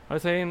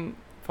was saying,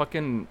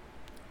 fucking,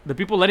 the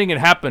people letting it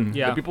happen.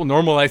 Yeah. The people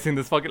normalizing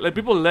this fucking, like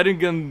people letting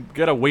them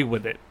get away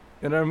with it.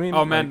 You know what I mean?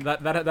 Oh man,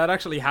 Like, that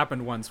actually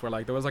happened once where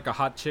like there was like a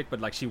hot chick, but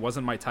like she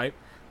wasn't my type.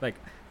 Like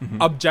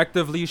mhm.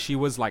 objectively, she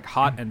was like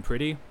hot and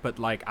pretty, but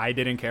like I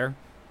didn't care.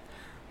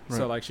 So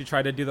Right. like she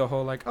tried to do the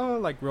whole like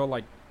like real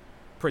like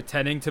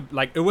pretending to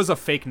like it was a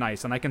fake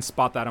nice, and I can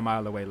spot that a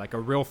mile away, like a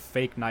real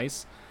fake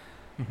nice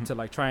Mhm. to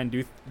like try and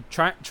do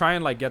try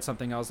and like get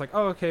something. I was like,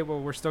 oh okay, well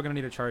we're still gonna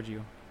need to charge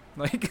you,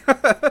 like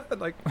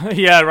like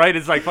Yeah, right.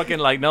 It's like fucking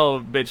like no,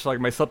 bitch. Like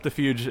my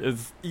subterfuge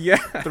is yeah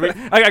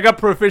I got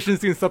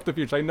proficiency in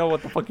subterfuge. I know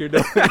what the fuck you're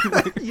doing.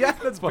 yeah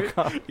that's Fuck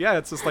off. yeah.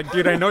 It's just like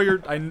dude, I know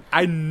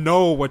I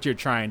know what you're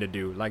trying to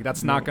do. Like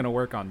that's not No. gonna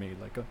work on me.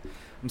 Like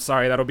I'm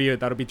sorry, that'll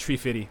be tree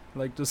fitty.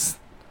 Like just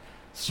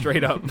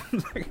straight up.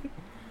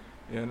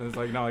 Yeah, and it's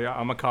like no, yeah,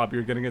 I'm a cop.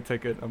 You're getting a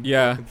ticket. I'm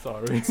Yeah. fucking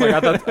sorry. It's like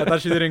I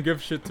thought she didn't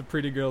give shit to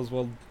pretty girls.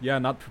 Well, yeah,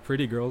 not for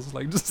pretty girls.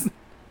 Like just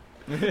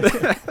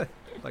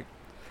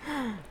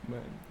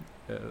Man.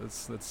 yeah,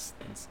 that's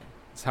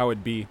how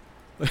it be.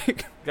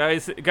 Like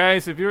Guys,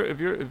 if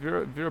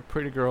you're a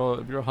pretty girl,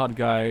 if you're a hot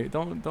guy,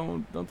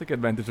 don't take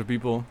advantage of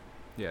people,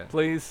 yeah,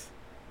 please.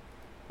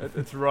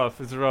 It's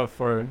rough. It's rough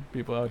for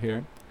people out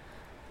here.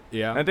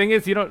 yeah. And the thing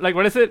is, you know, like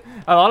what is it?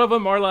 A lot of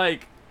them are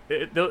like,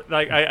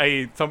 like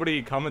I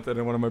somebody commented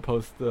in one of my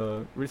posts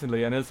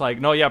recently, and it's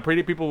like, no, yeah,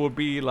 pretty people would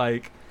be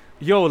like,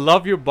 yo,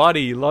 love your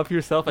body, love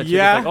yourself. And shit. It's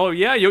Yeah. like, oh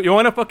yeah, you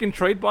want to fucking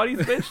trade bodies,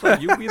 bitch?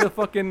 Like you be the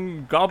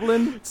fucking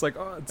goblin, It's like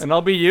oh, it's, and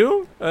I'll be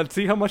you. And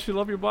see how much you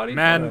love your body,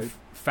 man, Alright.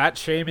 fat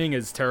shaming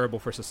is terrible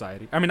for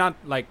society. I mean, not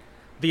like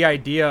the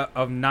idea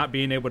of not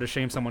being able to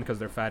shame someone because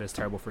they're fat is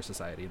terrible for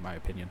society, in my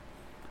opinion.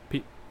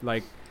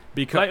 Like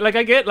because Like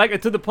I get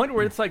like to the point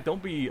where it's like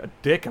don't be a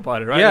dick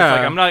about it, right? Yeah. It's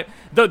like I'm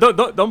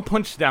not don't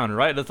punch down,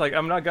 right? It's like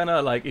I'm not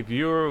gonna like if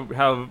you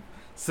have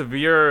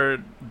severe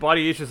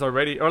body issues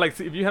already, or like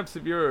if you have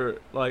severe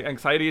like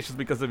anxiety issues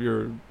because of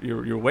your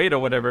weight or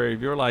whatever.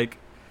 If you're like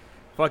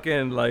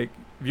fucking like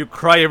if you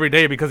cry every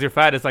day because you're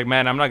fat, it's like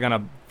man, I'm not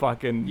gonna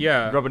fucking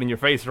Yeah. rub it in your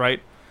face,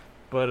 right?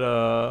 But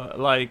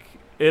like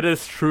it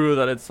is true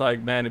that it's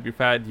like man, if you're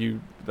fat,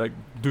 you like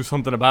do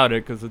something about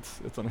it because it's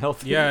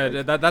unhealthy. yeah,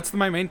 Like, that's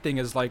my main thing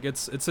is like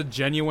it's a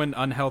genuine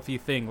unhealthy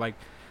thing. Like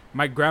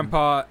my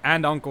grandpa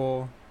and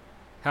uncle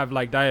have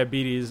like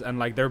diabetes, and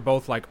like they're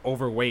both like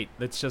overweight.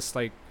 It's just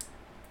like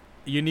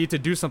you need to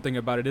do something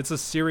about it. It's a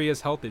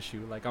serious health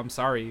issue. Like I'm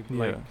sorry,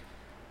 yeah.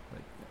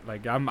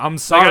 like I'm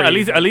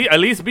sorry. Like, at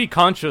least be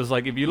conscious.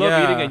 Like if you love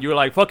Yeah. eating and you're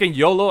like fucking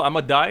YOLO,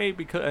 I'ma die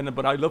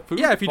but I love food.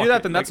 yeah, if you do fuck that,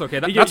 it. then Like, that's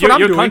okay. you- That's what I'm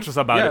you're doing. conscious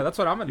about yeah, it. that's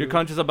what I'm gonna You're do.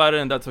 conscious about it,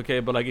 and that's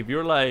okay. But like if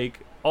you're like,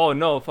 oh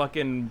no,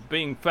 fucking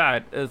being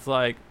fat is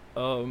like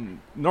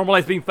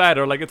normalize being fat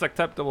or like it's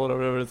acceptable or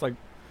whatever. It's like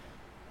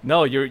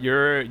no,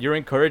 you're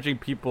encouraging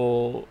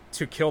people.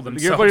 To kill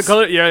You're, themselves.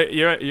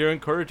 you're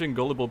encouraging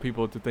gullible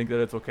people to think that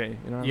it's okay.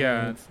 You know? What I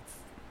Yeah. mean?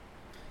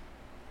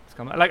 It's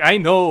kind of like I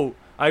know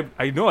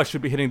I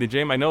should be hitting the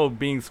gym. I know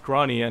being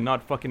scrawny and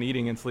not fucking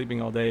eating and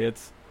sleeping all day.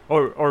 It's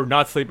or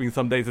not sleeping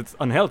some days. It's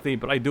unhealthy,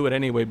 but I do it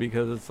anyway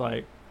because it's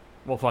like,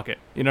 well, fuck it.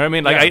 You know what I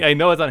mean? Like Yeah. I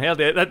know it's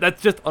unhealthy.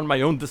 That's just on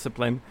my own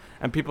discipline,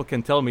 and people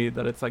can tell me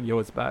that it's like, yo,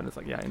 it's bad. It's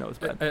like, yeah, I know it's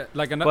bad,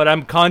 Like but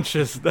I'm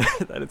conscious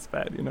that it's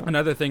bad. You know?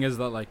 another thing is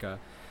that like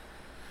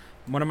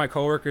one of my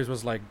coworkers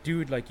was like,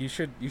 dude, like you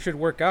should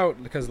work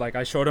out, because like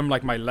I showed him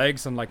like my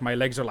legs, and like my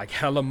legs are like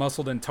hella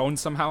muscled and toned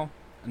somehow,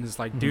 and it's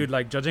like, Mhm. dude,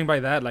 like judging by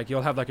that, like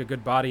you'll have like a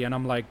good body. And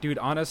I'm like, dude,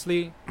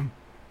 honestly,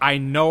 I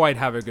know I'd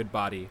have a good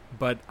body,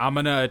 but I'm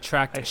gonna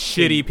attract I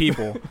shitty hate-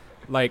 people.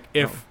 Like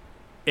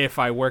if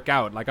I work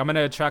out, like I'm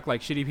gonna attract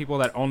like shitty people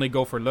that only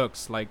go for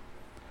looks. Like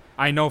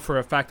I know for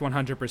a fact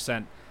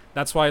 100%.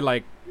 That's why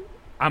like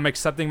I'm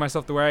accepting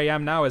myself to where I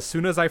am now. As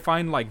soon as I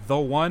find like the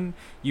one,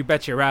 you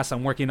bet your ass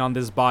I'm working on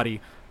this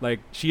body. Like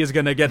she is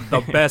gonna get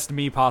the best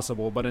me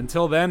possible. But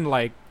until then,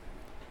 like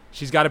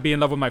she's got to be in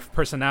love with my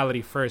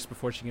personality first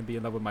before she can be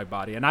in love with my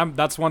body. And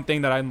that's one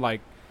thing that I'm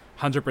like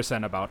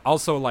 100% about.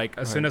 Also, like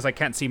as soon Right. as I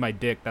can't see my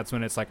dick, that's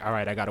when it's like, all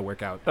right, I gotta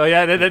work out. Oh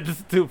yeah,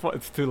 that's too.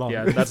 It's too long.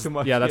 Yeah, It's that's too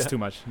much. Yeah, that's too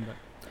much.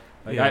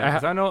 Like, Yeah, I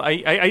 'cause I know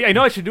I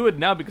know I should do it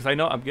now because I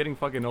know I'm getting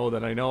fucking old,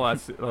 and I know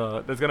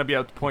there's gonna be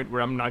a point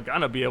where I'm not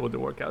gonna be able to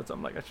work out. So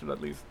I'm like, I should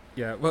at least.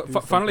 Yeah, well, do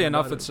funnily something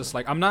enough, about it's it, just but-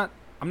 like I'm not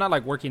I'm not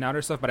like working out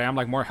or stuff, but I am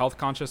like more health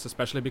conscious,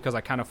 especially because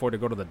I can't afford to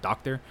go to the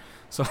doctor.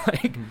 So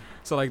like,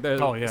 so like,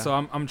 Oh, yeah. so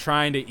I'm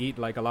trying to eat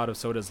like a lot of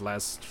sodas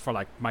less for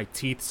like my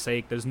teeth's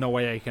sake. There's no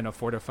way I can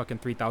afford a fucking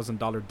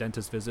 $3,000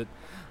 dentist visit.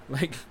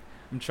 Like,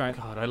 I'm trying.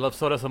 God, I love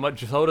soda so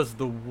much. Soda's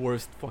the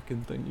worst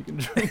fucking thing you can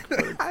drink.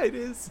 It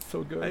is. It's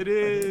so good. It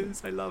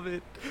is. I love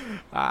it.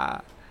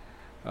 Ah.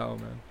 Oh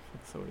man.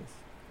 Fuck sodas.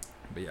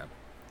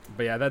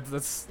 But yeah,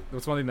 that's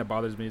one thing that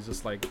bothers me is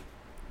just like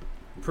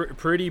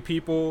pretty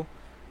people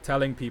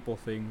telling people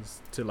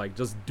things to like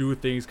just do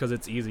things because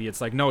it's easy. It's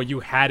like, no, you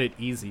had it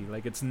easy.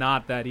 Like, it's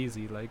not that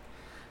easy. Like,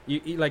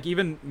 you like,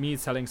 even me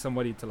telling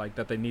somebody to like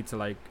that they need to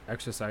like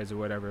exercise or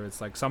whatever,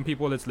 it's like some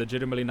people it's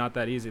legitimately not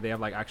that easy. They have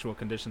like actual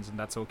conditions, and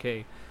that's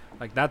okay.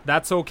 Like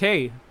that's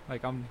okay.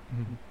 Like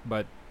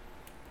but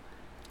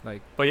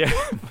like, But yeah,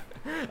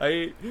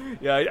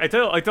 I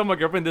tell my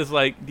girlfriend this,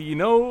 like, do you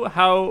know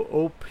how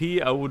OP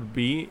I would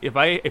be if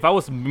I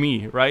was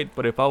me, right?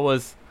 But if I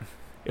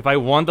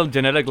won the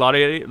genetic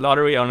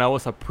lottery and I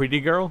was a pretty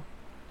girl,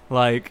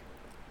 like,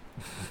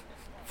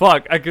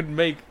 fuck, I could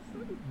make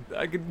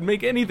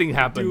anything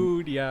happen.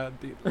 dude, yeah,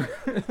 dude.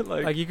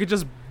 Like you could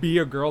just be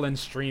a girl and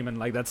stream, and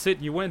like that's it,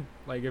 you win.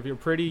 Like, if you're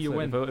pretty, you So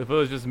win. If it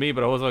was just me,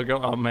 but I was a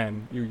girl, oh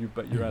man, you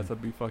bet your ass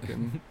I'd be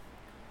fucking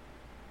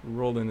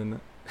rolling in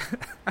it.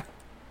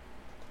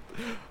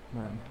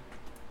 Man,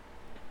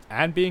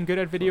 And being good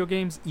at video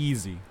games,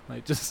 easy.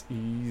 Like, just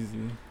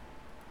easy.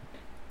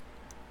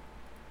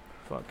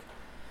 Fuck.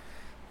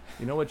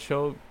 You know what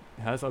show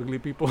has ugly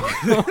people?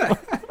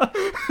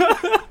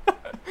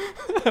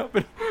 I've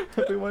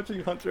been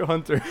watching Hunter x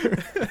Hunter.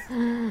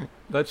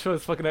 That show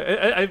is fucking.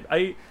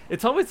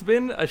 It's always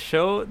been a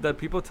show that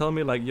people tell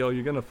me like, "Yo,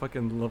 you're gonna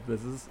fucking love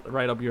this. This is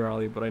right up your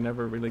alley." But I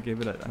never really gave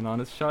it an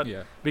honest shot.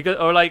 yeah. Because,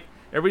 or like,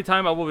 every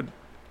time I would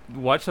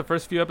watch the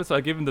first few episodes,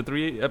 I give him the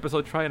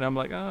 3-episode try, and I'm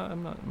like,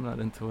 I'm not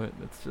into it.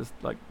 It's just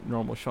like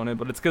normal shonen.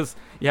 But it's because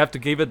you have to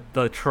give it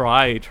the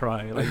try.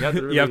 Like, you have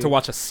to, You have to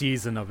watch a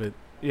season of it.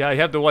 Yeah,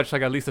 you have to watch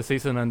like at least a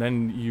season, and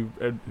then you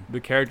the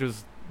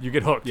characters, you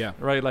get hooked. Yeah.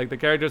 Right. Like the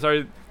characters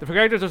are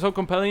so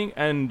compelling,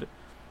 and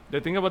the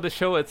thing about the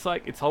show, it's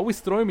like it's always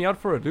throwing me out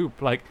for a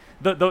loop. Like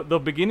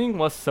the beginning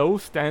was so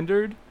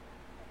standard,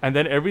 and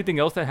then everything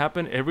else that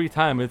happened every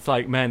time, it's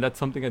like, man, that's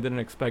something I didn't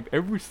expect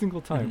every single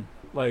time.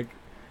 Like,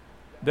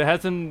 there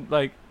hasn't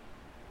like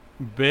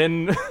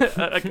been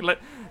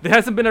there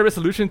hasn't been a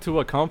resolution to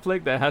a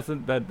conflict that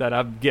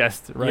I've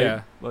guessed, right?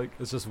 Yeah. Like,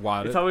 It's just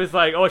wild. it's always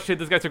like, oh shit,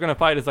 these guys are gonna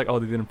fight. It's like, oh,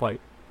 they didn't fight.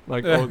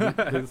 Like,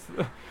 oh,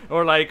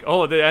 or like,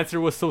 oh, the answer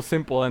was so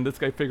simple and this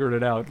guy figured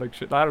it out. Like,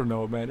 shit, I don't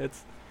know, man.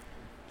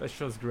 That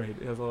show's great.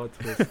 It has a lot of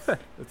twists.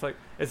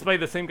 It's by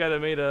the same guy that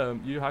made Yu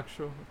Yu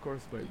Hakusho, of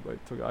course, by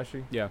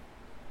Togashi. Yeah.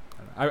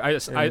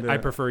 I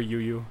prefer Yu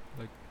Yu.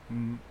 Like,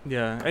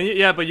 Yeah, and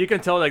yeah, but you can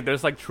tell like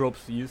there's like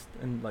tropes used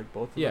in like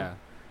both. Of yeah. them.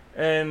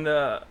 And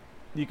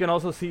you can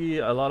also see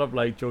a lot of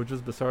like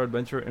JoJo's Bizarre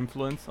Adventure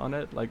influence on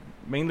it, like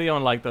mainly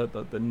on like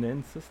the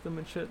nin system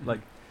and shit. Like,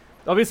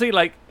 obviously,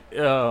 like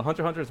Hunter x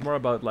Hunter is more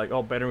about like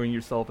bettering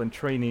yourself and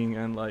training,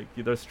 and like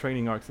there's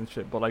training arcs and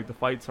shit. But like the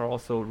fights are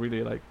also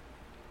really like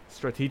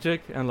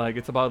strategic, and like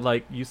it's about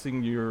like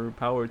using your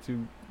power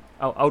to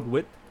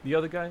outwit the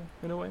other guy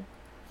in a way.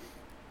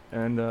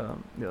 And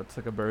yeah, it's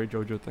like a very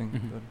JoJo thing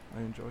that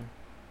I enjoy.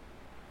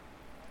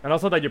 And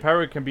also that your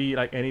power can be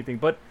like anything.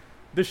 But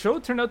the show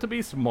turned out to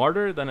be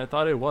smarter than I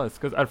thought it was.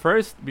 Because at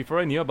first, before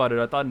I knew about it,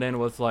 I thought Nen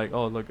was like,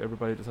 oh, look,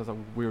 everybody just has a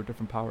weird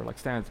different power, like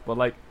stance. But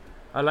like,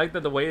 I like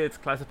that the way it's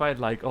classified,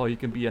 like, oh, you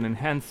can be an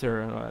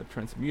enhancer, a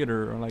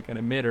transmuter, or like an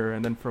emitter.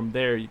 And then from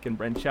there, you can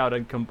branch out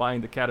and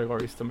combine the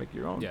categories to make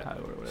your own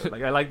power. Or whatever.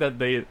 Like, I like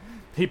that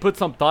he put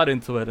some thought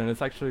into it. And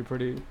it's actually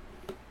pretty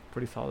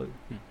solid.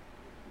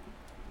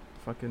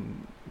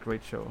 Fucking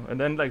great show. And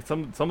then like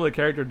some of the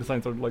character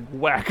designs are like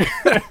whack.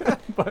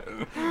 But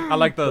I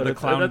like the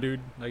clown dude.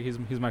 Like, he's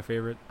my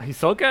favorite.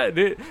 Hisoka,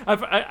 dude,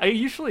 I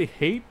usually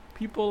hate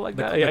people like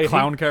that. The I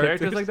clown hate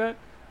characters like that.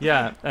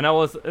 Yeah, and I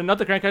was not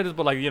the clown characters,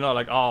 but like, you know,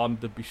 like, oh, I'm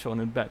the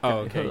Bishonen bad guy. Oh,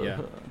 okay,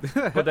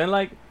 yeah. But then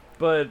like,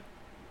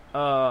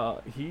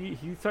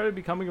 he started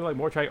becoming like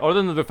more tragic.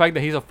 Other than the fact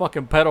that he's a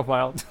fucking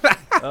pedophile,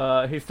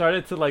 he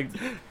started to like.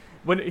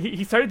 When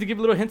he started to give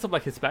little hints of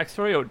like his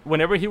backstory, or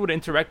whenever he would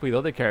interact with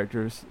other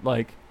characters,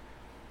 like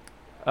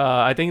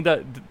I think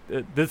that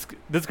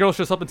this girl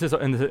shows up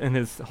in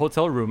his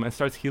hotel room and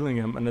starts healing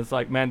him, and it's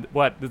like, man,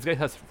 what, this guy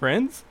has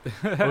friends?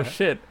 Oh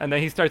shit! And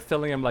then he starts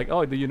telling him like,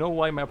 oh, do you know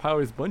why my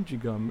power is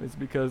bungee gum? It's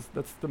because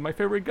that's my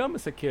favorite gum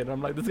as a kid.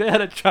 I'm like, this guy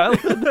had a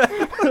childhood.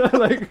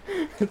 Like,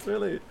 it's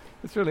really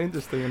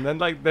interesting.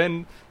 And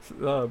then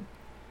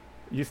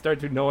you start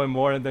to know him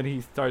more, and then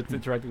he starts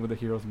interacting with the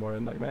heroes more,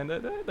 and like, man,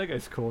 that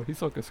guy's cool.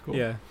 Hisoka's cool.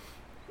 Yeah.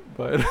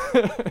 But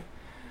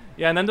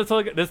yeah, and then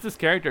there's this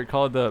character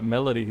called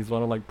Melody. He's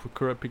one of like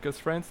Kurapika's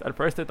friends. At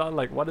first I thought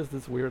like, what is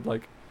this weird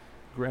like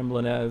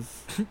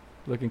gremlin-ass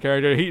looking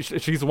character?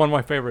 She's one of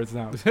my favorites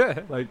now.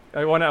 Like,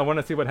 I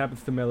wanna see what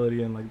happens to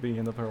Melody and like the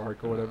end of her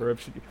arc or whatever.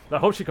 I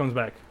hope she comes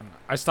back.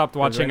 I stopped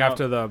watching right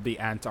after the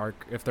ant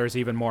arc, if there's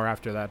even more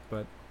after that,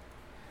 but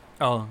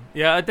Oh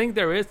yeah, I think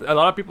there is. A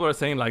lot of people are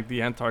saying like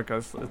the Antarctica,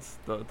 it's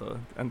the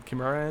and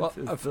Chimera Well,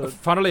 Ant is the,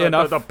 funnily the,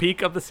 enough, the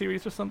peak of the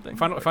series or something.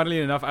 funnily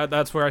enough,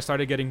 that's where I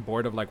started getting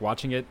bored of like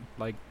watching it,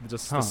 like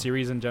just Huh. the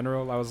series in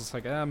general. I was just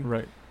like,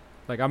 Right.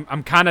 like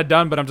I'm kind of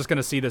done, but I'm just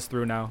gonna see this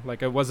through now.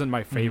 Like it wasn't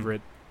my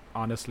favorite,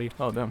 honestly.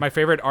 Oh damn. My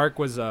favorite arc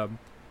was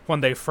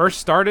when they first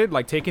started,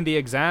 like taking the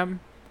exam,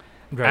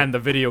 Right. and the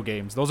video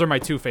games. Those are my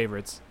two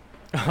favorites.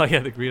 Oh yeah,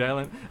 the Green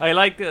Island. I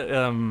like.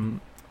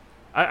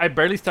 I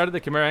barely started the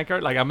Chimera Ant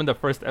arc. Like I'm in the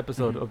first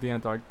episode Mhm. of the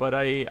Ant arc, but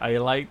I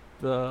like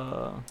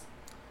the.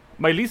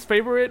 My least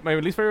favorite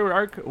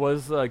arc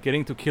was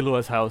getting to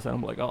Killua's house, and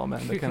I'm like, oh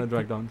man, that kind of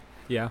dragged on.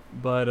 Yeah.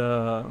 But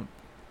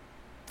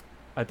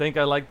I think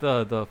I like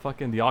the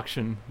fucking the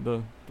auction,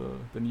 the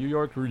New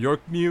York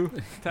New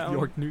town.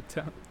 York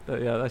Newtown.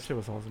 Yeah, that shit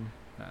was awesome.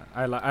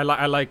 I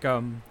like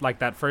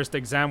that first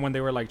exam when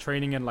they were like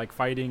training and like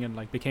fighting and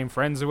like became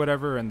friends or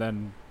whatever, and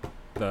then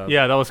the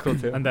Yeah, that was cool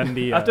too. and then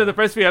the After the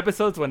first few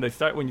episodes, when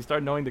you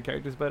start knowing the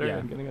characters better Yeah.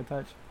 and getting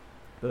attached,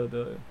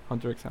 the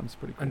Hunter exam's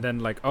pretty cool. and then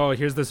like, oh,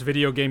 here's this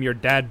video game your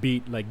dad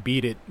beat, like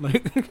beat it.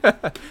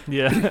 Like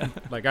yeah,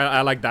 like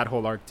I like that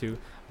whole arc too.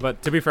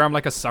 But to be fair, I'm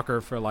like a sucker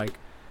for like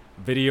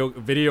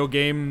video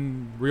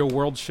game real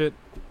world shit.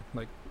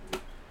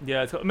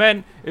 yeah. So,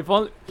 man, if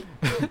only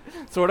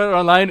Sword Art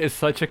Online is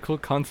such a cool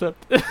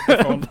concept.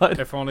 But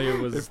If only it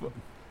was if-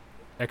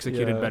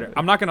 executed yeah, better.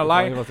 I'm not gonna if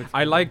lie, only it was I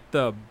executed. liked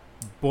the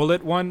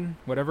bullet one,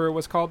 whatever it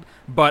was called,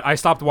 but I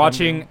stopped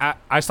watching. Gun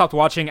I stopped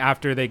watching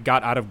after they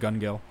got out of Gun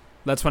Gale.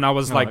 That's when I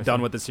was Oh, like I done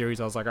see. with the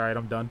series. I was like, all right,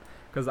 I'm done.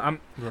 Because Right.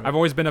 I've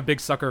always been a big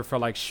sucker for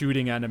like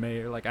shooting anime,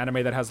 or like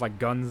anime that has like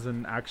guns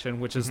and action,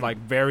 which is Mhm. like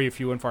very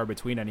few and far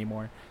between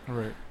anymore.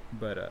 Right.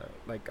 But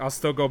like I'll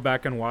still go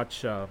back and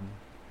watch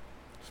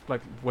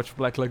Just watch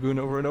Black Lagoon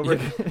over and over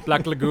again.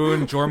 Black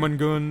Lagoon,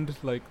 Jormungand,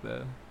 like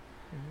the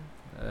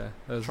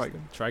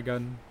Trigun.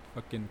 Trigun,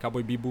 fucking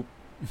Cowboy Bebop.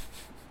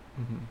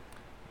 Mhm.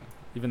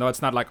 Even though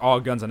it's not like all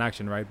guns and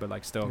action, right? But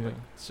like still, Yeah. like,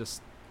 it's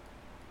just.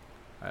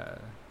 I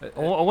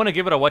want to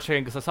give it a watch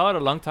again because I saw it a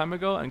long time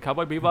ago. And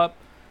Cowboy Bebop,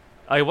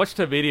 I watched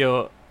a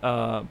video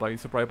by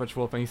Surprise Punch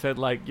Wolf, and he said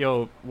like,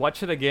 "Yo,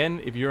 watch it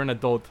again if you're an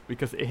adult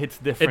because it hits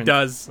different." It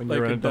does. when Like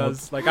you're an it adult.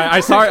 does. Like I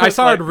saw it. I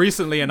saw it Like-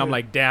 recently, and I'm Yeah.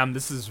 like, damn,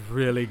 this is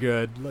really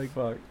good. Like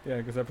fuck yeah,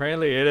 because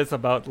apparently it is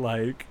about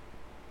like,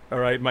 all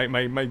right,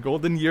 my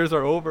golden years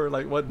are over.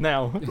 Like what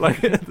now?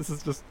 Like this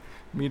is just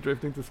me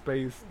drifting to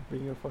space,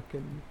 being a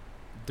fucking.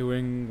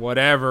 Doing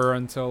whatever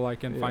until I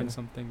can Yeah. find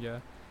something. Yeah.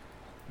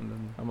 And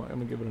then I'm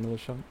gonna give it another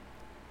shot.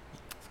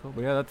 It's cool.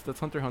 But yeah, that's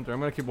Hunter x Hunter. I'm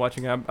gonna keep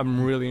watching it.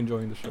 I'm really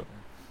enjoying the show.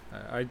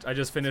 I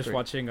just finished great.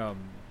 watching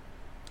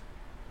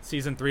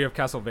season 3 of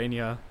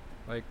Castlevania.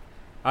 Like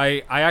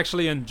I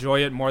actually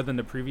enjoy it more than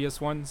the previous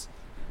ones,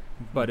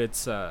 but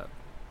it's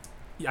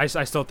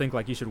I still think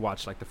like you should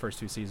watch like the first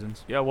 2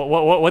 seasons. Yeah,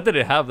 what did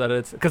it have that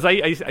it's? Because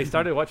I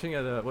started watching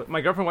it.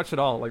 My girlfriend watched it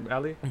all, like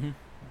Ali.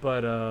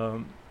 But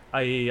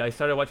I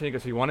started watching it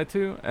because she wanted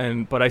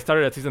to, but I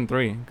started at season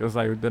 3 because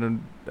I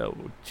didn't.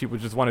 She would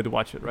just wanted to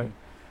watch it, right? Mhm.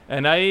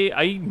 And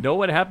I know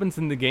what happens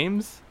in the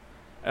games,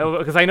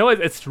 because I know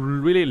it's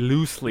really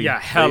loosely. Yeah,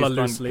 hella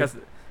based on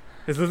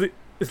loosely.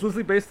 It's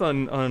loosely based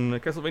on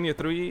Castlevania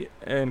 3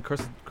 and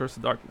Curse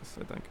of Darkness,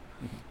 I think.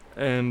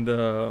 And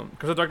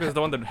Curse of Darkness is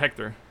the one that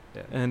Hector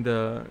Yeah.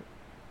 and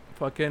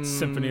fucking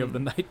Symphony of the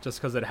Night, just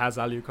because it has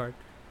Alucard.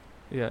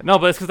 Yeah, no,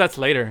 but it's because that's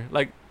later.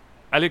 Like,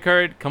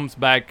 Alucard comes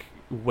back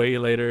way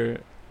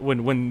later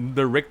when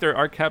the Richter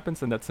arc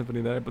happens and that Symphony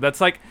of the Night. But that's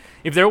like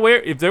if there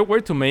were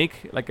to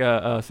make like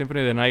a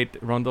Symphony of the Night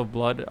Rondo of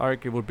Blood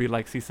arc, it would be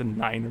like season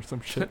 9 or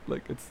some shit.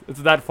 Like it's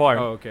that far.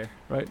 Oh, okay.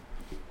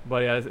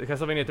 But yeah,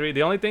 Castlevania 3.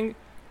 The only thing,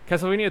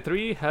 Castlevania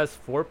 3 has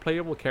 4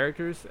 playable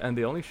characters and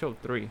they only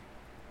showed 3.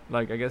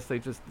 Like I guess they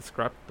just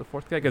scrapped the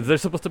 4th guy because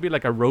there's supposed to be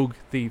like a rogue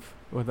thief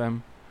with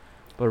them.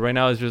 But right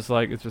now it's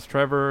just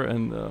Trevor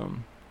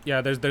and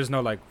Yeah, there's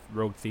no like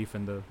rogue thief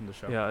in the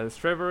show. yeah, it's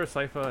Trevor,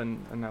 Sypha,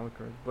 and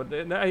Alucard. But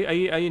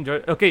I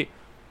enjoyed. Okay,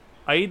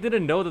 I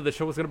didn't know that the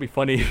show was gonna be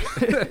funny.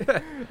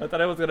 I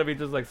thought it was gonna be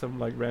just like some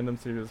like random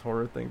serious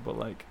horror thing. But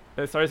like,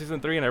 it started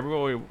season 3 and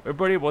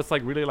everybody was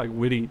like really like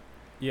witty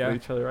Yeah. with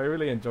each other. I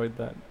really enjoyed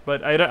that.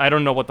 But I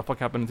don't know what the fuck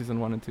happened in season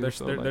 1 and 2. They're,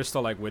 So they're, like, they're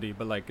still like witty,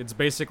 but like it's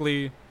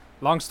basically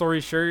long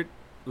story short,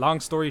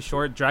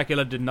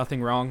 Dracula did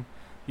nothing wrong.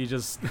 He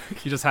just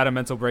had a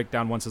mental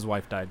breakdown once his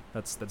wife died.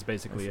 That's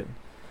basically it.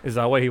 Is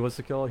that why he was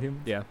to kill all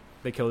humans? Yeah,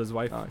 they killed his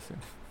wife. Oh, I see.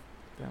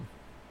 Damn,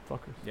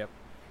 fuckers.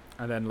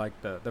 And then like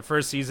the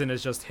first season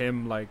is just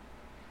him like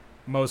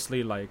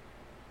mostly like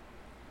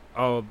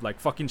like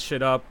fucking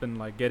shit up and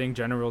like getting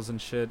generals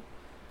and shit.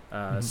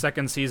 Mhm.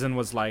 Second season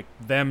was like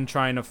them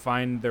trying to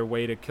find their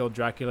way to kill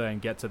Dracula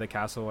and get to the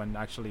castle and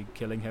actually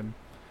killing him.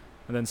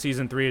 And then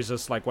season 3 is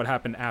just like what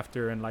happened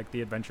after and like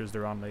the adventures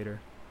they're on later.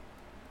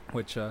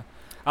 Which I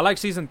like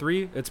season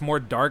 3. It's more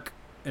dark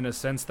in a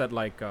sense that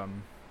like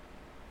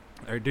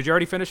or did you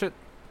already finish it?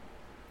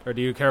 Or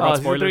do you care about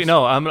Season 3? spoilers?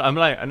 No,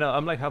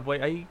 I'm like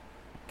halfway. I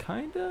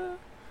kinda.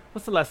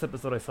 What's the last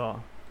episode I saw?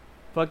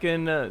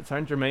 fucking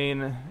Saint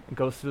Germain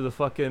goes through the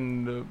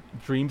fucking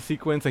dream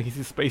sequence and he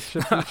sees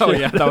spaceships. And Oh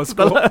shit. yeah, that was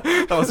cool.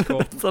 That was cool.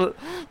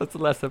 That's the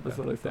last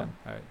episode I saw. All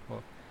right.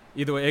 Well,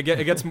 either way,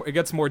 it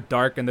gets more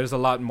dark, and there's a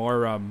lot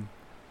more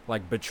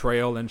like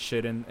betrayal and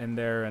shit in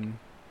there, and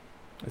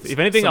If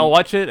anything, some- I'll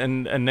watch it,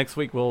 and next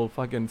week we'll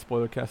fucking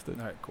spoiler cast it.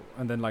 all right, cool.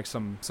 And then like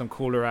some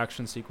cooler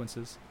action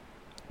sequences.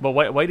 But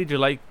why did you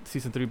like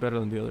season 3 better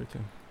than the other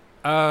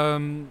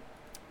two?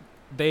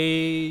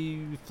 They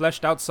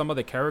fleshed out some of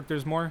the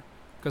characters more,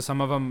 because some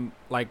of them,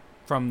 like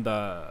from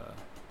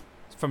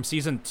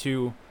season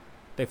 2,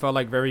 they felt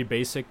like very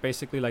basic.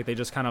 Basically, like they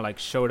just kind of like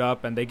showed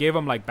up, and they gave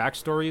them like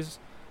backstories,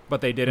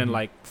 but they didn't Mhm.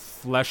 like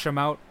flesh them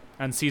out.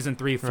 And season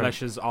 3 Right.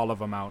 fleshes all of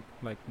them out,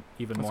 like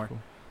even That's more. cool.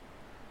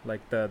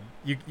 Like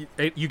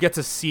you get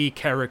to see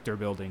character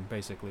building,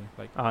 basically.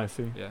 Like I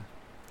see. yeah,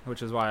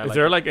 which is why I Is like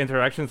there it. like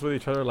interactions with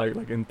each other,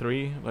 like in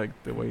 3, like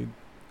the way?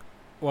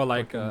 Well,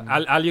 like fucking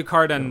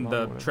Alucard get and along or the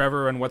whatever?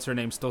 Trevor and what's her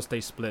name still stay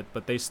split,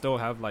 but they still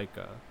have like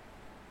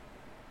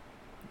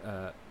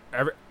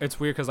it's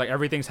weird because like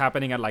everything's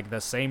happening at like the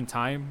same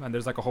time, and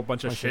there's like a whole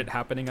bunch of I see. shit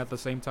happening at the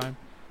same time.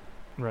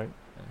 Right.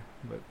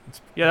 But it's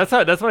Yeah,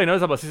 that's what I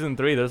noticed about season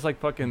 3. There's like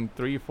fucking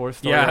 3-4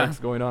 story Yeah. arcs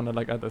going on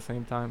at the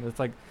same time. It's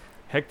like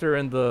Hector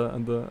and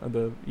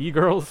the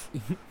e-girls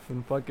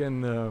and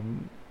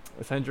fucking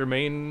Saint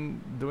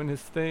Germain doing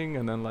his thing,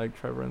 and then like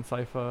Trevor and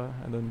Sypha,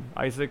 and then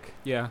Isaac.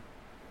 yeah,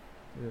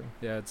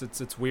 Yeah.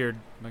 it's weird.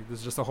 Like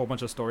there's just a whole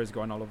bunch of stories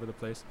going all over the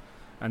place,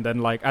 and then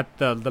like at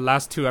the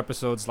last 2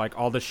 episodes, like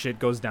all the shit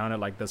goes down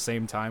at like the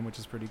same time, which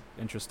is pretty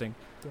interesting.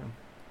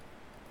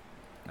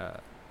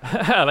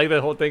 I like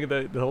the whole thing,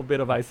 the whole bit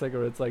of Isaac,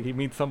 where it's like he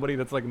meets somebody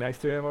that's like nice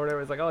to him or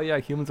whatever. It's like, oh yeah,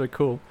 humans are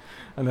cool,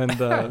 and then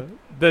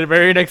the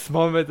very next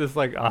moment is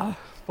like,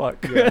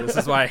 fuck. Yeah, this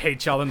is why I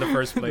hate y'all in the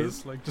first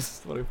place. Like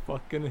Just what I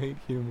fucking hate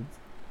humans.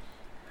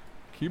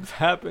 Keeps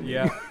happening.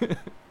 yeah. But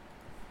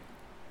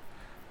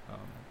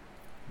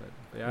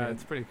Yeah, yeah,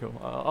 it's pretty cool.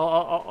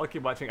 I'll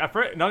keep watching. Not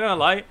gonna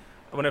lie,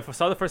 when I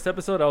saw the first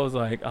episode, I was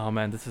like, oh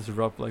man, this is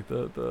rough. Like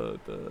the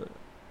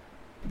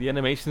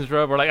animation's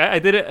rough, or like I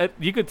did it.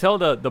 You could tell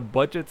the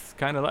budget's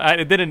kind of.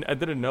 I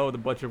didn't know the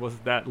budget was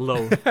that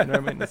low. You know what I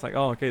mean? It's like,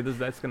 oh okay,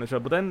 that's gonna show.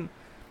 But then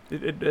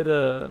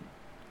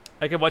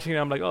I kept watching it.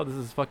 I'm like, oh, this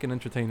is fucking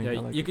entertaining. I yeah.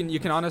 like You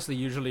it. can honestly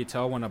usually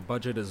tell when a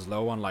budget is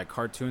low on like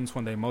cartoons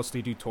when they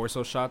mostly do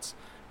torso shots,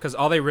 because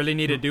all they really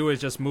need to do is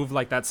just move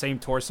like that same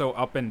torso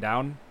up and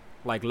down,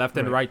 like left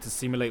and Right. right to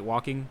simulate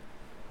walking,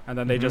 and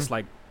then they Mhm. just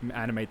like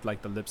animate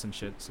like the lips and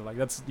shit. So like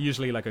that's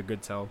usually like a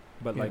good tell.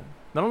 But Yeah. like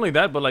not only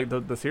that, but like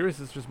the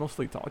series is just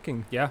mostly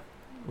talking. yeah,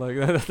 Like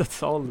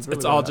that's all. it's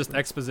really all that just happens.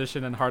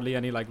 exposition and hardly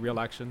any like real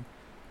action.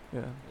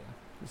 Yeah.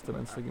 Just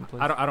events taking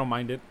place. I don't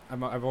mind it.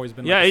 I've always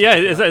been Yeah, like, a yeah.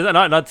 sucker for It's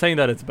that. not saying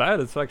that it's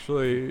bad. It's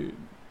actually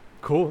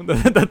cool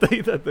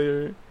that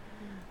they're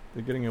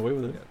getting away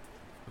with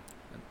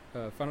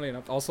it. Funnily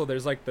enough, also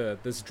there's like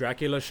this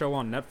Dracula show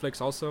on Netflix.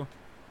 Also,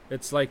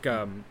 it's like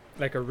a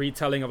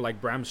retelling of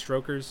like Bram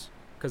Stoker's,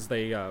 because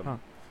they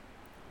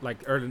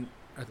like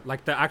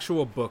like the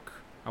actual book.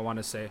 I want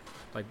to say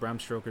like Bram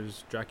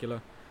Stoker's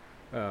Dracula.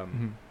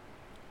 Mhm.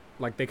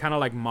 Like they kind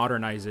of like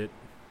modernize it.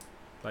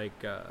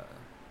 Like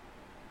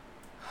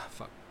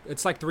fuck,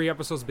 it's like 3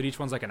 episodes, but each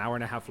one's like an hour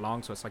and a half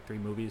long, so it's like 3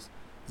 movies.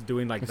 It's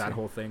doing like I that see.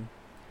 whole thing,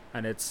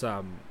 and it's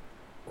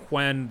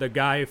when the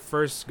guy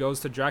first goes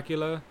to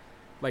Dracula,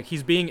 like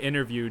he's being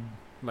interviewed,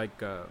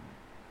 like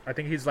I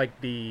think he's like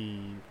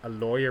a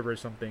lawyer or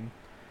something,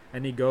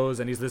 and he goes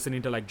and he's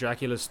listening to like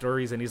Dracula's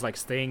stories, and he's like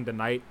staying the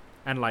night,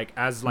 and like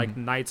as like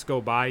Mhm. nights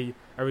go by,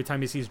 every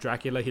time he sees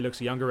Dracula, he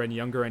looks younger and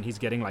younger, and he's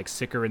getting like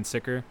sicker and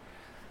sicker.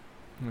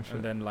 Oh, shit.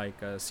 And then like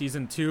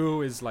season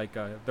 2 is like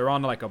they're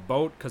on like a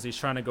boat because he's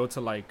trying to go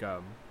to like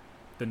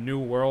the New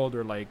World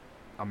or like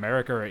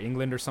America or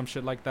England or some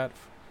shit like that.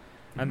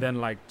 Mhm. And then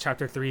like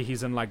chapter 3,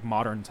 he's in like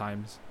modern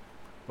times.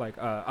 Like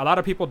a lot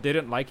of people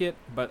didn't like it,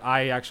 but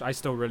I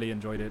still really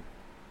enjoyed it.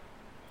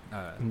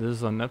 And this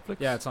is on Netflix.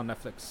 Yeah, it's on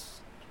Netflix.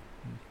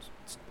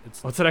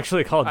 It's What's it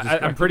actually called? Just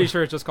I'm pretty Dracula?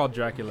 sure it's just called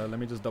Dracula. Let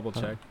me just double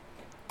check.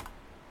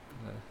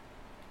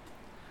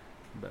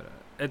 But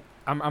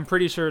I'm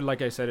pretty sure,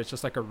 like I said, it's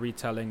just like a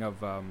retelling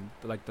of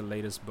like the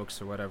latest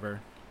books or whatever.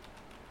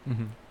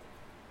 Mhm.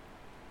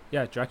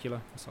 Yeah,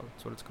 Dracula. That's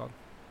what it's called.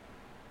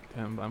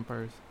 Damn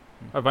vampires.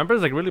 Mm. Are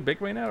vampires like really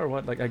big right now, or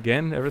what? Like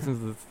again, ever since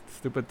the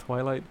stupid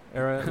Twilight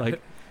era.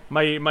 Like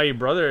my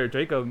brother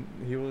Jacob,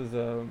 he was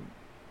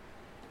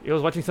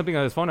watching something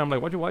on his phone. I'm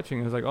like, what you watching?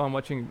 He was like, oh, I'm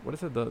watching. What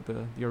is it?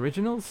 The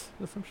originals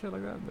or some shit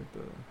like that. Like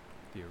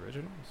The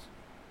originals.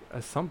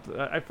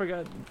 I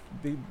forgot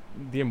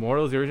the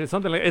Immortals, the original,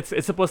 something like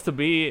it's supposed to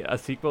be a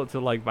sequel to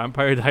like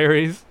Vampire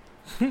Diaries,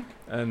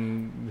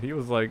 and he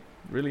was like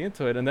really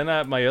into it. And then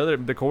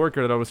the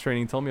coworker that I was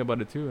training told me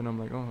about it too, and I'm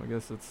like, oh, I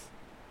guess it's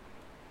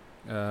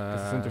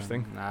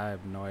interesting. I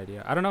have no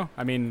idea. I don't know.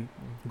 I mean,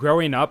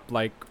 growing up,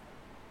 like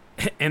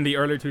in the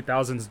early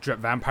 2000s,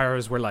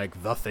 vampires were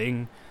like the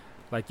thing.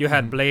 Like you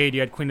had Mhm. Blade, you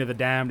had Queen of the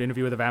Damned,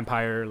 Interview with a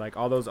Vampire, like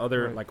all those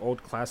other Right. like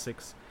old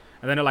classics,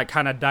 and then it like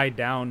kind of died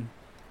down,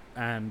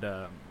 and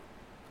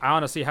I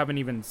honestly haven't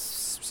even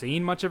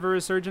seen much of a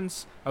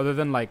resurgence other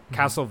than like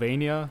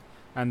Castlevania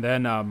and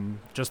then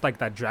just like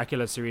that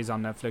Dracula series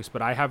on Netflix.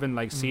 But I haven't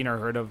like seen or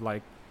heard of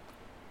like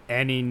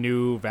any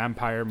new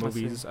vampire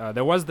movies.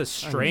 There was The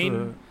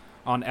Strain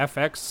on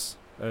FX.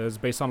 It was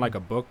based on like a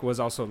book. Was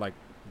also like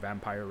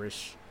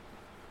vampire-ish.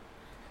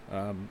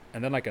 And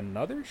then like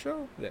another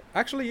show.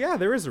 Actually, yeah,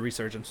 there is a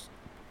resurgence.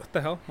 What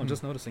the hell? I'm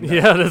just noticing that.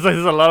 Yeah, there's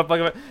a lot of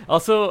fucking.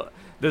 Also,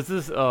 there's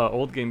this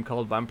old game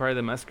called Vampire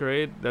the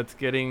Masquerade that's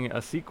getting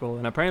a sequel,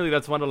 and apparently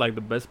that's one of like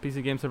the best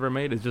PC games ever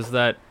made. It's just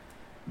that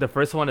the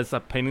first one is a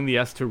pain in the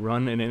ass to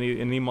run in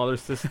any modern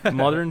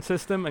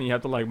system, and you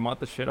have to like mod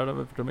the shit out of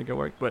it to make it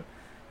work. But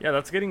yeah,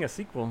 that's getting a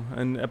sequel,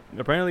 and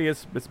apparently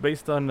it's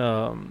based on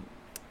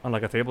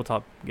like a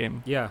tabletop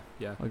game. Yeah,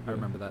 Like, I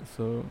remember that.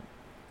 So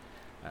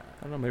I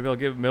don't know. Maybe I'll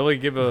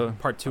give a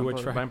part 2 a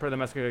try. Vampire the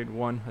Masquerade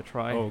 1 a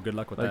try. Oh, good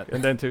luck with like, that.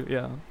 And then 2,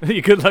 yeah.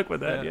 Good luck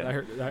with that. Yeah, I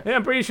heard, yeah.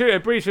 I'm pretty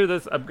sure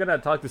this. I'm gonna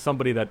talk to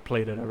somebody that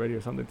played it already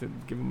or something to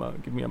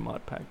give me a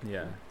mod pack.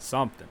 Yeah,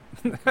 something.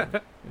 Yeah.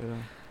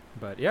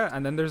 But yeah,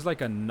 and then there's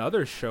like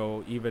another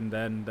show even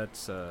then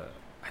that's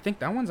I think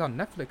that one's on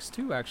Netflix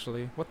too.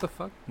 Actually, what the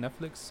fuck,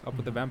 Netflix up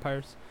with the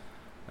vampires.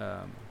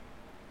 I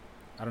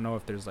don't know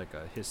if there's like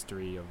a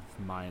history of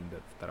mine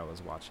that I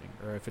was watching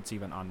or if it's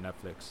even on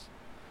Netflix.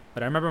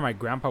 But I remember my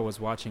grandpa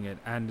was watching it,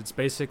 and it's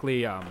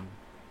basically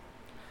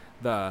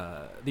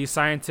these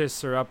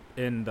scientists are up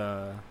in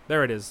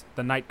there it is,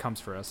 The Night Comes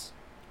for Us,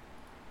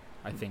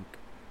 I think.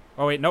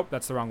 Oh wait, nope,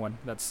 that's the wrong one.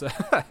 That's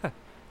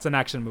it's an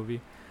action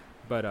movie.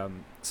 But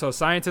so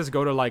scientists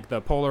go to like the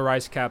polar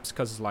ice caps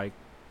because like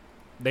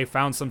they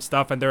found some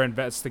stuff and they're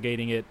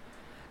investigating it,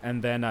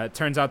 and then it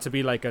turns out to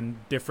be like a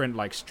different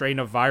like strain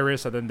of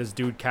virus, and then this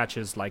dude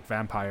catches like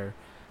vampire.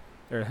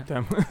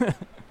 Damn.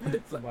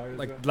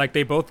 like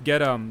they both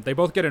get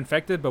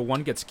infected, but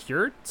one gets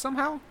cured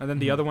somehow, and then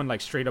the other one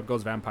like straight up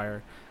goes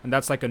vampire, and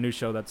that's like a new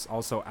show that's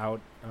also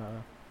out.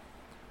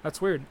 That's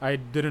weird. I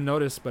didn't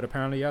notice, but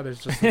apparently, yeah,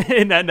 there's just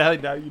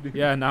now you do.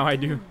 Yeah, now I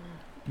do.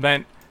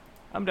 Man,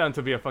 I'm down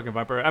to be a fucking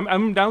vampire.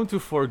 I'm down to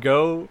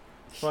forego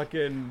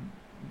fucking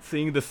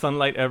seeing the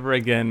sunlight ever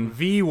again.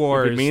 V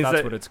Wars.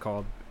 That's what it's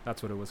called.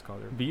 That's what it was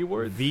called. V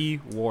Wars.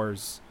 V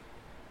Wars.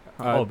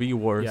 V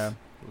Wars. Yeah.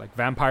 Like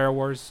Vampire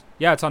Wars.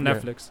 Yeah, it's on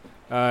Netflix.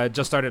 It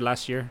just started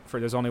last year.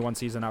 There's only one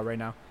season out right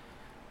now.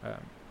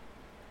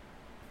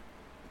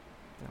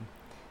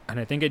 And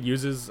I think it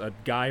uses a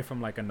guy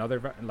from like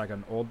another like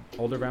an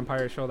older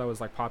vampire show that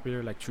was like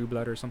popular, like True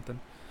Blood or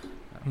something.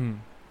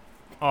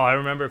 Oh, I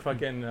remember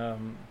fucking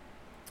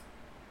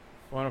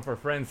one of our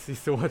friends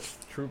used to watch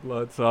True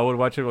Blood, so I would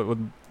watch it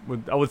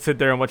I would sit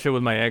there and watch it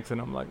with my ex, and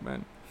I'm like,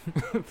 man,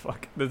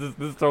 fuck, this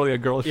is totally a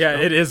girl show. Yeah,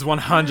 it is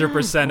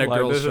 100% a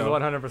girl show. This is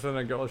 100%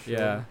 a girl show.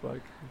 Yeah,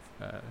 like,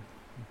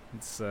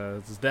 it's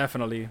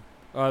definitely.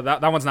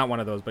 That one's not one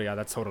of those, but yeah,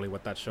 that's totally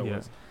what that show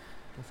was.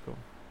 That's cool.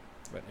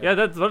 But, yeah,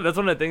 that's one of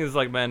the things. Is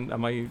like, man,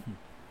 am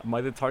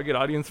I the target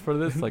audience for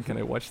this? Like, can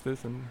I watch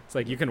this? And it's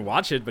like you can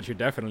watch it, but you're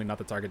definitely not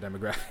the target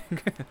demographic.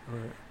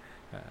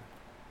 Right.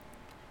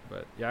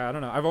 But yeah, I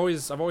don't know. I've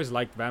always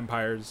liked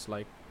vampires,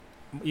 like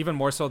even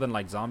more so than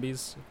like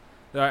zombies.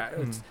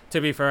 To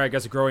be fair, I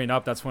guess growing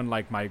up, that's when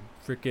like my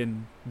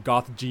freaking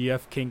goth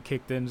GF king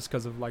kicked in, just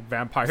because of like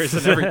vampires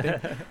and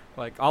everything.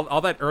 Like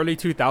all that early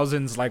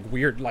 2000s like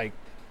weird like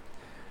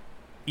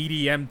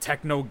EDM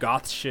techno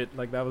goth shit,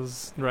 like that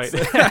was right.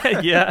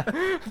 Yeah,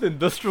 the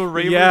industrial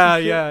ravers.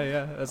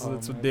 Yeah. That's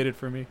what did it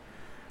for me.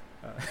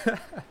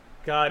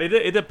 God,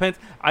 it depends.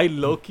 I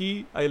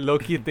low-key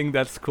think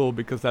that's cool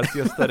because that's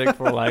the aesthetic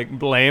for like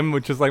Blame,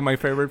 which is like my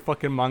favorite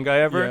fucking manga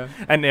ever.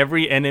 Yeah. And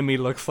every enemy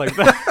looks like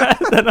that.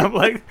 And I'm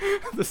like,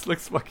 this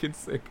looks fucking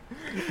sick.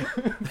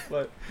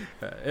 But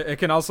it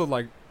can also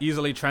like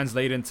easily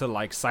translate into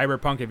like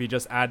cyberpunk if you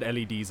just add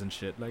LEDs and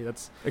shit. Like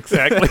that's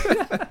exactly.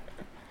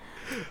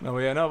 No,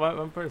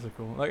 vampires are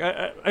cool. Like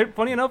I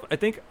funny enough, I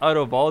think out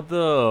of all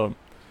the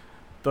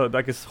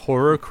I guess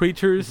horror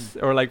creatures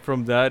or like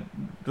from that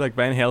like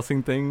Van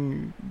Helsing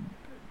thing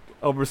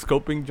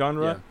overscoping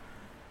genre,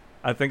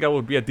 I think I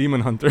would be a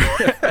demon hunter.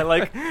 I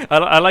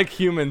like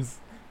humans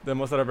the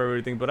most out of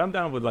everything, but I'm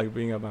down with like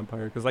being a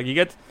vampire because like you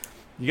get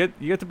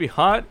to be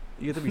hot,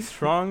 you get to be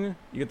strong,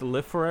 you get to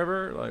live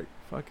forever. Like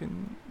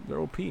fucking, they're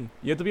OP. You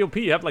have to be OP.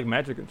 You have like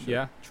magic and shit.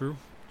 Yeah, true.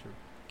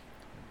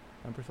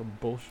 Vampires are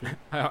bullshit.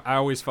 I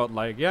always felt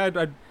like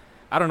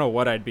I don't know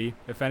what I'd be.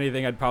 If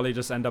anything, I'd probably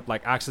just end up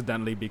like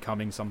accidentally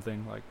becoming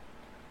something. Like,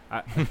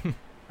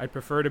 I'd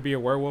prefer to be a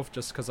werewolf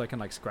just because I can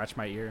like scratch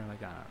my ear. Like,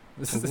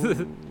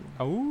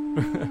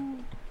 oh,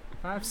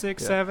 5,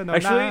 6, 7, or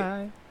actually,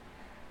 9.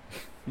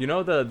 You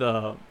know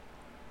the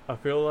I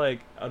feel like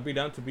I'd be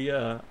down to be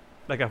a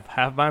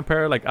half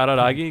vampire like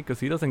Araragi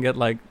because he doesn't get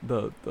like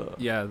the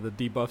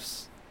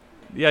debuffs.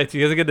 Yeah,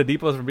 he doesn't get the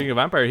debuffs for being a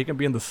vampire. He can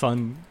be in the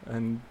sun,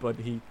 but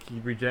he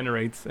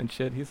regenerates and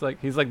shit. He's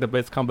like the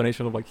best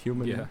combination of like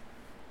human and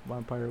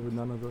vampire with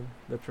none of the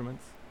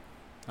detriments.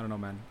 I don't know,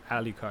 man.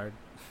 Alucard,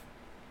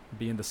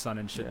 be in the sun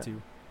and shit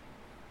too.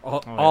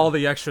 All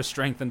the extra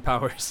strength and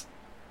powers.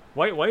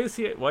 Why is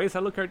he? Why is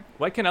Alucard?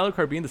 Why can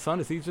Alucard be in the sun?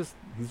 Is he's just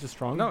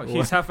strong? No, Or he's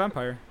what? half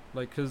vampire.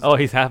 Like his Oh,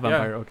 he's half yeah.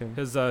 vampire. Okay.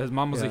 his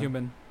mom was a Yeah.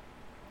 human.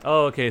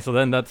 Oh, okay. So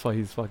then that's why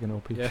he's fucking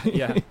OP. Yeah,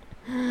 yeah.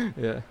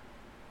 Yeah.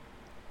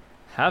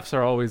 Halves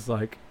are always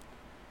like.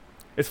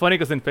 It's funny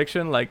because in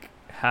fiction, like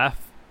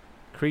half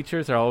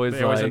creatures are always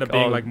They always like end up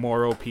being oh, like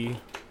more OP.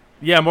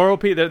 yeah, more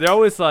OP. They're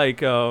always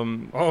like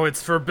Oh,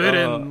 it's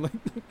forbidden.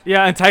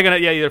 yeah,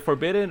 antagonist. Yeah, either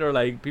forbidden or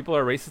like people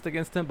are racist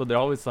against him, but they're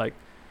always like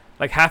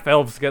half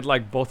elves get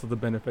like both of the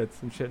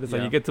benefits and shit. It's like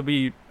Yeah. you get to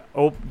be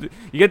you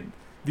get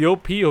the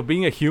OP of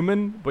being a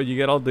human, but you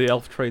get all the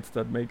elf traits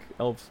that make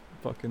elves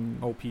fucking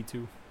OP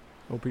too.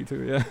 OP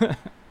too. Yeah. Yeah,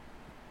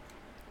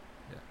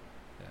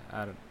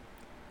 I don't.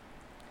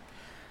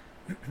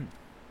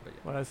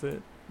 What is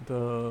it?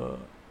 The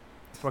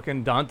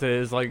fucking Dante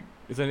is like,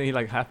 isn't he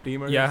like half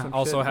demon? or Yeah, some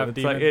also shit? half But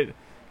it's like demon.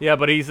 yeah,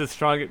 but he's the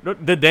strongest.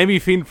 The Demi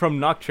Fiend from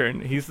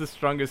Nocturne. He's the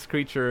strongest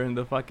creature in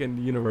the fucking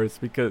universe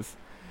because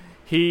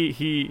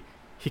he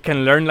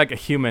can learn like a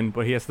human,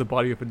 but he has the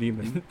body of a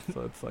demon.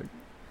 So it's like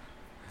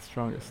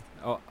strongest.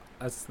 Oh,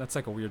 that's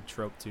like a weird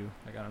trope too.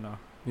 Like I don't know.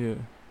 Yeah.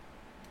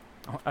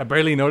 Oh. I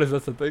barely noticed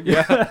that's a thing.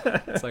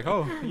 Yeah. It's like,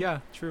 oh yeah,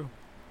 true.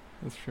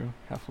 That's true.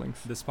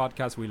 Halflings. This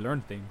podcast we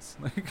learn things.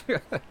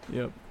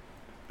 Yep.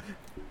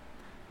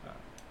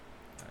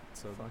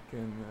 So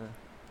Fucking.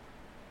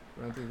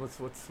 Randy,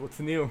 what's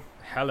new?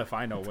 hell if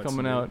I know What's what's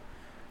coming new. out?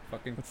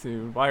 Fucking Let's see.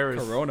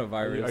 Virus.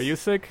 coronavirus. Are you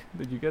sick?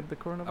 Did you get the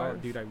coronavirus? Oh,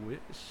 dude, I wish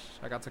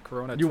I got the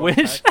Corona. You 12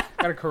 wish? Pack.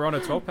 Got a Corona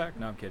 12 pack.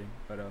 No, I'm kidding.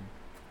 But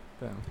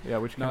Damn. Yeah,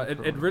 which no, kind of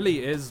it corona?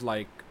 really is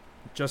like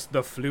just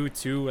the flu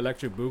 2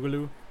 electric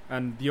boogaloo,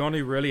 and you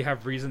only really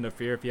have reason to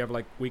fear if you have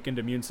like weakened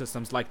immune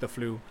systems like the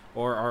flu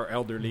or are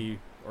elderly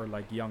or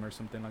like young or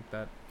something like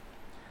that.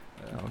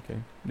 Oh, okay.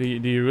 Do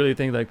you really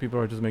think like people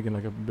are just making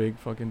like a big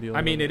fucking deal?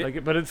 I mean, about it-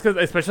 like, but it's because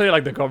especially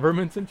like the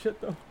governments and shit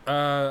though.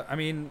 I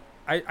mean,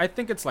 I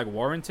think it's like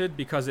warranted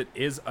because it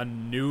is a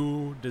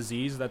new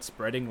disease that's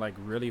spreading like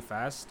really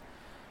fast.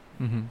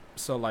 Mm-hmm.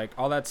 So like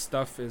all that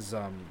stuff is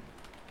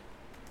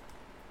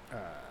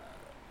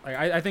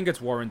I think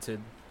it's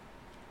warranted.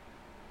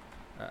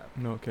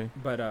 No, okay.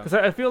 But Because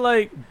I feel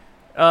like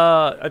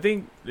I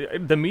think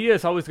the media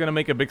is always gonna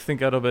make a big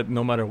stink out of it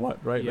no matter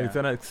what, right? Like it's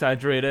Yeah. gonna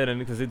exaggerate it, and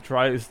because it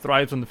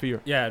thrives on the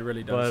fear. yeah, it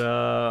really does.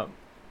 But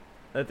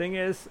the thing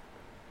is,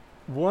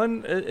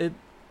 one, it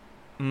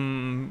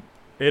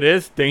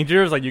is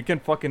dangerous. Like you can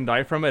fucking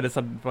die from it. It's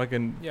a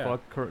fucking Yeah.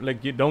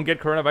 like you don't get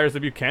coronavirus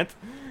if you can't,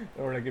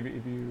 or like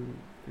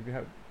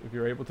if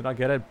you're able to not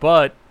get it.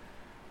 But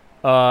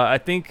I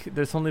think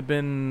there's only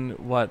been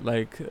what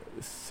like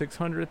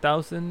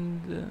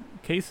 600,000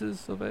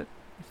 cases of it,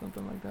 or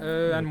something like that.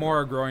 And more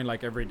are growing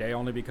like every day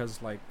only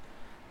because like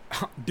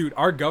dude,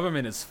 our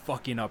government is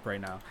fucking up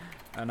right now.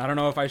 And I don't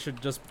know if I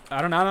should just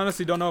I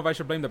honestly don't know if I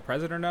should blame the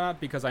president or not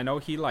because I know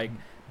he like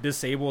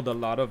disabled a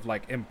lot of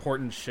like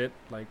important shit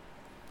like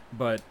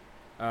but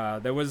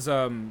there was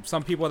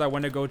some people that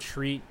went to go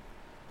treat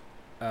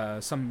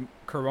some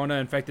corona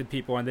infected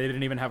people and they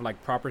didn't even have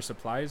like proper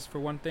supplies for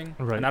one thing.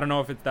 Right. And I don't know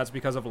if that's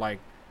because of like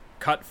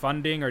cut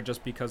funding or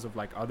just because of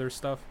like other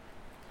stuff.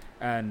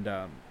 And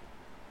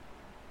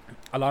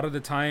a lot of the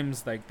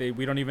times like they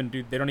don't even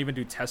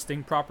do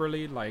testing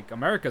properly. Like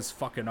America's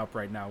fucking up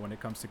right now when it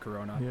comes to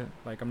corona. Yeah.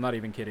 Like I'm not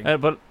even kidding.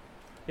 But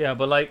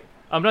like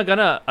I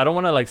don't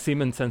want to like seem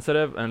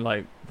insensitive and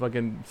like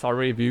fucking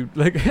sorry if you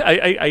like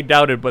I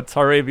doubt it, but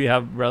sorry if you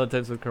have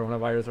relatives with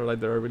coronavirus or like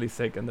they're really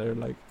sick and they're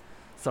like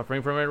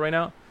suffering from it right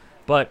now.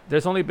 But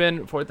there's only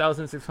been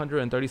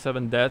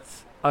 4,637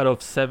 deaths out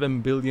of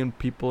 7 billion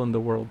people in the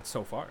world.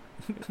 So far.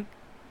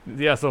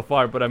 Yeah, so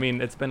far. But I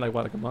mean, it's been like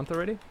what, like a month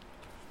already?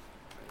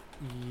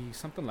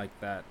 Something like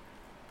that.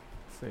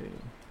 Let's see,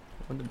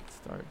 when did it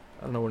start?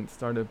 I don't know when it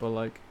started, but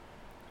like,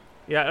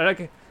 yeah,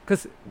 like,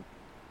 cause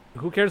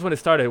who cares when it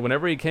started?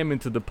 Whenever it came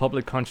into the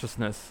public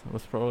consciousness, it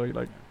was probably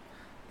like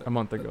a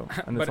month ago,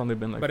 and it's only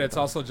been like. But it's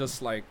also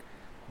just like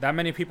that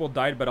many people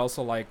died, but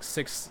also like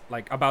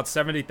about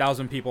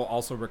 70,000 people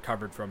also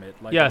recovered from it.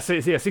 Like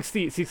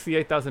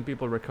 68,000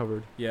 people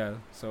recovered, yeah.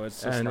 So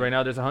it's just and like, right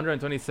now there's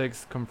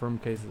 126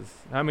 confirmed cases.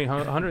 I mean,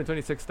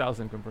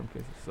 126,000 confirmed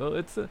cases. So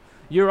it's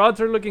your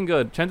odds are looking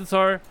good. Chances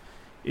are,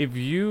 if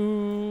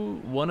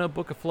you wanna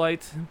book a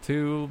flight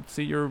to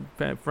see your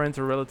friends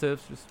or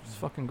relatives, just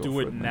fucking go do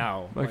for it man.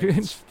 now. Like,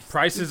 Like,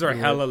 prices are do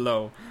it. hella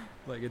low.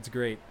 Like it's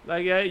great.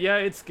 Like yeah,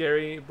 it's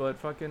scary, but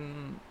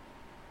fucking.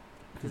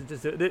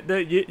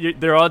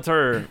 Their odds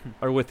are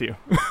with you.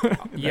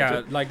 Yeah,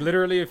 it. like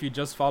literally, if you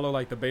just follow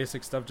like the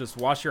basic stuff, just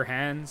wash your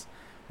hands.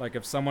 Like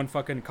if someone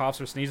fucking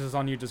coughs or sneezes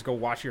on you, just go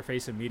wash your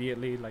face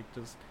immediately. Like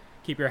just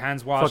keep your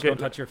hands washed. Fuck it. Don't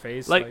touch your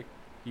face. Like, Like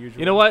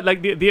usually. You know what?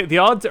 Like the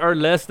odds are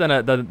less than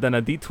a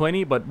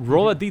D20, but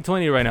roll a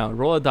D20 right now.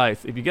 Roll a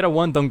dice. If you get a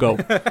 1, don't go.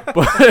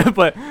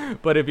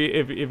 but if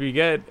you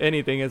get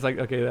anything, it's like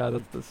okay, yeah,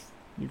 that's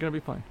you're gonna be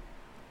fine.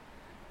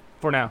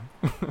 For now.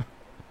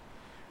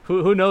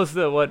 Who knows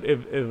what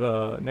if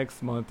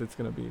next month it's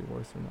gonna be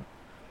worse or not?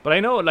 But I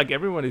know like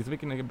everyone is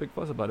making like a big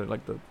fuss about it,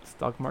 like the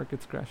stock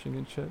market's crashing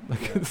and shit.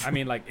 Like, Yeah. I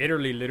mean, like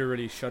Italy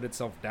literally shut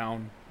itself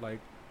down, like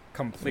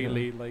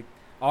completely. Like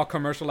all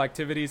commercial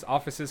activities,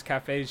 offices,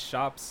 cafes,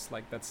 shops,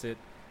 like that's it.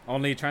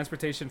 Only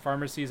transportation,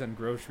 pharmacies, and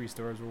grocery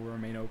stores will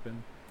remain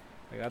open.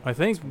 Like that, I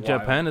think that's wild.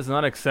 Japan is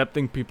not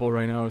accepting people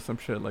right now or some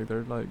shit. Like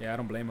they're like, Yeah, I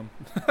don't blame them.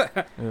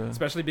 yeah,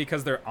 Especially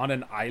because they're on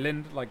an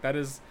island. Like that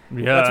is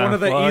yeah, that's one of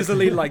the fuck.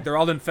 easily like they're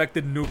all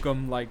infected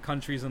nukem like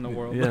countries in the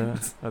world. Yeah,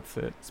 that's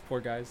it. It's poor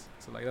guys.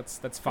 So like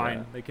that's fine.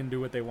 Yeah. They can do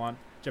what they want.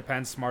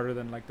 Japan's smarter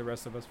than like the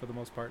rest of us for the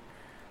most part.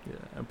 Yeah,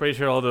 I'm pretty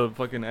sure all the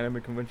fucking anime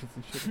conventions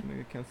and shit are gonna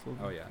get canceled.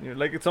 Oh, yeah.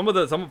 Like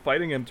some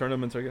fighting game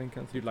tournaments are getting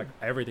canceled. Dude, like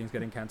everything's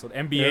getting canceled.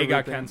 NBA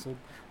got Everything. canceled.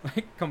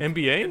 Like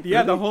NBA?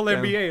 yeah, the Really? whole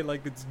Damn. NBA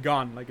like it's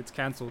gone. Like it's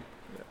canceled.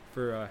 Yeah.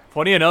 For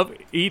Funny enough,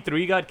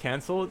 E3 got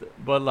canceled,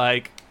 but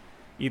like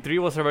E3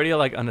 was already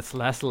like on its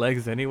last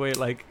legs anyway.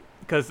 Like,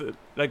 cause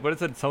like what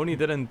is it? Sony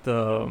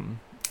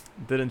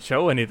didn't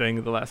show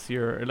anything the last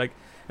year. Like,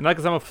 and not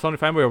cause I'm a Sony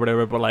fanboy or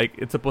whatever, but like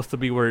it's supposed to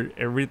be where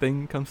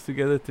everything comes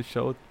together to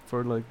show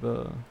for like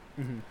the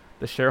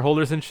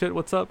shareholders and shit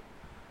what's up.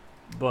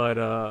 But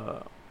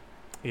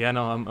yeah,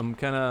 no, I'm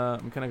kind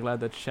of glad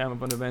that Sham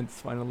of an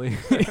event's finally.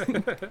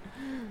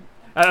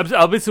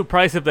 I'll be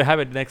surprised if they have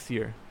it next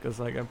year, cause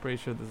like I'm pretty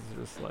sure this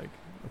is just like,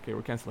 okay,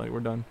 we're canceling, we're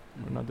done,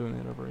 we're not doing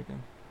it ever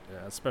again.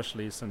 Yeah,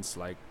 especially since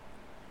like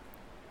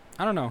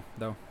I don't know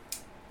though.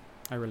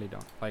 I really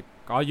don't. Like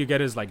all you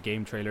get is like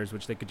game trailers,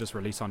 which they could just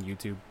release on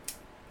YouTube.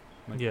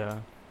 Like, Yeah,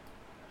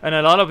 and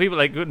a lot of people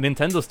like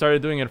Nintendo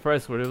started doing it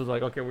first, where it was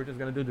like, okay, we're just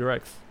gonna do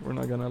directs, we're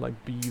not gonna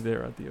like be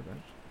there at the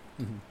event.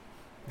 mhm.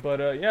 But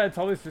yeah, it's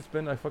always just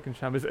been a fucking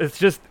sham. It's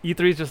just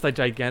E3 is just a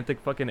gigantic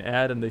fucking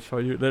ad, and they just show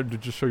you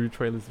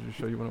trailers, they just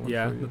show you what I want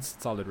Yeah, to show you.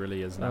 that's all it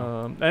really is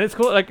now. And it's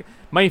cool. Like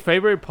my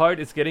favorite part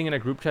is getting in a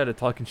group chat and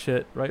talking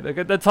shit, right?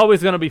 Like that's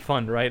always gonna be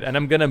fun, right? And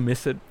I'm gonna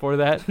miss it for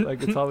that.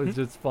 Like it's always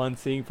just fun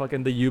seeing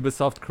fucking the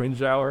Ubisoft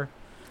cringe hour,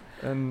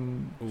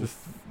 and Oof. just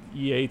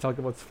EA talk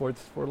about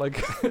sports for like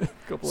a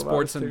couple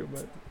Sports of hours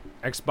and too.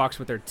 But Xbox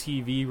with their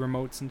TV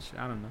remotes and shit.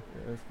 I don't know.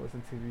 yeah, sports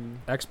and TV.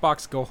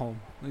 Xbox, go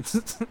home.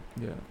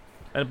 Yeah.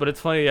 But it's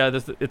funny, yeah.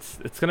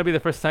 It's gonna be the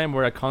first time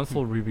where a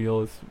console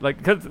reveal is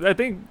like, cause I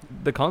think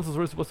the consoles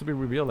were supposed to be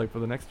revealed like for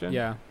the next gen.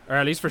 Yeah, or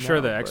at least for sure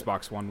No, the but-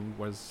 Xbox One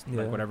was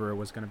Yeah. like whatever it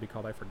was gonna be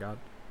called. I forgot.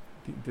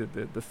 The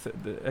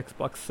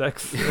Xbox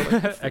sex.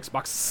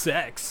 Xbox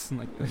Sex.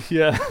 Like,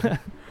 Yeah. yeah.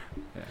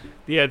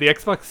 Yeah, the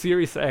Xbox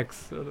Series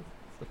X. So that's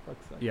the fuck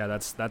sex. Yeah,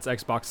 that's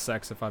Xbox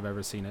Sex if I've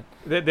ever seen it.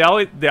 They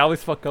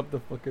always fuck up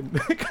the fucking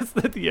because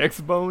the X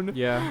bone.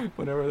 Yeah.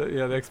 Whenever the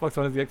Xbox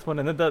One is the X One,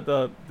 and then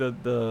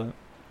the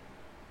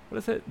what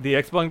is it? The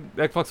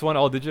Xbox One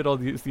all digital.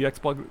 The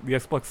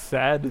Xbox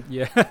SAD.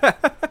 Yeah.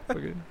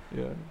 Okay.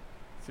 Yeah.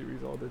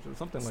 Series all digital,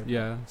 something like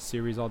Yeah.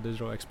 Series all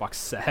digital Xbox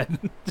sad.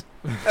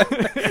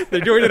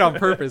 They're doing it on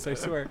purpose, I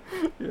swear.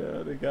 that.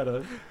 Yeah, they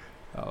gotta.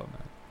 Oh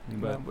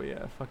man. But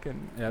yeah,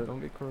 fucking Yeah,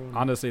 don't get corona.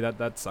 Honestly,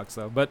 that sucks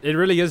though. But it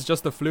really is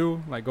just the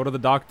flu. Like, go to the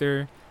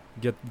doctor,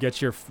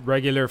 get your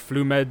regular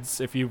flu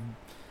meds. If you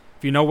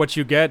know what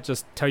you get,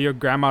 just tell your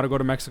grandma to go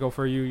to Mexico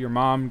for you. Your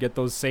mom, get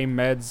those same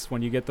meds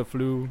when you get the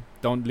flu.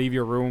 Don't leave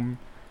your room.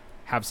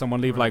 Have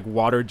someone leave Right. like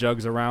water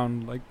jugs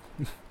around. Like,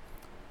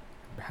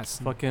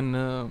 Fucking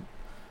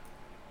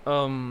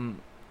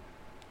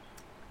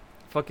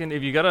fucking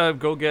if you gotta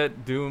go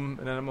get Doom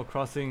and Animal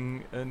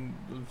Crossing and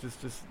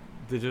just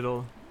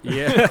digital.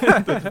 yeah.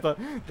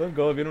 Don't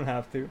go if you don't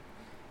have to.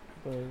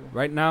 But,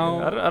 Right yeah,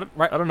 now,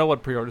 I don't know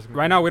what pre-orders.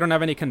 right now we don't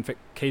have any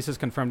cases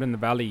confirmed in the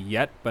valley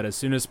yet. But as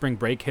soon as spring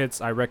break hits,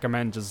 I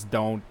recommend just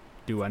don't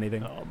do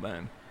anything. Oh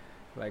man,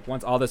 Like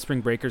once all the spring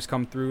breakers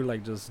come through,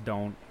 like just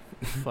don't.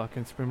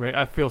 fucking spring break.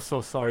 I feel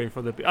so sorry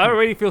for the. I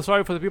already feel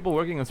sorry for the people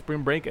working on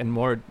spring break and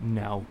more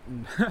now.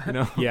 You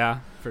know.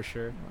 Yeah, for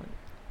sure.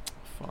 Like,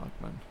 fuck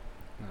man.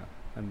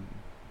 And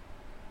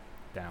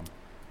damn.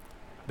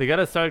 They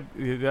gotta start.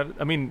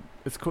 I mean,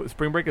 it's cool.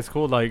 Spring break is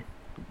cool. Like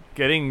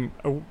getting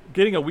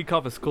a week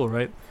off of school,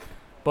 right?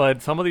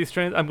 But some of these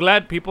trends, I'm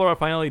glad people are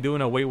finally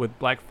doing away with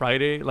Black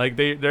Friday. Like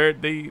they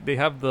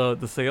have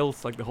the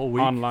sales like the whole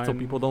week, so Online.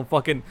 people don't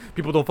fucking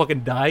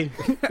die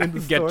in the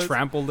Get stores.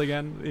 trampled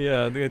again.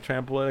 Yeah, they get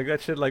trampled like that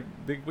shit. Like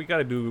we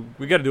gotta do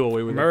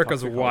away with that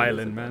America's toxic holidays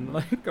wildin', again, man.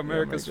 Like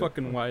America's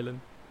America, fucking wildin'.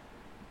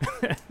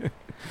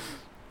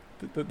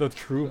 the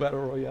true battle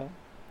royale.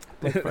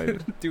 Black Friday.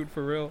 Dude,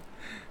 for real.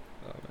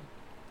 Oh, man.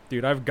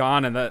 Dude, I've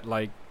gone and that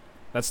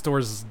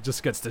store's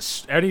just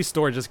gets any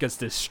store just gets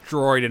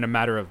destroyed in a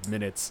matter of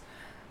minutes.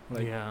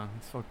 Like, yeah,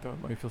 it's fucked up.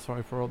 I feel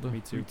sorry for all the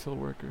Me too. retail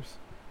workers.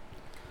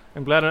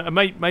 I'm glad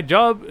my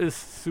job is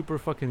super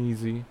fucking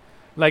easy.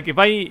 Like if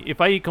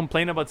I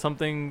complain about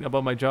something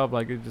about my job,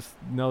 like I just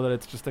know that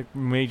it's just like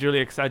majorly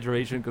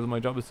exaggeration because my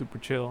job is super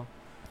chill.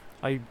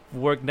 I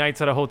work nights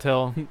at a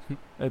hotel.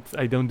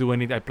 I don't do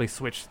anything. I play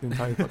Switch the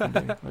entire fucking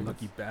day. Like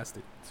lucky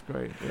bastard. it's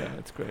great. Yeah,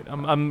 it's great.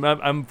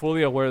 I'm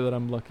fully aware that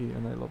I'm lucky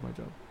and I love my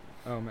job.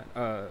 Oh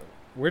man.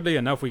 Weirdly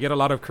enough, we get a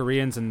lot of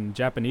Koreans and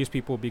Japanese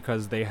people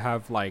because they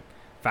have like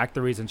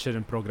factories and shit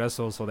in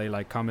Progreso, so they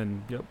like come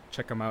and Yep.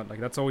 check them out. Like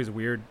that's always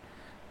weird,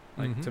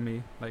 like Mhm. to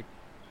me. Like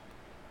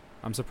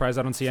I'm surprised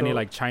I don't see any So-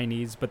 like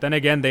Chinese. But then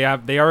again, they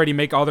already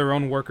make all their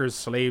own workers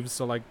slaves,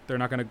 so like they're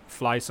not gonna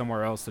fly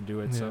somewhere else to do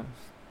it. So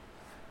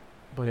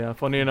But yeah,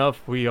 funny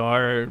enough, we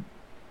are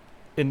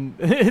in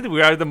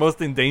we are the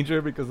most in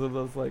danger because of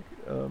those like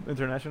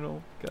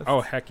international guests.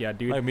 oh heck yeah,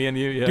 dude. Like me and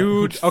you, yeah.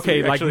 Dude, Just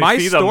okay, like actually my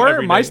see them store,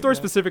 every my day, store yeah.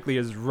 specifically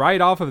is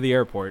right off of the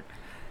airport.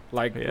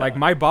 Like Yeah.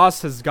 my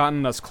boss has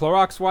gotten us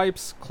Clorox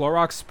wipes,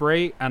 Clorox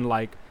spray, and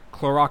like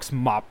Clorox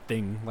mop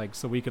thing, like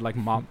so we could like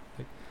mop,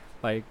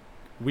 like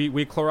we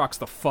Clorox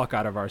the fuck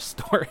out of our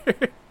store.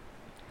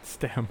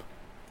 Stamp.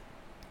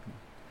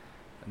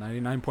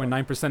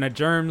 99.9% of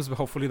germs, but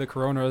hopefully the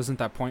corona isn't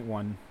that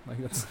 0.1.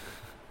 Like that's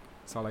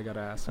all I gotta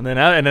ask. And then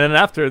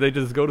after they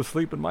just go to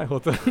sleep in my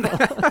hotel.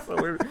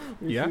 So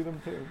we Yeah. see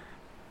them too.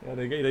 Yeah,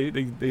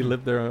 they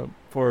live there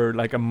for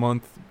like a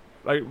month.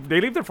 Like they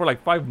live there for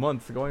like 5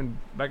 months, going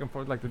back and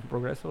forth like to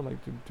Progreso, like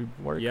to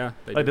work. Yeah,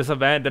 they Like do. there's a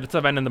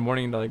van in the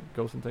morning that like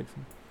goes and takes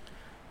them.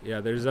 Yeah,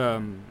 there's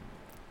a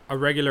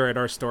regular at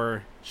our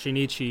store,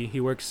 Shinichi. He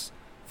works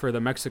for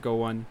the Mexico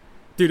one.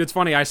 Dude, it's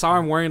funny. I saw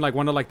him wearing like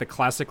one of like the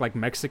classic like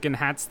Mexican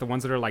hats, the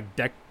ones that are like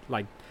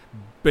like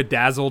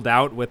bedazzled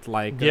out with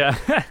like Yeah.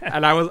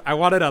 and I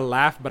wanted to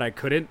laugh but I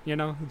couldn't, you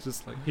know. It's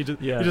just like he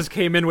Yeah. just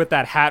came in with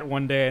that hat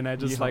one day and I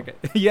just Yeehaw. like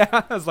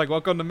yeah, I was like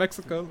welcome to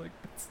Mexico, like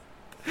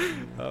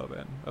oh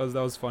man. That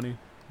was funny.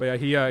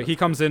 But yeah, he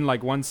comes in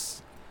like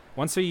once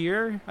a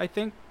year, I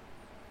think.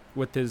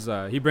 With his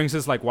he brings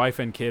his like wife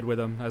and kid with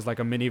him as like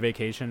a mini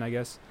vacation, I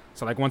guess.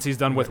 So like once he's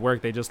done with Right.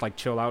 work, they just like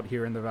chill out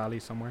here in the valley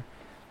somewhere.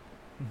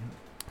 Mhm.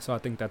 So I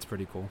think that's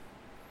pretty cool.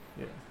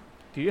 Yeah.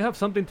 Do you have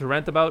something to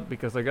rant about?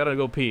 Because I gotta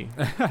go pee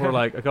for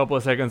like a couple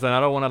of seconds, and I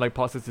don't want to like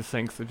pause it to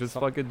sync. So just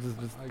fucking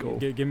just go.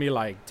 Give me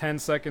like 10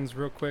 seconds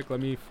real quick.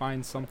 Let me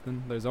find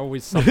something. There's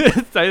always something. I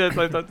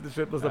thought the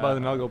shit was about,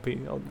 and I'll go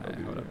pee. I'll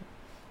do hold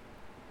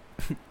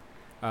that.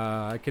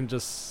 up. I can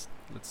just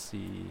let's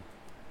see.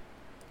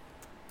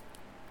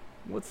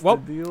 What's Well-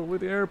 the deal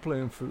with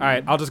airplane food? All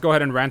right, I'll just go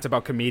ahead and rant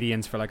about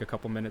comedians for like a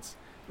couple minutes.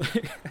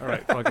 All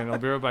right, fucking. I'll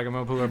be right back. I'm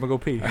gonna go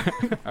pee.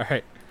 All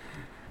right.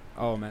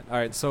 Oh man. All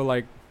right. So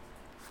like,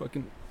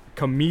 fucking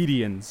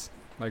comedians.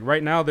 Like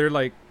right now, they're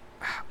like,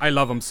 I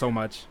love them so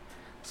much.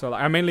 So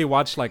like, I mainly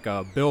watch like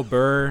Bill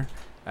Burr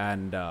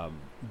and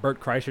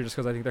Bert Kreischer just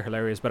because I think they're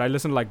hilarious. But I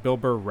listen to like Bill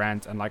Burr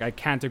rant, and like I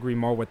can't agree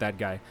more with that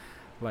guy.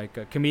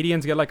 Like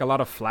comedians get like a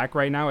lot of flack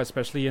right now,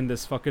 especially in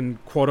this fucking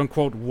quote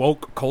unquote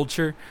woke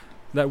culture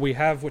that we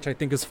have, which I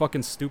think is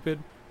fucking stupid,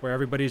 where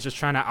everybody's just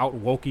trying to out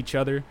woke each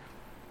other.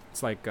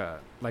 It's like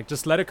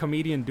just let a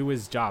comedian do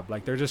his job.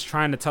 Like they're just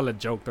trying to tell a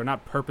joke. They're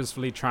not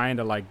purposefully trying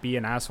to like be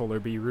an asshole or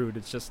be rude.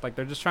 It's just like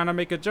they're just trying to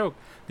make a joke.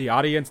 The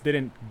audience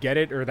didn't get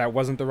it, or that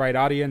wasn't the right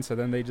audience, and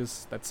then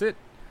that's it.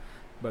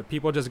 But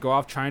people just go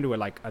off trying to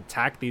like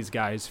attack these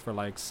guys for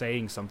like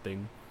saying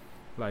something.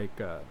 Like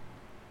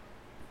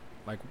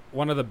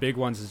one of the big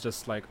ones is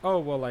just like, oh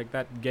well, like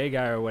that gay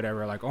guy or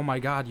whatever. Like, oh my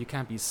god, you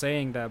can't be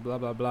saying that, blah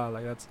blah blah.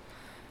 Like it's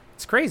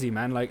crazy,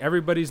 man. Like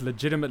everybody's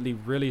legitimately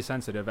really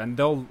sensitive, and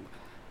Bill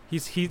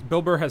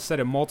Burr has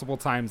said it multiple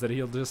times that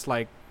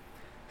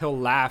he'll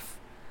laugh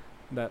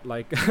that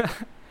like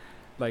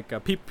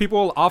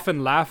people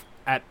often laugh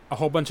at a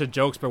whole bunch of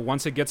jokes, but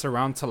once it gets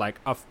around to like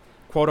a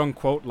quote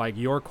unquote like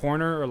your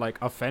corner or like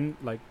offending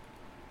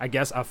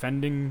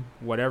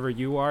whatever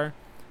you are,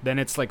 then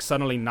it's like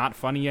suddenly not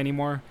funny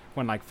anymore,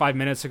 when like 5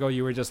 minutes ago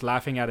you were just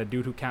laughing at a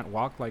dude who can't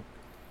walk. Like,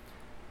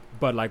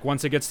 but like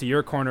once it gets to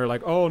your corner,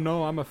 like, oh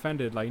no, I'm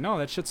offended. Like, no,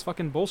 that shit's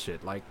fucking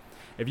bullshit. Like,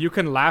 if you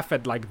can laugh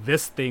at like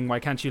this thing, why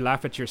can't you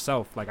laugh at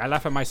yourself? Like I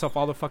laugh at myself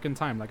all the fucking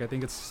time. Like I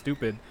think it's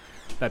stupid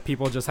that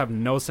people just have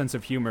no sense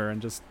of humor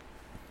and just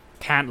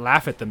can't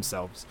laugh at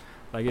themselves.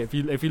 Like if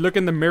you look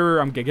in the mirror,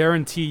 I'm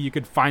guarantee you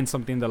could find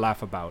something to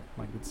laugh about.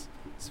 Like it's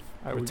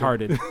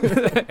retarded.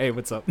 Hey,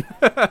 what's up?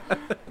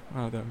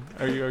 Oh damn.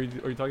 Are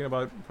you talking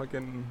about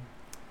fucking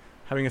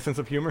having a sense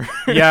of humor?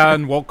 Yeah,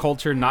 and woke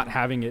culture not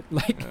having it.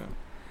 Like, Yeah.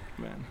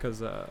 Man.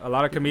 because a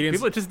lot of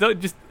comedians. People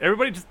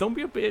everybody just don't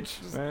be a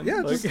bitch, man.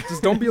 Yeah, Like-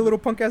 just don't be a little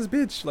punk ass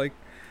bitch. Like,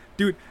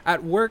 dude,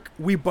 at work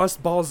we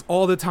bust balls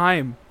all the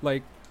time.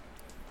 Like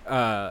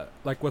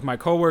with my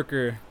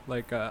coworker.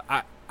 Like,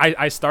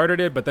 I started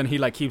it, but then he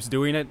like keeps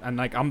doing it, and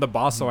like I'm the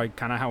boss, so I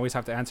kind of always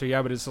have to answer.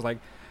 Yeah, but it's just like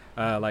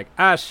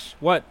Ash,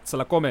 what? Se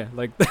la come?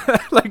 Like,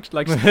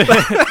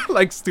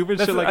 like stupid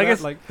shit like I that.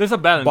 guess Like, there's a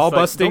balance. ball Like,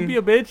 busting. Don't be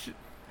a bitch.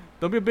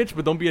 Don't be a bitch,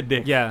 but don't be a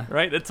dick. yeah,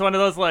 Right? It's one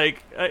of those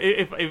like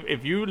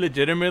if you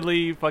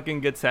legitimately fucking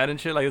get sad and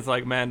shit, like it's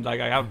like, man, like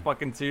I have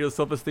fucking serious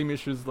self-esteem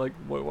issues. Like,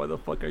 why the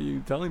fuck are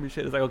you telling me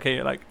shit? It's like,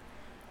 okay, like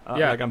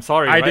Yeah. like I'm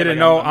sorry. I right? didn't Like,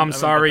 know. I'm I'm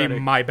sorry.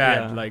 empathetic. My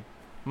bad. Yeah. Like,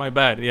 My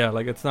bad. Yeah,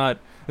 like it's not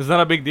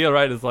a big deal,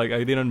 right? It's like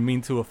I didn't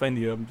mean to offend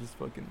you. I'm just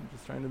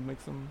trying to make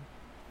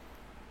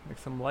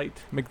some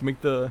light. Make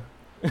the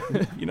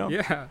you know?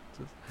 yeah.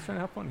 Just trying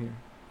to have fun here.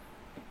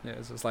 Yeah,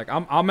 it's just like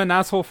I'm an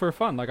asshole for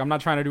fun. Like I'm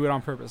not trying to do it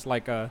on purpose.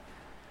 Like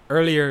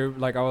earlier,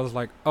 like I was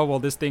like, oh well,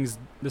 this thing,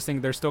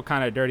 they're still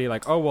kind of dirty.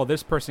 Like, oh well,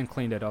 this person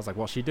cleaned it. I was like,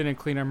 well, she didn't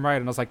clean them right,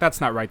 and I was like, that's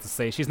not right to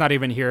say. She's not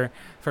even here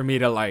for me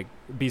to like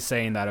be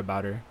saying that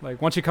about her.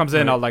 Like, once she comes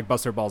in, Right. I'll like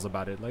bust her balls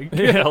about it. Like,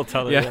 Yeah, I'll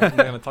tell her. Yeah. Yeah. I'm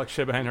gonna talk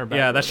shit behind her back.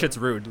 yeah, or that whatever. shit's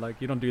rude.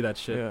 Like, you don't do that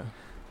shit. Yeah.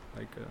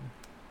 Like,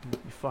 You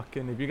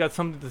fucking, if you got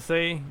something to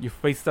say, you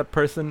face that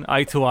person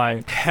eye to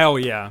eye. hell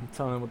yeah.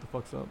 Tell them what the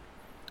fuck's up.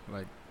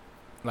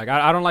 Like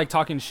I don't like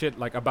talking shit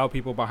like about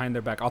people behind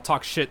their back. I'll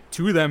talk shit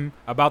to them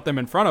about them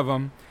in front of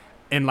them,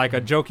 in like a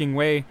joking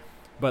way,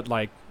 but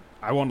like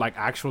I won't like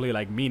actually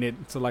like mean it.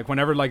 So like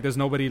whenever like there's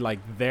nobody like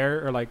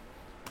there, or like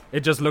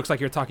it just looks like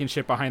you're talking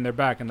shit behind their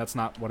back, and that's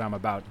not what I'm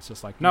about. It's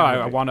just like, no,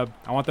 I Right.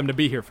 want them to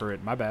be here for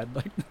it. My bad.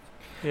 Like,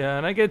 Yeah,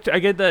 and I get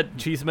that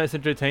cheese mess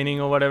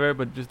entertaining or whatever,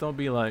 but just don't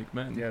be like,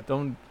 man, Yeah.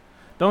 don't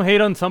hate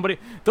on somebody.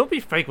 Don't be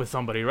fake with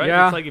somebody, right?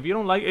 Yeah. It's like if you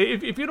don't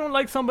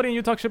like somebody and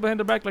you talk shit behind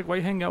their back, like why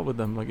hang out with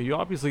them? Like you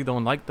obviously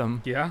don't like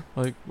them. yeah,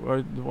 Like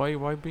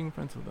why being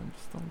friends with them?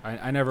 Just don't.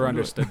 I never Don't do it.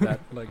 understood that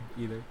like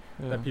either.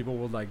 Yeah. That people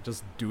will like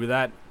just do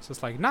that. It's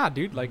just like, nah,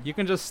 dude. Like you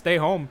can just stay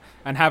home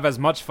and have as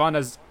much fun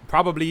as,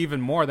 probably even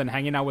more than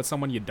hanging out with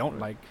someone you don't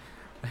like.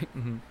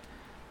 Mm-hmm.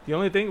 The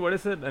only thing, what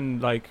is it?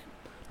 And like,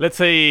 let's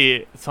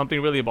say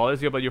something really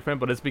bothers you about your friend,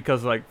 but it's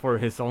because like for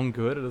his own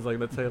good. It's like,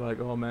 let's say like,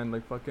 oh man,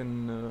 like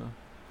fucking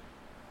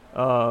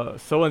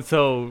so and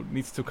so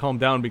needs to calm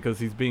down because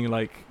he's being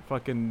like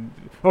fucking,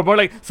 or more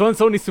like so and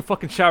so needs to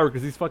fucking shower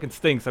because he's fucking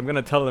stinks. I'm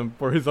gonna tell him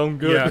for his own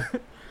good. Yeah.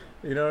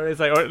 You know, it's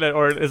like,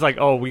 or it's like,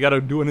 oh, we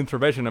gotta do an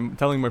intervention. I'm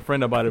telling my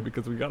friend about it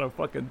because we gotta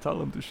fucking tell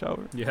him to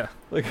shower. Yeah.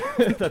 Like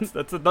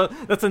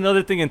that's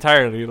another thing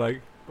entirely.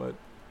 Like, but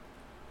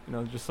you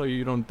know, just so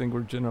you don't think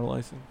we're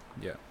generalizing.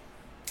 Yeah.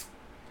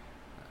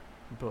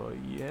 But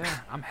yeah,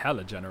 I'm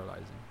hella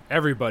generalizing.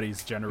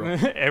 Everybody's general.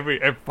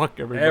 fuck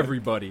everybody.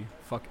 Everybody.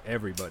 Fuck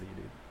everybody,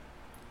 dude.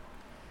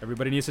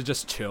 Everybody needs to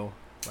just chill.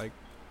 Like,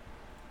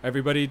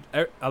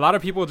 a lot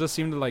of people just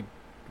seem to, like,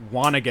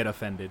 want to get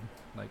offended.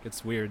 Like,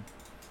 it's weird.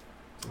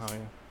 Oh yeah,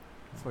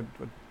 that's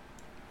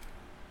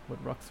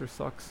what rocks or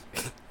sucks.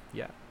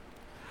 Yeah.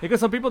 Because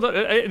some people don't.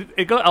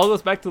 It all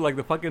goes back to like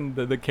the fucking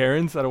the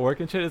Karens at work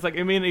and shit. It's like,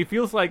 I mean, it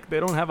feels like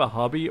they don't have a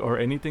hobby or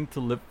anything to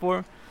live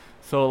for,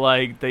 so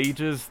like they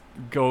just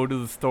go to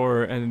the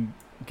store and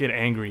get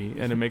angry,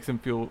 and it makes them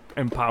feel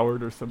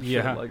empowered or some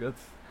Yeah. shit. Like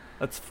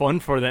that's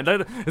fun for them.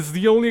 That is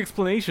the only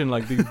explanation.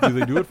 Like, do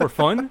they do it for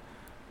fun?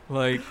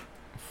 Like,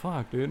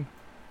 fuck, dude.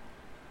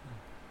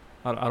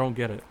 I don't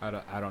get it. I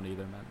don't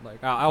either, man.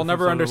 Like, I'll Some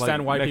never sort of,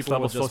 understand like, why next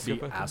people will level just be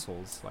sociopath.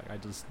 assholes. Like, I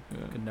just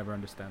Yeah. could never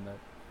understand that.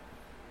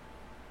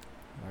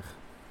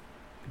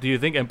 Do you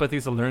think empathy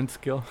is a learned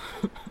skill?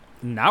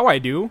 Now I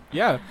do.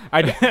 Yeah.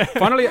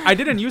 Funnily, I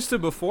didn't used to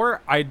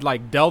before. I'd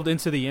like delved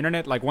into the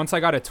internet. Like once I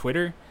got a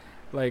Twitter,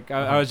 like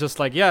I was just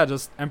like, yeah,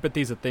 just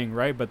empathy's a thing,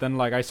 right? But then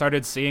like I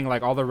started seeing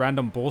like all the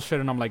random bullshit,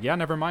 and I'm like, yeah,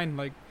 never mind.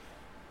 Like,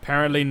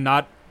 apparently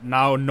not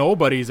now.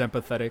 Nobody's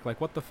empathetic.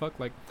 Like, what the fuck?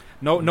 Like,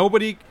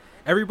 nobody.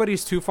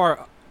 Everybody's too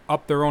far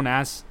up their own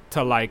ass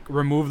to like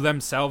remove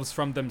themselves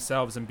from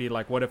themselves and be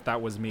like, what if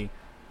that was me?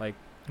 Like.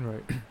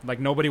 Right. Like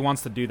nobody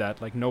wants to do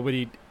that. Like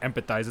nobody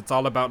empathize. It's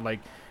all about like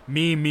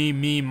me,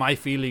 my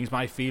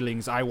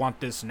feelings. I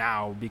want this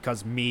now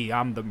because me,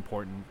 I'm the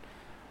important.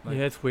 Like,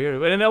 Yeah, it's weird.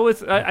 And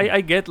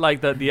I get like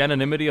that the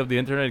anonymity of the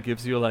internet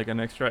gives you like an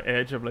extra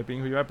edge of like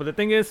being who you are. But the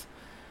thing is,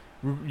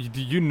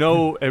 you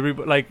know,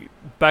 everybody like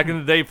back in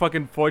the day,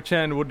 fucking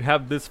 4chan would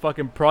have this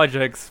fucking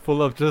projects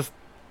full of just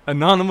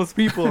anonymous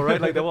people,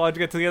 right? Like they will all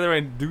get together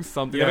and do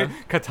something. Yeah. I mean,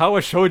 Katawa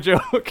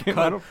Shoujo came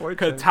out of 4chan.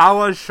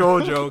 Katawa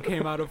Shoujo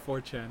came out of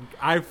 4chan.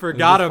 I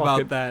forgot just about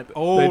fucking- that. They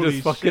Holy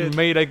just fucking shit.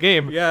 made a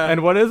game. Yeah.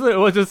 And what is it? It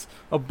was just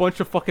a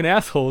bunch of fucking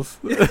assholes,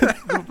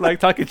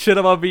 like talking shit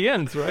about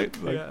VNs, right?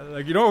 Like, Yeah,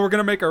 like, you know what, we're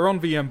gonna make our own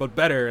VM but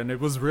better, and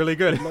it was really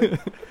good. Like,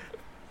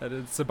 and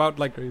it's about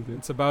like Crazy.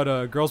 it's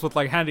about girls with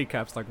like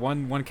handicaps. Like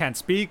one can't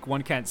speak,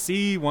 one can't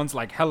see, one's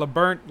like hella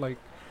burnt. Like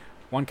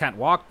one can't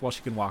walk. Well,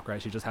 she can walk, right?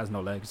 She just has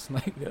no legs.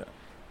 Like Yeah.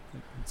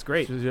 it's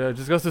great.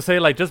 Just goes to say,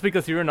 like, just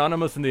because you're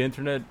anonymous in the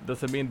internet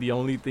doesn't mean the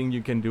only thing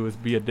you can do is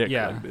be a dick.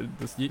 Yeah.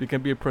 Like, you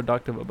can be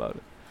productive about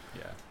it.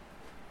 Yeah.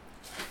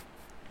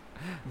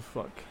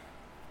 Fuck.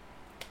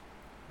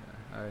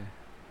 Yeah,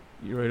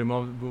 You ready to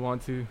move on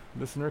to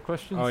listener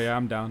questions? oh yeah,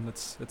 I'm down.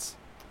 It's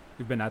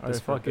we've been at this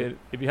Alright, for a fuck bit. it.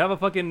 If you have a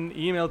fucking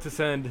email to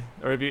send,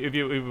 or if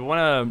you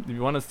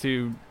want us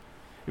to,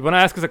 if you wanna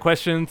ask us a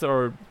questions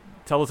or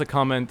tell us a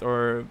comment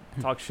or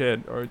talk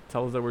shit or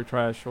tell us that we're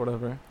trash or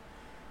whatever,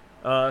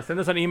 send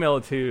us an email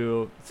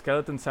to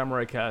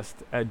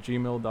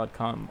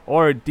skeletonsamuraicast@gmail.com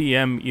or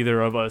DM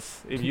either of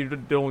us. If you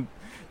don't,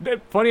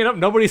 funny enough,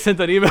 nobody sent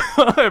an email.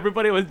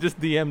 Everybody was just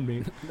DM'd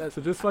me.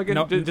 So just fucking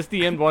No- just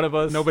DM one of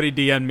us. Nobody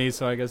DM'd me,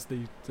 so I guess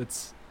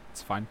it's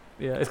fine.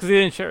 Yeah, it's because they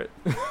didn't share it.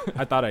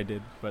 I thought I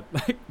did, but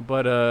like,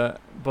 But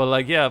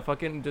like, yeah,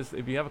 fucking just,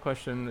 if you have a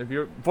question, if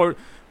you're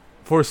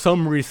for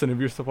some reason, if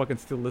you're still fucking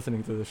still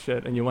listening to this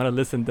shit and you want to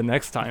listen the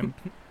next time,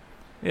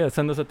 yeah,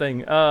 send us a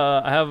thing.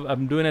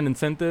 I'm doing an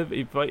incentive.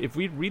 If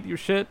we read your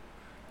shit,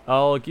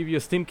 I'll give you a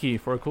Steam key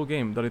for a cool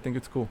game that I think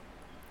it's cool.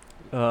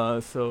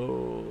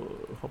 So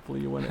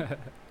hopefully you win it.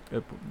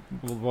 Yep.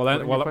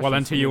 We'll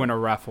enter you in a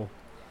raffle.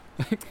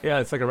 Yeah,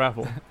 it's like a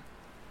raffle.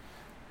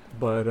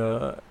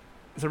 But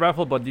it's a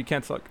raffle, but you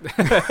can't suck.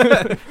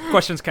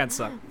 Questions can't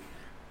suck.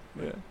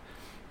 Yeah.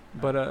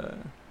 But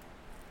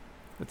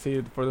let's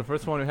see. For the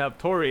first one, we have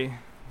Tori,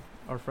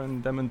 our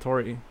friend Demon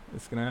Tori,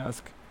 is gonna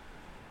ask.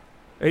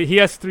 He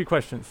has 3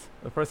 questions.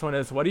 The first one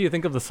is, what do you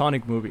think of the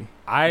Sonic movie?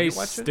 I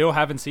still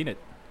haven't seen it.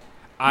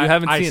 You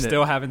haven't seen it? I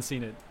still haven't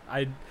seen it.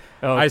 I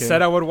Okay.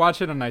 said I would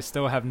watch it, and I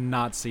still have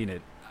not seen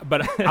it.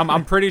 But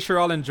I'm pretty sure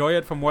I'll enjoy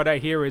it. From what I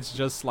hear, it's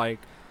just like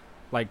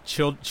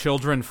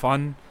children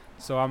fun.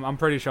 So I'm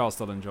pretty sure I'll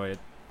still enjoy it.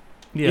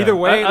 Yeah. Either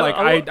way,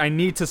 I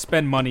need to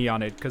spend money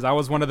on it because I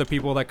was one of the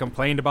people that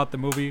complained about the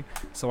movie.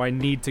 So I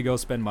need to go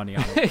spend money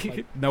on it.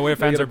 Like, no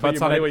ifs, ands, or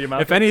buts on it.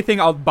 If anything,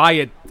 I'll buy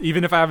it.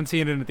 Even if I haven't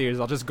seen it in the theaters,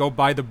 I'll just go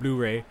buy the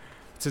Blu-ray.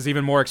 It's just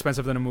even more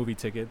expensive than a movie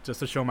ticket, just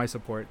to show my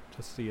support,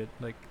 just to see it.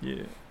 Like,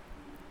 Yeah.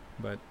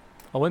 but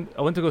I went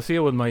to go see it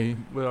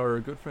with our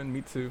good friend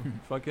Mitsu.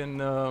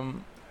 Fucking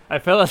I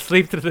fell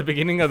asleep through the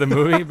beginning of the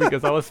movie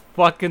because I was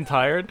fucking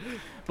tired.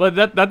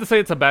 But not to say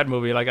it's a bad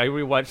movie. Like I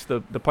rewatched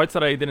the parts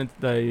that I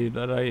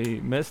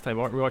missed. I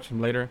rewatched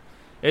them later.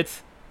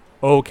 It's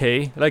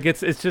okay. Like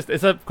it's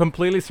a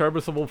completely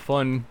serviceable,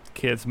 fun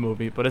kids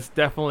movie. But it's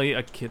definitely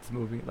a kids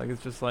movie. Like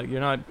it's just like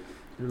you're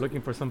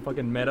looking for some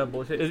fucking meta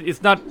bullshit.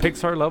 It's not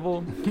Pixar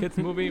level kids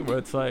movie where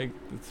it's like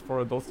it's for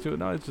adults too.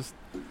 No, it's just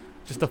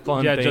a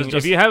fun thing.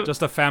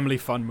 Just a family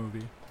fun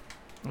movie.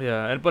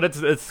 Yeah, but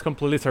it's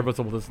completely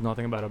serviceable. There's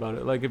nothing bad about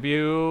it. Like if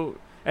you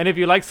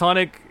like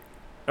Sonic,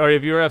 or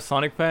if you're a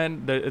Sonic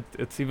fan,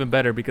 it's even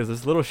better because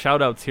there's little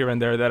shout outs here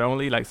and there that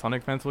only like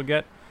Sonic fans will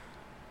get.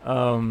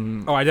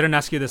 I didn't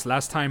ask you this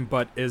last time,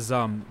 but is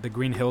the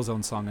Green Hill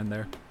Zone song in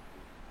there?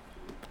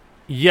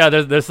 Yeah,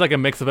 there's like a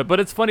mix of it, but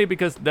it's funny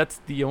because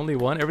that's the only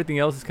one. Everything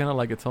else is kind of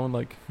like its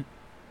own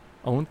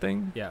own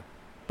thing. Yeah.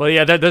 But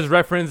yeah, there's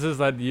references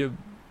that you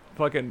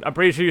fucking. I'm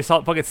pretty sure you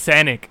saw fucking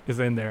Sonic is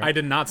in there. I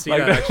did not see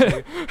Like that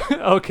actually.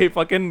 Okay,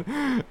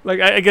 fucking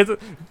like I guess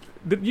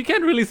you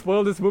can't really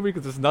spoil this movie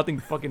because there's nothing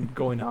fucking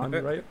going on,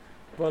 right?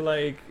 But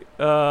like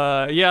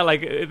yeah,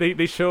 like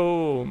they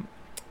show.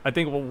 I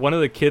think one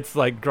of the kids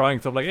like drawing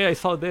stuff like, hey, I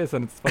saw this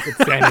and it's fucking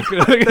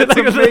Sonic. That's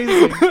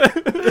amazing.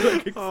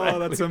 Exactly. Oh,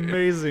 that's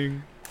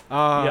amazing.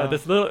 Yeah,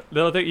 this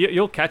little thing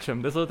you'll catch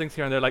him. There's little things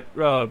here and there, like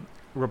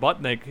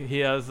Robotnik. He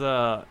has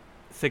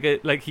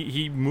like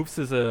he moves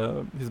his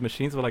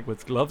machines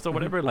with gloves or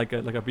whatever, like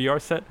a VR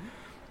set,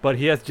 but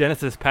he has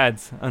Genesis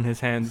pads on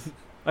his hands.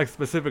 Like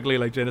specifically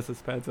like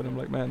Genesis pads, and I'm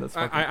like, man, that's.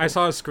 I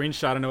saw a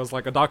screenshot and it was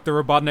like a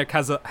Dr. Robotnik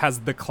has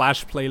the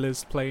Clash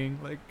playlist playing.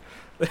 Like,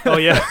 oh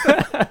yeah,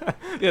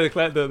 yeah,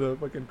 the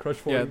fucking Crush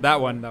 40. Yeah,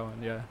 that one,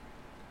 yeah,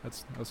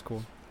 that's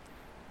cool.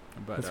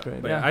 But, that's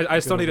great. But yeah, I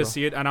still need to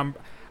see it, and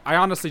I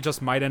honestly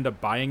just might end up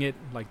buying it,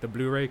 like the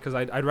Blu-ray, because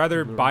I'd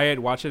rather buy it,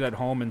 watch it at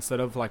home instead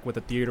of like with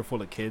a theater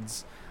full of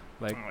kids.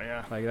 Like, oh,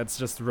 yeah. Like that's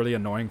just really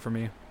annoying for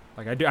me.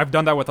 Like I've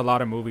done that with a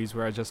lot of movies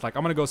where I just like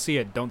I'm gonna go see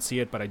it, don't see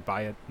it, but I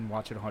buy it and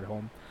watch it at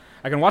home.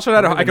 I can watch it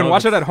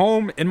at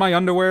home in my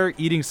underwear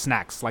eating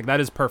snacks. Like that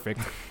is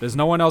perfect. There's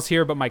no one else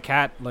here but my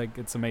cat. Like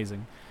it's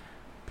amazing.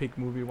 Peak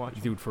movie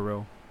watch, dude, for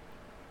real.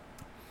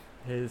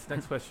 His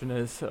next question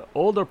is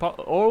old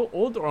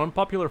or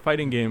unpopular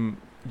fighting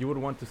game you would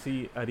want to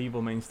see at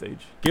Evo main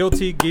stage.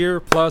 Guilty Gear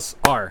plus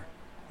R.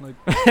 Like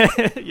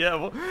yeah,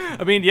 well,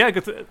 I mean, yeah,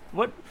 cause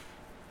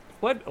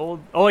what old?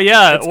 Oh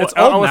yeah, it's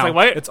I old was now. Like,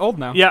 why? It's old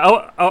now. Yeah,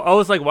 I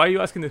was like, why are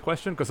you asking this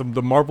question? Because I'm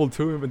the Marvel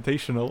 2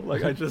 Invitational.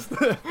 Like I just,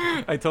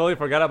 I totally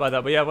forgot about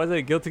that. But yeah, was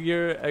it Guilty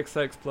Gear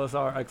XX plus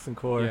R X and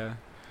Core? Yeah,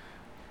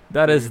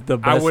 that is the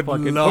best. I would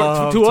fucking,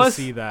 love to to us,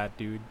 see that,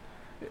 dude.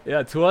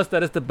 Yeah, to us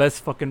that is the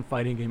best fucking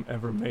fighting game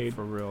ever made.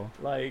 For real.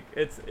 Like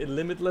it's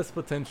limitless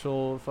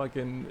potential.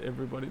 Fucking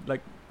everybody,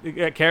 like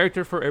a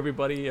character for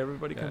everybody.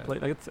 Everybody can play.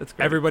 Like it's great.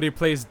 Everybody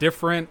plays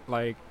different.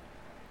 Like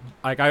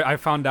I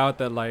found out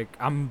that like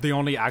I'm the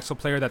only Axel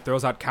player that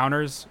throws out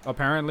counters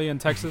apparently in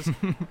Texas.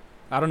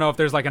 I don't know if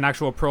there's like an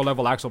actual pro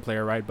level Axel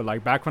player, right? But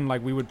like back when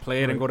like we would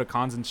play it and go to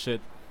cons and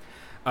shit,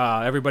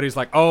 everybody's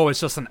like, oh,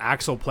 it's just an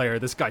Axel player.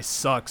 This guy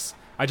sucks.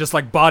 I just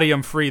like body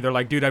him free. They're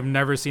like, dude, I've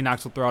never seen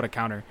Axel throw out a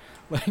counter.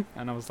 Like,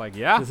 and I was like,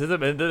 yeah. This is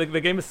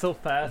the game is so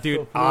fast, dude.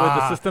 So fluid.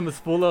 The system is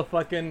full of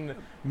fucking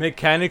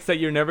mechanics that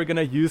you're never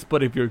gonna use,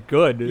 but if you're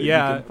good,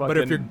 yeah. But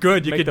if you're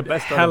good, you could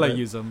hella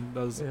use them.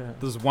 Yeah.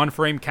 Those one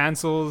frame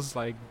cancels,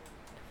 like,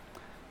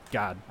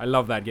 God, I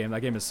love that game.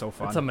 That game is so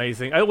fun. It's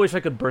amazing. I wish I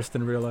could burst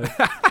in real life.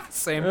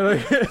 Same.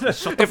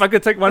 If I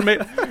could take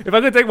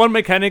one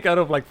mechanic out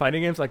of like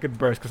fighting games, I could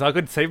burst because I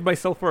could save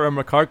myself from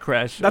a car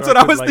crash. That's what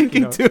I was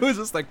thinking too. It's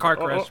just like car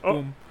crash,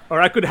 boom. Or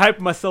I could hype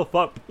myself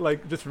up,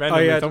 like just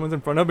randomly. Oh, yeah. Someone's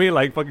in front of me,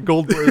 like fucking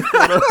gold burst.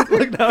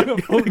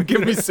 Like,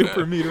 give me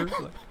super meter.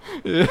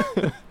 Yeah.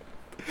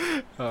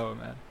 Oh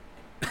man.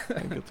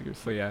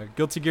 But yeah,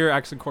 Guilty Gear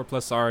X and Core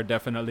plus R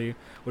definitely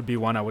would be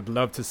one I would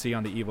love to see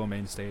on the Evo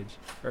main stage,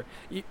 or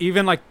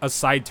even like a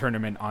side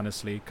tournament,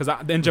 honestly. Because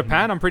in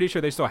Japan, I'm pretty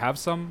sure they still have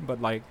some,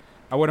 but like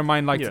I wouldn't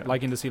mind Yeah.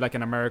 liking to see like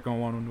an American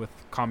one with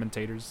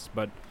commentators,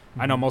 but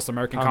I know most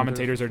American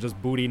Commentators. commentators are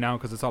just booty now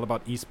because it's all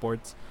about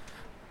esports.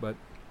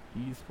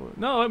 Esport.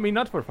 No, I mean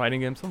not for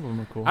fighting games. Some of them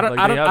are cool. I don't,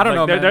 Like, they have, I don't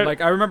know, man. they're-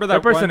 Like I remember their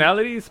that one,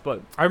 personalities,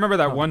 but I remember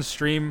that Oh. one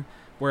stream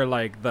where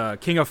like the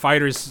King of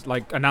Fighters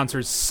like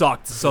announcers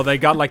sucked, so they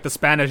got like the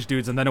Spanish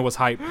dudes, and then it was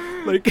hype.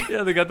 Like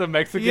yeah, they got the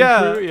Mexican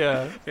Yeah. crew.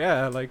 Yeah.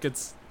 yeah, like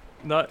it's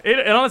No,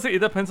 it honestly it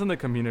depends on the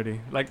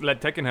community. Like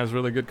Tekken has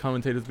really good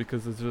commentators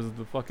because it's just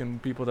the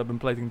fucking people that have been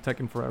playing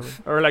Tekken forever.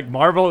 Or like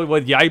Marvel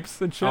with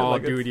Yipes and shit. oh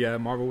like, dude, yeah,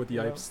 Marvel with the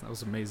Yeah. Yipes, that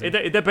was amazing.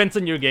 It depends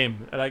on your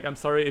game. Like I'm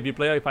sorry if you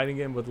play a fighting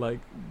game with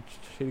like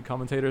shitty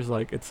commentators,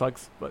 like it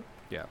sucks. But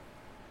Yeah.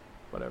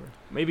 whatever.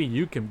 Maybe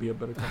you can be a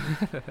better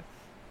commentator.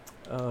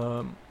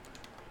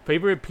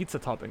 Favorite pizza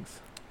toppings.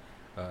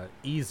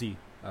 Easy,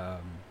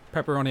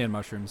 pepperoni and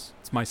mushrooms.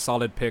 It's my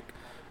solid pick.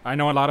 I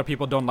know a lot of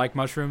people don't like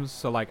mushrooms,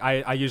 so like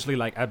I usually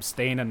like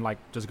abstain and like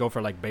just go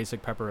for like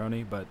basic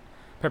pepperoni, but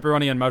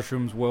pepperoni and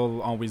mushrooms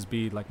will always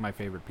be like my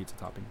favorite pizza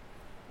topping.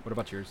 What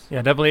about yours?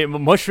 Yeah, definitely.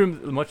 Mushrooms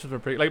are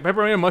pretty. Like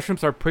pepperoni and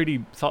mushrooms are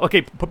pretty.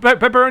 Okay,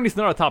 pepperoni's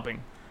not a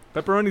topping.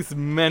 Pepperoni's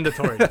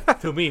mandatory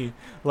to me.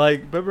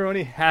 Like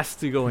pepperoni has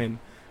to go in.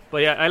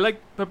 But yeah, I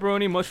like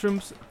pepperoni,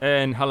 mushrooms,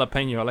 and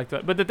jalapeno. I like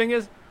that. But the thing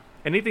is,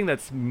 anything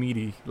that's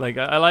meaty. Like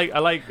I like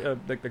the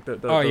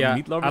Oh the yeah,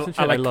 meat lovers and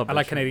shit. I like love I that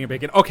like shit. Canadian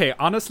bacon. Okay,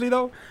 honestly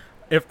though,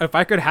 if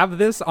I could have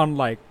this on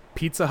like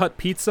Pizza Hut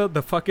pizza,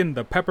 the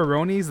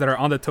pepperonis that are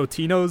on the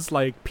Totino's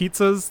like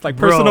pizzas, like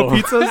personal Bro.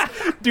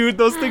 pizzas, dude,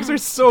 those things are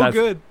so That's-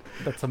 good.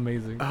 That's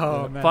amazing.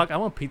 Oh, Yeah. man. Fuck, I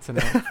want pizza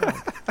now.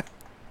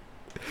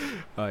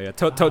 Oh yeah, I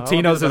don't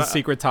Totino's know, but is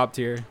secret top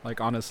tier. Like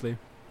honestly.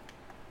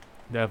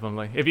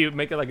 Definitely. If you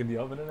make it like in the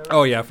oven and everything.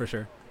 Oh yeah, for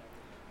sure.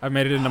 I've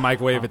made it in the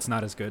microwave. Oh. It's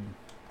not as good.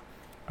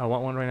 I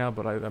want one right now,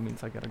 but that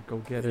means I gotta go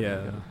get it. Yeah,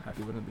 I gotta I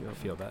do it in the I oven.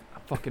 feel that.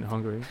 I'm fucking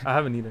hungry. I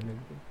haven't eaten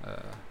anything.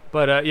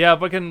 But yeah,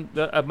 fucking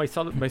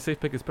my safe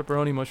pick is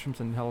pepperoni, mushrooms,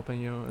 and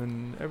jalapeno,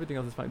 and everything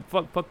else is fine.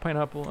 Fuck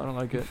pineapple. I don't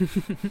like it.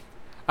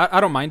 I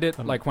don't mind it I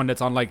don't- like when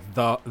it's on like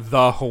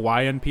the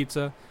Hawaiian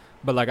pizza,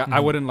 but like I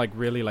Mhm. wouldn't like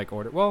really like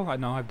order. Well, I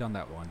know I've done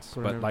that once,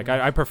 Put it but in like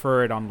everything I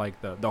prefer it on like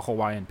the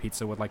Hawaiian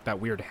pizza with like that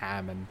weird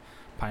ham and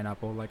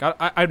pineapple. Like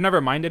I've never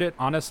minded it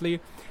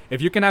honestly.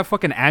 If you can have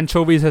fucking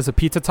anchovies as a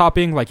pizza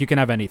topping, like you can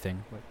have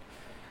anything. Like,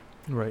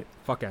 Right.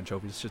 fuck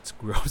anchovies, shit's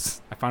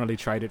gross. I finally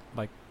tried it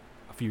like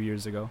a few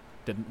years ago.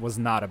 Was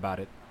not about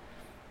it.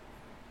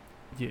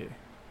 Yeah.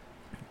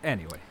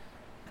 Anyway.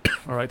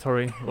 All right,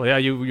 Tori. Well, yeah,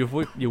 you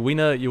win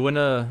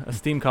a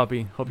Steam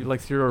copy. Hope you like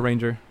Zero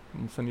Ranger.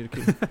 I'll send you the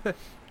key.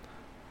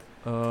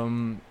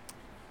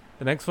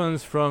 The next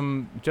one's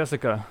from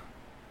Jessica.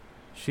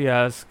 She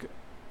asks,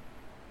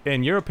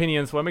 in your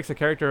opinions, what makes a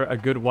character a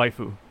good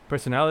waifu?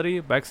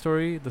 Personality,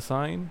 backstory,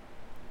 design?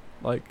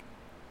 Like,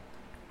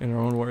 in her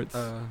own words.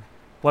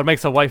 What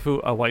makes a waifu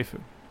a waifu?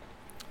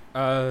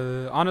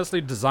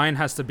 Honestly, design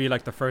has to be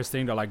like the first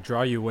thing to like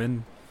draw you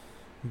in,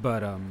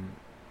 but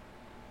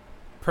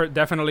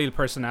definitely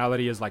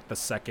personality is like the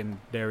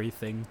secondary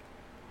thing.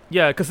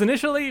 Yeah, because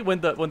initially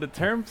when the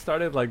term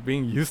started like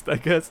being used, I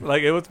guess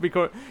like it was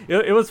because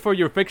it was for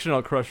your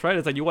fictional crush, right?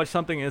 It's like you watch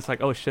something and it's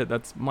like, oh shit,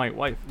 that's my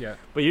wife. Yeah.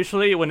 But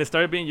usually when it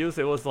started being used,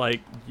 it was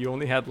like you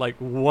only had like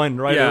one,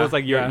 right? Yeah, It was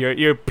like yeah.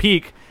 your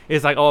peak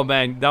is like, oh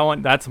man,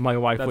 that's my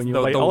wife. That's when you the,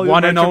 like the all your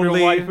one and merch of your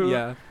only. waifu.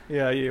 Yeah.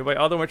 Yeah, you buy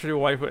all the merch of your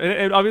waifu,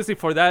 and obviously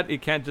for that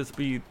it can't just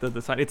be the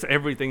design; it's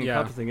everything Yeah.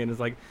 encompassing. And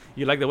it's like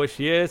you like the way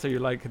she is, or you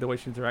like the way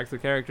she interacts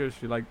with characters,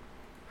 you like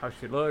how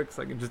she looks,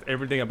 like just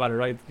everything about her,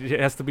 right? It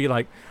has to be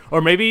like,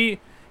 or maybe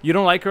you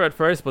don't like her at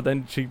first, but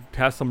then she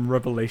has some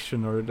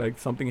revelation or like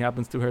something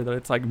happens to her that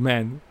it's like,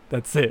 man,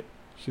 that's it.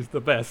 She's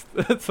the best.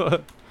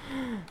 So,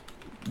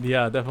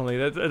 yeah, definitely.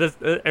 That's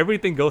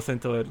everything goes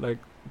into it. Like,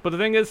 but the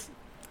thing is,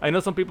 I know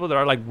some people that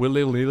are like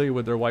willy-nilly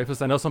with their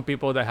waifus. I know some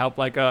people that have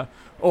like a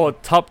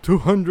top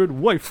 200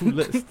 waifu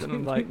list, and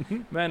I'm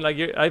like, man, like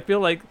I feel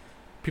like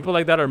people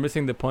like that are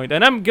missing the point,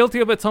 and I'm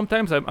guilty of it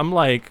sometimes. I'm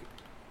like,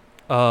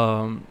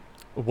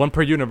 one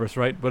per universe,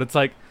 right? But it's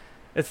like,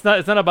 it's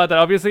not about that.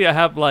 Obviously, I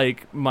have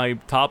like my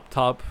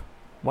top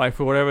wife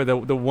or whatever.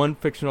 The one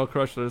fictional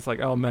crush that is like,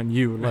 oh man,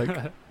 you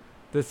like,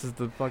 this is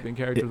the fucking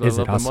character that Is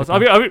I it love the most.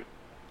 Asuka?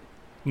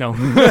 No.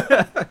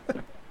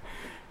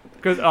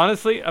 Because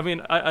honestly, I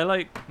mean, I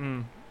like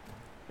in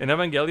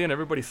Evangelion,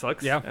 everybody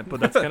sucks. Yeah. But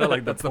that's kind of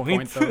like the That's the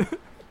point. point, though.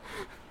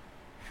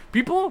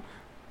 People,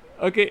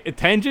 okay, a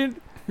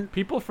tangent.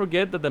 People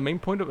forget that the main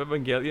point of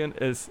Evangelion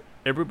is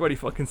everybody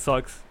fucking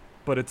sucks,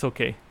 but it's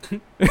okay.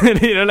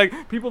 You know,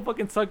 like people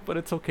fucking suck, but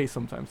it's okay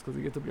sometimes because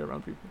you get to be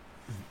around people.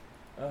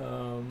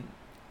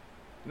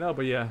 No,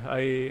 but yeah,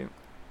 I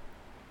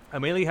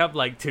mainly have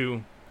like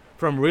two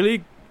from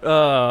really.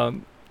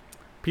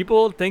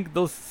 People think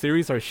those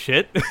series are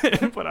shit,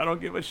 but I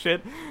don't give a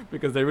shit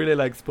because they really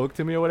like spoke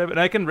to me or whatever. And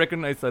I can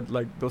recognize that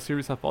like those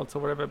series have faults or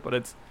whatever, but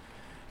it's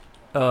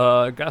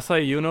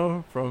Gasai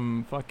Yuno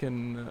from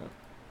fucking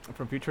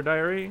from Future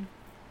Diary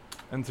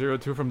and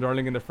 02 from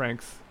Darling in the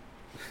Franxx.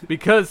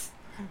 Because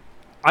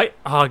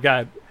oh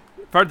god,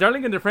 for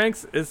Darling in the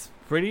Franxx is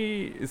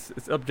pretty.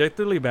 It's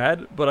objectively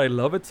bad, but I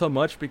love it so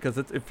much because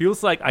it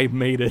feels like I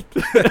made it.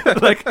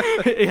 Like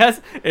it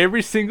has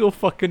every single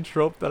fucking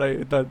trope that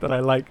I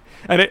like,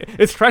 and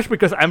it's trash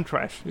because I'm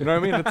trash. You know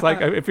what I mean? It's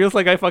like it feels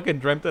like I fucking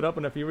dreamt it up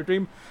in a fever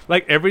dream.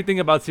 Like everything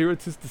about Zero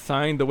Two's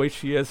design, the way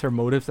she is, her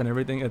motives, and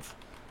everything. It's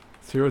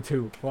Zero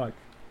Two. Fuck.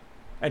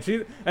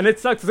 And it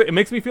sucks. It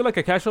makes me feel like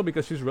a casual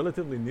because she's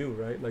relatively new,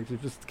 right? Like she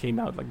just came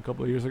out like a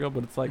couple of years ago,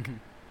 but it's like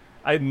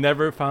I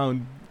never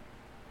found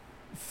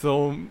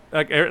so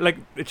like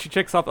she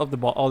checks off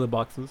of all the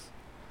boxes.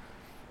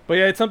 But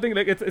yeah, it's something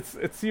like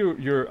it's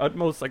your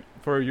utmost, like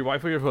for your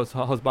wife or your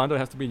husband, it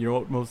has to be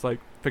your utmost like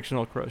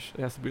fictional crush.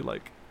 It has to be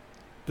like,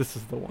 this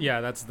is the one.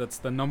 Yeah, that's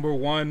the number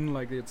one.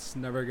 Like it's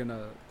never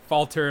gonna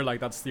falter.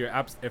 Like that's your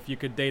apps. If you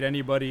could date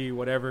anybody,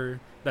 whatever,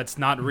 that's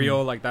not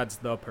real. Like that's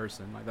the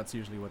person. Like that's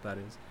usually what that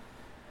is.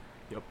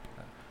 Yep.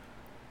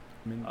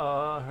 I mean,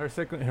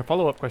 her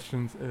follow-up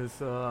questions is: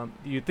 do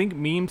you think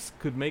memes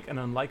could make an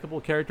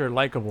unlikable character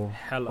likable,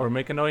 hella, or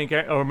make annoying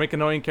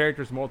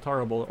characters more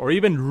tolerable, or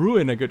even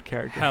ruin a good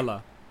character?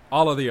 hella,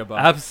 all of the above.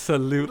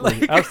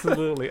 Absolutely,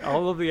 absolutely,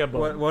 all of the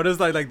above. What is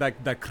like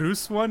that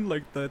Cruz one,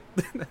 like the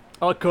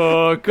Oh,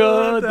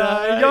 crocodile.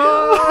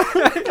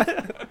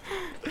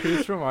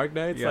 Cruz from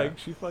Arknights, Yeah. like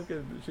she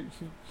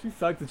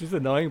sucks and she's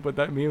annoying, but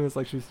that meme is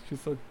like she's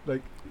so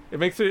like it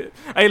makes it.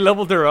 I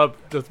leveled her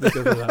up just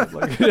because of that.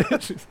 Like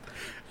she's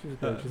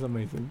good. She's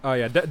amazing. Oh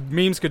yeah,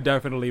 memes could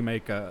definitely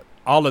make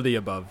all of the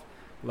above.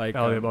 Like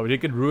All of the above.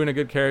 It could ruin a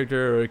good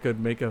character, or it could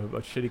make a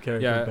shitty character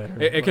yeah,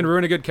 better. it can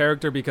ruin a good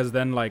character because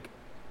then like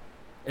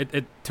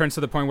it turns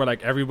to the point where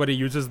like everybody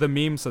uses the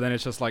meme, so then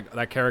it's just like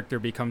that character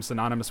becomes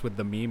synonymous with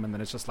the meme, and then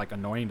it's just like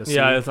annoying to see.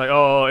 Yeah, it's like,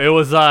 oh, it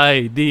was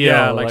Dio.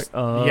 Yeah, like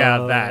yeah,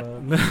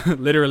 that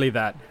literally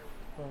that.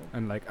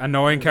 And like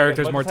annoying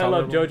characters more I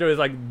love tolerable. JoJo is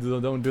like,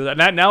 don't do that.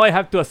 Now I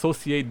have to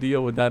associate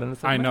Dio with that, and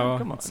it's like, I man, know,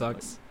 come on, it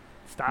sucks.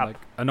 Stop. Like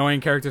annoying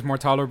characters more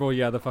tolerable.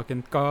 Yeah, the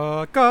fucking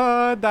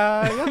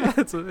crocodile.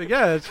 It's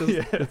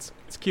just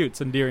it's cute.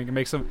 It's endearing. It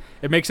makes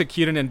it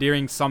cute and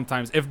endearing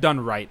sometimes if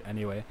done right.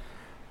 Anyway,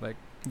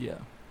 Yeah.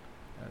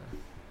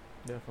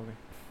 Definitely.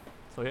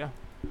 So yeah.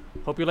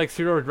 Hope you like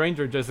Zero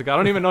Ranger, Jessica. I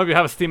don't even know if you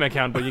have a Steam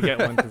account, but you get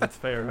one because it's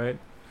fair, right?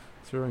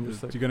 Zero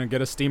Ranger. you're gonna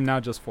get a Steam now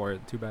just for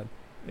it. Too bad.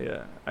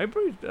 Yeah. I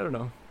don't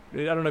know.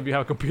 I don't know if you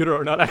have a computer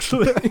or not.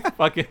 Actually,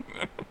 fucking.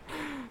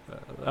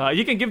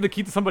 You can give the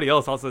key to somebody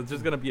else. Also, it's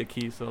just gonna be a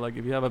key. So like,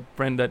 if you have a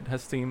friend that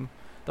has Steam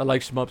that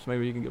likes shmups,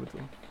 maybe you can give it to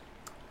them.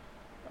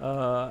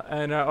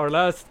 And our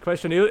last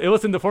question, it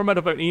was in the format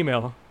of an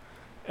email,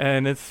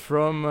 and it's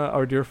from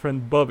our dear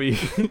friend Bobby.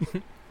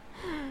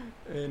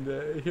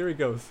 And here it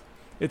goes.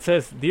 It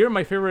says, "Dear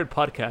my favorite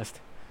podcast,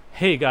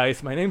 hey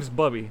guys, my name's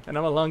Bobby, and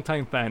I'm a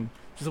longtime fan.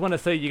 Just want to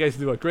say you guys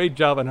do a great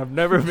job and have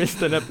never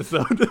missed an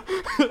episode.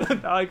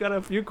 Now I got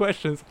a few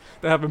questions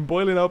that have been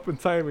boiling up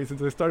inside me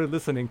since I started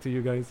listening to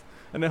you guys,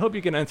 and I hope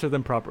you can answer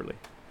them properly.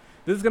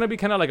 This is gonna be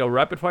kind of like a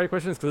rapid fire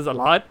questions because there's a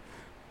lot,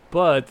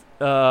 but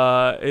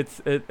I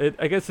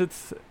guess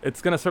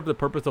it's gonna serve the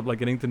purpose of like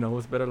getting to know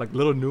us better, like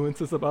little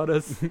nuances about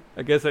us.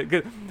 I guess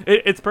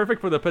it's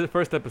perfect for the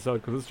first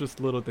episode because it's just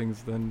little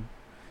things. Then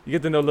you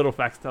get to know little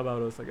facts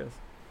about us, I guess.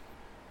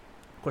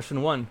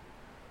 Question 1: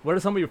 what are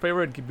some of your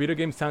favorite video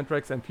game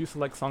soundtracks, and few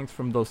select songs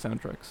from those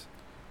soundtracks?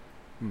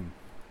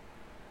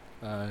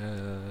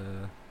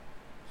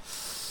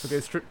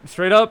 Okay,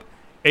 straight up,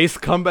 Ace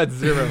Combat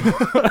Zero.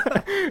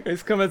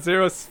 Ace Combat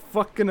Zero is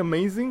fucking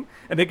amazing,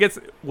 and it gets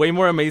way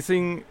more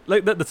amazing.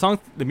 Like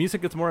the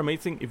music gets more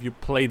amazing if you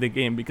play the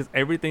game because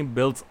everything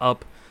builds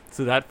up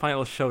to that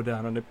final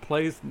showdown, and it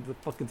plays the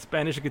fucking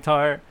Spanish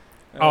guitar.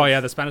 Oh yeah,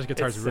 the Spanish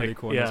guitar is it's really sick,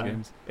 cool in those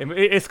games.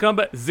 Ace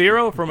Combat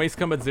Zero from Ace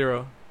Combat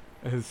Zero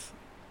is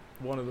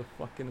one of the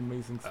fucking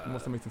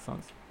most amazing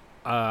songs.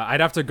 I'd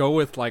have to go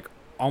with like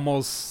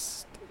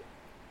almost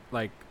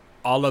like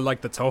all of like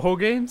the Toho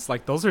games.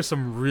 Like those are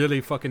some really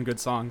fucking good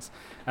songs.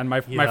 And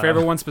my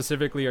favorite ones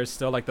specifically are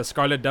still like the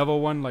Scarlet Devil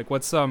one. Like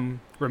what's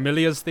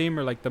Remilia's theme,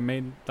 or like the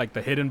main, like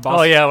the hidden boss.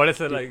 Oh yeah, what is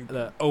it like?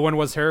 The Owen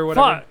was her,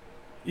 whatever. Fuck.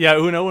 Yeah,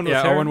 Owen was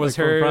her. Owen was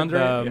like, her.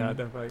 Yeah,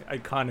 definitely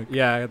iconic.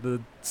 Yeah,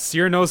 the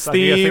Cyrano's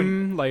Sagia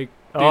theme. Like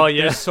oh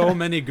yeah, there's so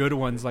many good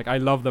ones. Like I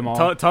love them all.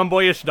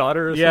 Tomboyish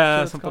Daughter. Or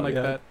yeah, something like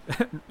that.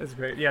 That's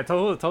great. Yeah,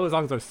 Toho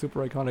songs are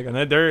super iconic,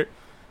 and they're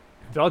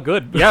all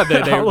good. Yeah,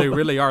 they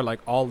really are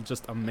like all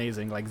just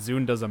amazing. Like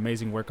Zune does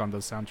amazing work on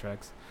those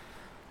soundtracks.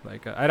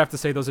 Like I'd have to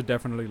say those are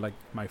definitely like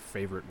my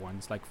favorite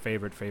ones. Like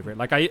favorite.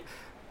 Like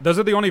those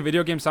are the only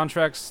video game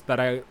soundtracks that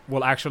I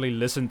will actually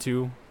listen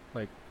to.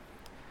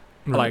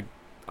 Like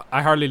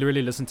I hardly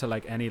really listen to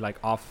like any like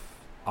off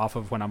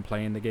of when I'm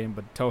playing the game,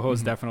 but Toho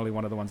is definitely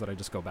one of the ones that I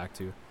just go back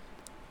to.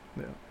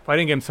 Yeah.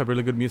 Fighting games have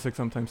really good music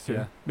sometimes too.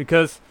 Yeah.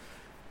 Because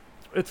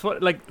it's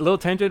what like little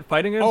tangent.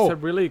 Fighting games are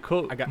really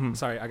cool.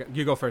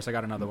 You go first. I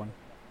got another one.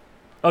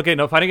 Okay,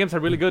 no, fighting games are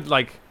really good.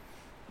 Like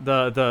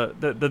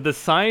the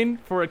design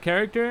for a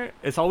character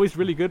is always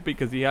really good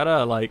because you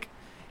gotta like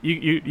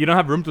you don't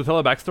have room to tell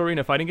a backstory in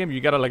a fighting game.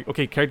 You gotta like,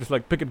 okay, characters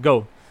like pick it,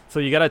 go. So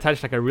you gotta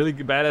attach like a really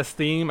badass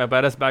theme, a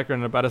badass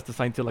background, and a badass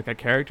design to like a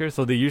character.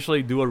 So they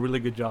usually do a really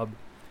good job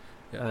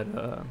at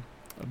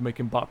of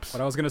making bops.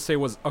 What I was gonna say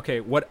was, okay,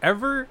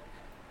 whoever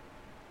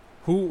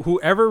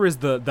is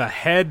the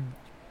head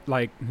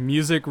like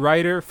music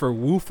writer for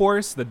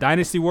WooForce, the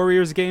Dynasty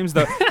Warriors games,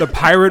 the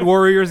Pirate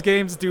Warriors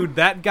games, dude,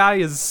 that guy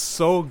is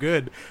so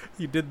good.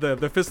 He did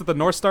the Fist of the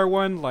North Star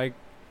one, like,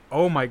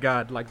 oh my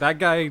god, like that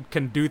guy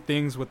can do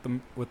things with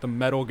the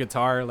metal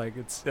guitar, like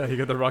it's Yeah, he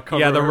got the rock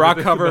cover. yeah, the rock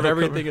cover of metal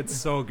everything. cover. It's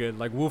so good.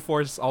 Like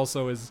WooForce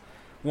also is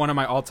one of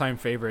my all-time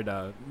favorite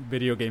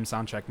video game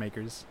soundtrack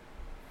makers.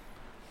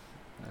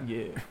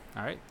 Yeah.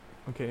 All right.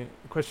 Okay.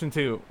 Question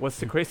 2. What's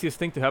the craziest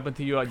thing to happen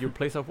to you at your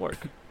place of work?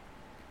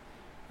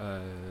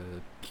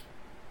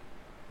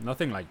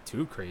 Nothing like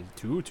too crazy.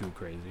 Too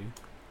crazy.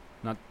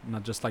 Not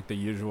just like the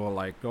usual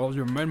like, oh,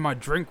 you made my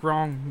drink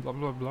wrong, blah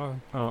blah blah.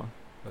 Oh.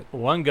 But-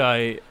 One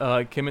guy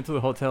came into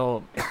the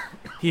hotel.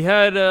 He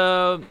had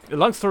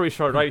long story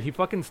short, right? He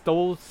fucking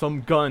stole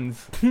some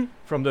guns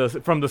from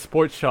the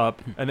sports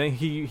shop, and then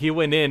he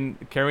went in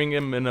carrying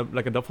them in a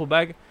duffel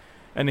bag,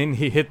 and then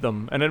he hit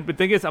them. And then the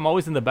thing is, I'm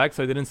always in the back,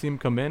 so I didn't see him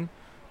come in.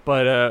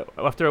 But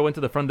after I went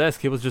to the front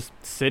desk, he was just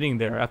sitting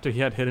there after he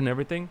had hidden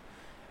everything.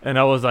 And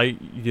I was like,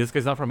 this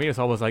guy's not from here.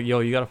 So I was like,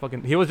 yo, you gotta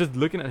fucking... He was just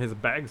looking at his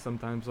bag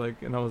sometimes,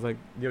 like, and I was like,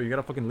 yo, you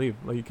gotta fucking leave.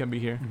 Like, you can't be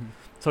here. Mm-hmm.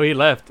 So he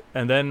left.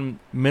 And then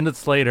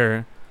minutes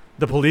later,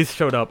 the police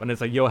showed up. And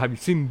it's like, yo, have you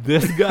seen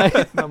this guy?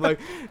 And I'm like,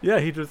 yeah,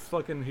 he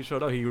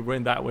showed up. He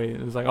went that way.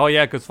 And it's like, oh,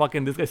 yeah, because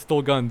fucking this guy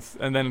stole guns.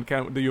 And then,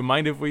 do you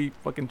mind if we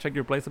fucking check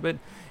your place a bit?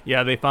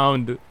 Yeah, they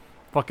found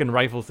fucking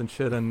rifles and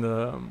shit.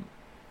 And,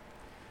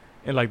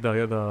 in like the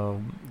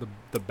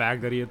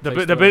bag that he had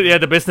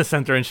the business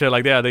center and shit,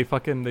 like, yeah, they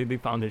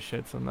found his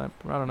shit. So I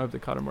don't know if they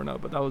caught him or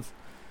not, but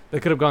they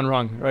could have gone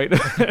wrong, right?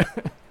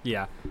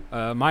 Yeah.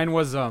 Mine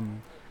was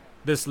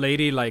this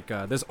lady, like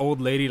this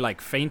old lady,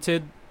 like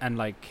fainted and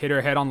like hit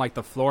her head on like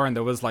the floor, and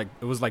it was like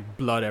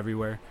blood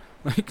everywhere.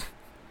 Like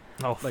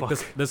Oh, like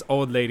fuck. this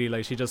old lady,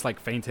 like she just like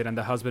fainted, and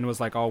the husband was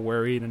like all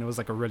worried, and it was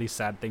like a really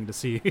sad thing to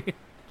see.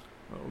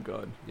 Oh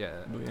god. Yeah.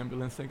 The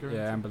ambulance take her.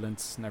 Yeah,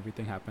 ambulance and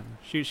everything happened.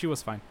 She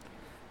was fine.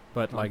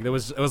 But like it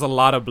was a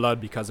lot of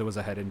blood because it was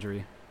a head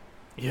injury.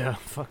 Yeah,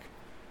 fuck.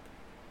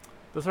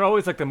 Those are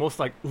always like the most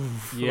like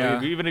oof. Yeah.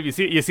 Like, even if you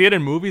see it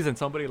in movies and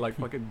somebody like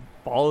fucking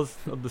falls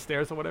up the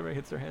stairs or whatever,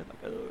 hits their head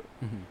like.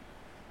 Mm-hmm.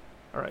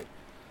 All right.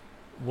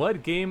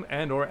 What game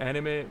and or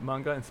anime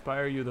manga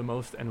inspire you the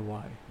most and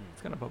why?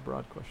 It's kind of a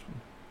broad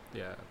question.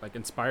 Yeah, like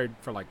inspired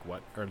for like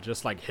what, or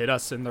just like hit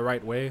us in the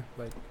right way.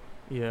 Like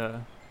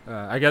Yeah.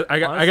 I guess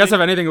Honestly-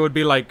 if anything, it would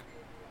be like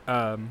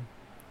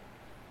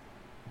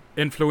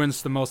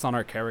influenced the most on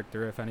our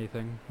character, if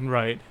anything.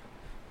 Right.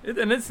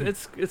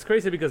 It's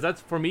crazy because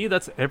that's for me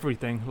that's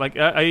everything. Like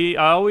I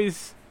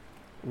always,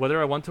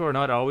 whether I want to or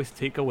not, I always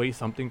take away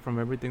something from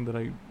everything that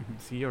I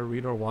see or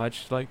read or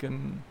watch. Like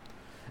and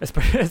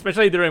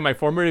especially during my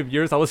formative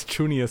years, I was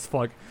chuny as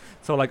fuck.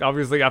 So like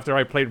obviously after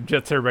I played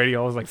Jet Set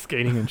Radio, I was like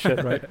skating and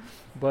shit, right?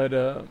 But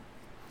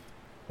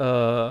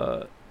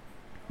no,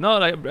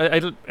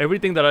 I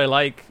everything that I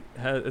like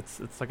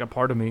it's like a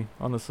part of me.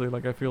 Honestly,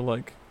 like I feel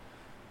like.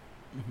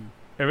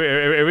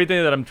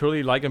 Everything that I'm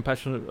truly like and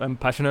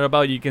passionate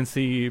about, you can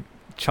see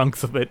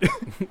chunks of it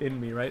in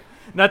me, right?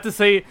 Not to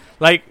say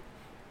like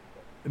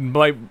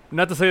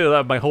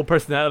that my whole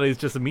personality is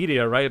just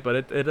media, right?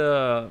 But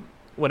it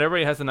whenever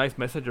it has a nice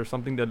message or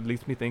something that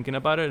leaves me thinking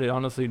about it, it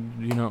honestly,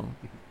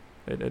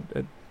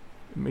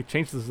 it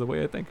changes the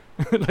way I think.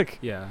 Like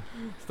Yeah.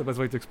 it's the best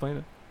way to explain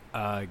it.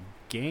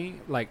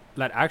 Game like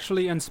that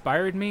actually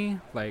inspired me.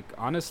 Like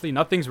honestly,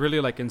 nothing's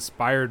really like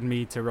inspired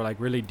me to like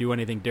really do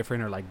anything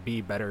different or like be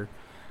better.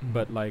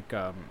 But like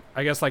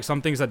I guess like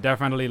some things that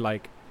definitely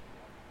like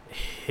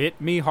hit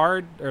me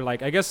hard, or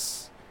like I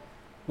guess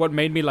what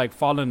made me like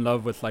fall in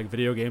love with like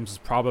video games is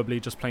probably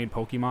just playing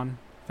Pokemon,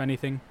 if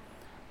anything.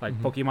 Like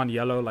Pokemon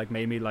Yellow like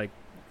made me like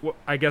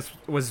I guess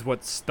was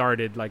what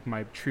started like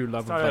my true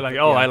love Sorry, of like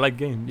yeah. I like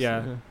games.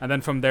 Yeah. And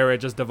then from there it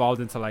just devolved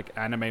into like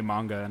anime,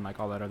 manga, and like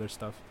all that other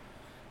stuff.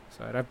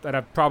 So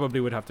I probably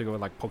would have to go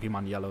with like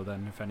Pokemon Yellow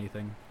then, if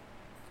anything.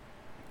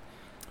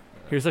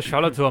 Here's a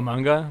shout out to a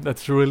manga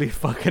that's really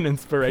fucking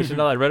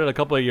inspirational. I read it a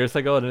couple of years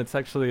ago, and it's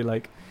actually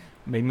like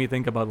made me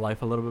think about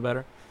life a little bit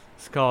better.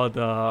 It's called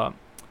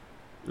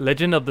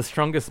Legend of the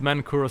Strongest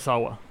Man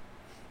Kurosawa.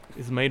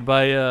 It's made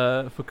by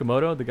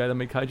Fukumoto, the guy that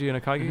made Kaiji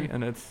and Akagi,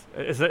 and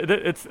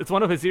it's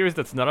one of his series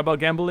that's not about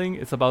gambling.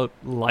 It's about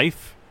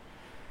life.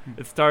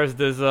 It stars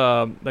this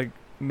like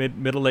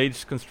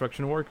middle-aged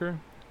construction worker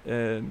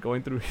and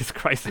going through his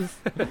crisis,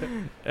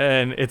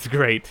 and it's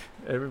great.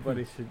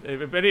 Everybody should.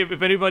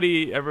 If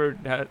anybody ever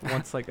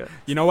wants like a,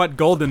 You know what?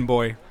 Golden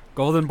Boy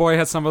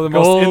has some of the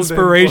Golden most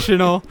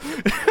inspirational.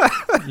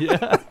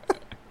 yeah,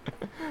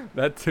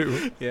 that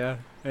too. Yeah,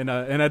 in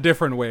a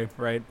different way,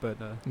 right? But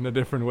In a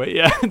different way.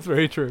 Yeah, it's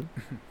very true.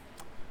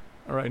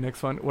 All right,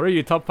 next one. What are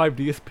your top 5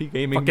 DSP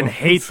gaming? fucking moments?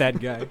 hate that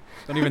guy.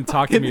 Don't even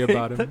talk to me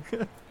about him.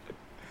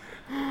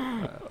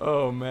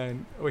 Oh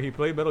man, he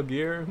played Metal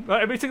Gear.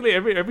 Basically,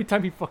 every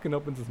time he fucking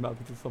opens his mouth,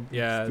 it's just something.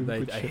 Yeah,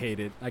 stupid I shit. hate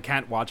it. I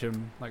can't watch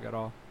him like at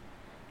all.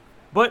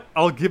 But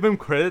I'll give him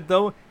credit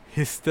though.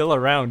 He's still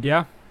around.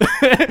 Yeah,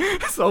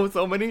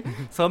 so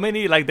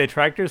many like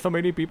detractors, so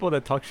many people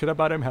that talk shit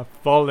about him have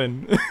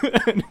fallen,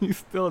 and he's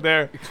still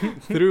there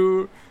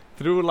through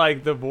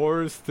like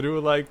divorce,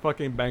 through like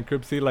fucking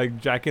bankruptcy, like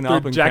jacking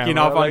off on jacking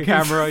camera. off on like,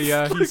 camera.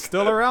 Yeah, he's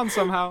still around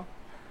somehow.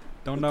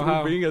 Don't know through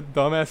how. being a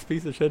dumbass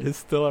piece of shit, he's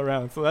still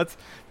around. So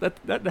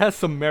that has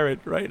some merit,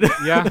 right?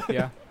 Yeah,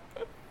 yeah,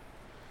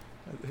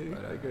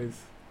 That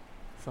guy's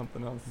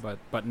something else.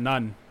 but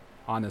none,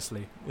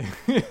 honestly.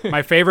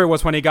 My favorite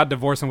was when he got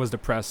divorced and was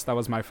depressed. That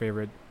was my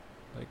favorite,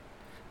 like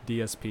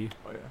DSP.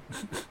 Oh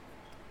yeah.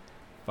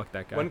 Fuck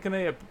that guy. When can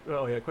I?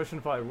 Oh yeah. Question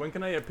 5. When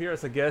can I appear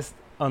as a guest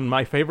on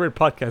my favorite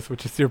podcast,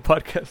 which is your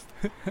podcast?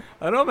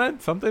 I don't know, man.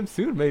 Sometime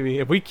soon, maybe.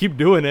 If we keep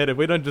doing it, if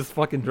we don't just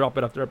fucking drop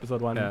it after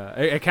episode 1. Yeah,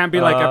 it can't be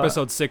like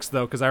episode 6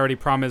 though, because I already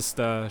promised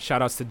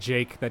shout outs to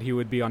Jake that he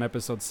would be on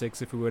episode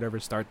 6 if we would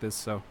ever start this.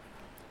 So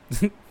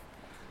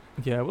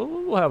Yeah,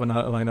 we'll have a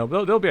lineup.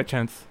 There'll be a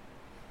chance.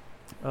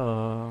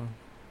 But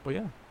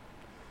yeah.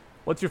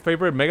 What's your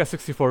favorite Mega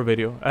 64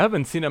 video? I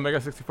haven't seen a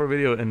Mega 64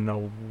 video in a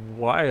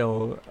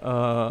while.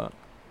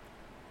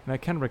 And I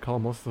can't recall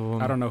most of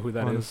them. I don't know who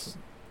that honestly.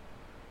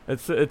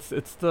 is.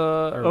 It's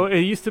the it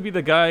used to be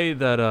the guy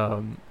that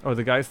or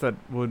the guys that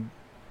would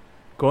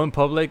go in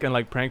public and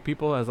like prank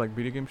people as like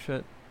video game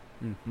shit.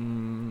 I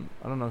don't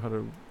know how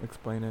to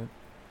explain it.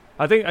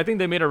 I think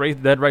they made a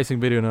Dead Rising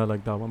video and I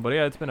like that one. But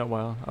yeah, it's been a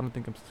while. I don't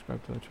think I'm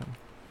subscribed to that channel.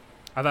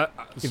 I thought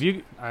If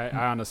you I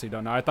honestly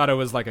don't know. I thought it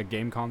was like a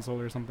game console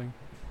or something.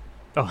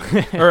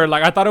 oh Or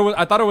like I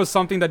thought it was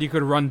something that you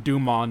could run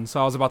Doom on.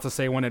 So I was about to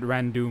say when it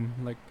ran Doom,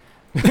 like,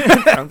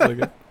 sounds like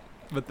it.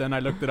 but then I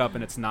looked it up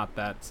and it's not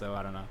that. So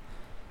I don't know.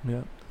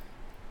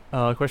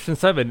 Yeah. Question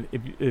 7.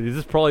 This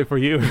is probably for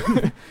you.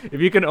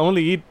 If you can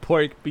only eat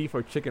pork, beef,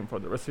 or chicken for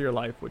the rest of your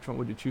life, which one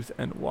would you choose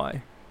and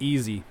why?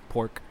 Easy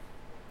pork.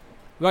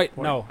 Wait,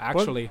 Pork. no,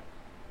 actually,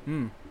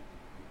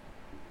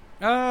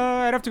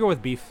 I'd have to go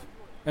with beef,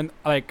 and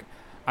like,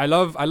 I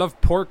love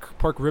pork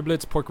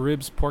riblets, pork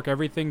ribs, pork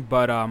everything,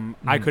 but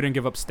I couldn't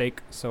give up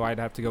steak, so I'd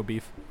have to go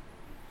beef.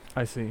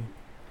 I see.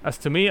 As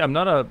to me, I'm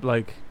not a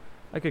like.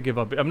 I could give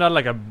up. I'm not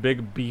like a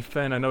big beef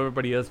fan. I know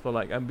everybody is, but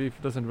like, beef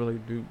doesn't really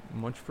do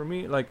much for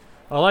me. Like,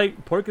 I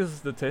like pork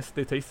is the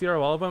tastier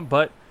of all of them.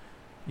 But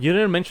you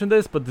didn't mention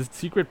this, but the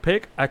secret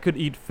pick, I could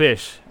eat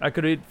fish. I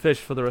could eat fish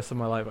for the rest of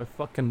my life. I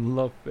fucking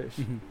love fish.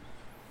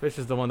 Fish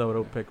is the one that I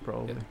would pick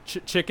probably.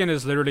 Yeah. Chicken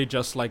is literally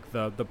just like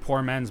the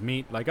poor man's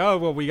meat. Like, oh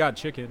well, we got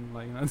chicken.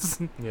 Like that's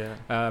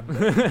Yeah.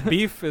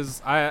 beef is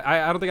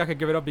I don't think I could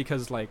give it up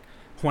because like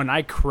when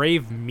I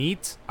crave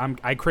meat,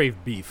 I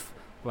crave beef.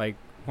 Like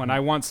when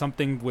I want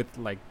something with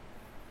like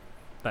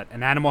that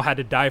an animal had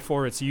to die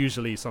for, it's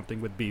usually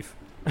something with beef.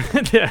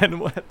 The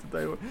animal had to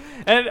die.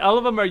 And all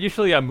of them are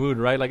usually a mood,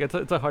 right? Like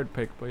it's a hard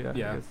pick, but yeah.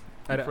 Yeah.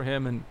 I guess. For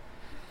him and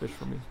fish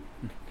for me.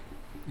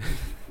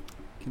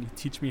 Can you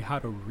teach me how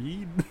to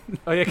read?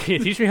 Oh yeah, can you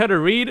teach me how to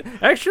read?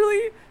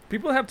 Actually,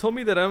 people have told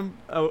me that I'm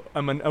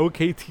an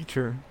okay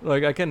teacher.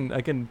 Like I can.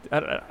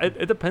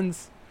 It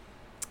depends.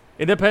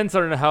 It depends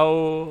on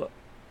how.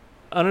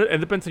 It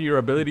depends on your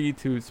ability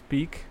to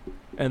speak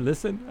and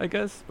listen, I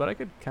guess. But I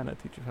could kind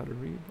of teach you how to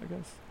read, I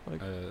guess.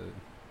 Like.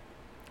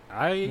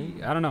 I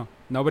don't know.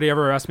 Nobody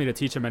ever asked me to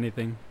teach him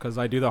anything because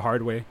I do the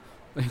hard way.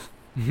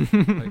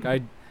 Like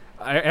I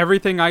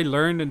everything I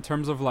learned in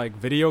terms of like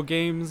video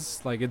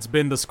games, like it's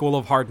been the school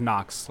of hard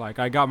knocks. Like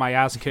I got my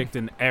ass kicked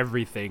in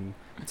everything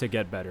to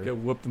get better. Get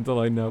whooped until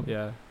I know.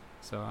 Yeah.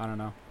 So I don't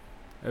know.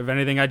 If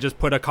anything, I just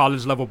put a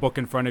college level book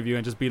in front of you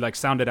and just be like,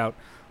 sound it out.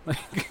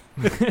 Like,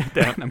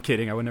 I'm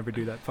kidding. I would never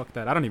do that. Fuck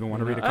that. I don't even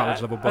want to read a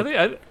college level book.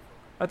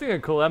 I think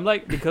I'm cool. I'm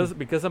like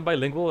because I'm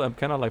bilingual. I'm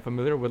kind of like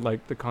familiar with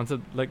like the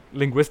concept, like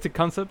linguistic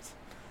concepts,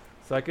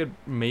 so I could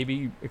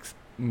maybe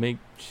make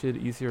shit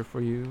easier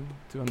for you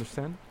to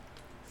understand.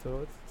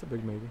 So it's a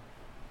big maybe.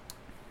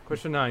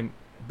 Question 9: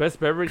 Best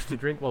beverage to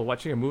drink while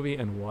watching a movie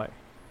and why?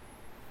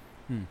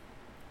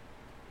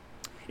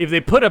 If they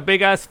put a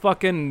big ass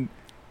fucking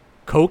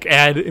Coke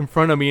ad in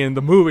front of me in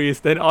the movies,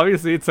 then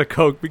obviously it's a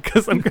Coke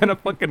because I'm gonna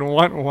fucking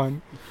want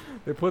one.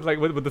 They put like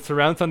with the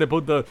surround sound, they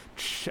put the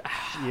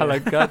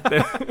like that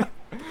there.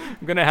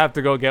 I'm gonna have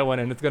to go get one,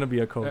 and it's gonna be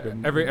a Coke.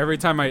 Every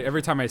time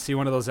I see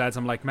one of those ads,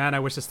 I'm like, man, I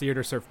wish this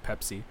theater served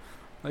Pepsi.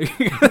 Like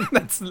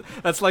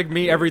that's like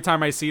me every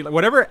time I see like,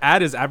 whatever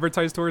ad is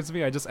advertised towards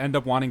me, I just end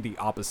up wanting the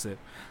opposite.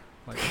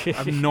 Like I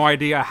have no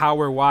idea how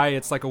or why.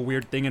 It's like a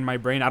weird thing in my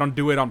brain. I don't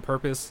do it on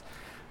purpose.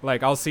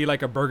 Like I'll see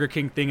like a Burger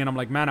King thing and I'm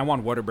like, man, I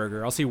want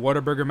Whataburger. I'll see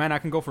Whataburger, man, I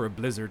can go for a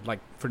Blizzard, like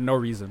for no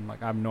reason.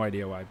 Like I have no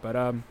idea why.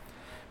 But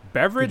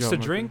beverage to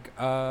drink,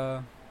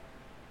 I'd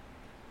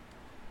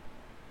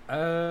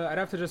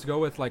have to just go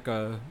with like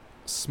a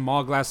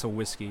small glass of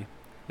whiskey.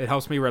 It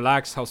helps me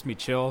relax, helps me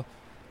chill.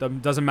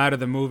 Doesn't matter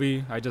the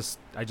movie. I just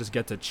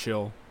get to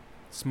chill.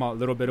 Small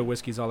little bit of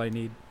whiskey's all I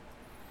need.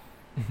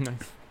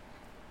 Nice.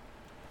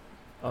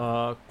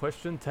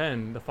 Question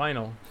 10, the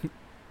final.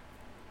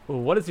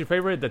 What is your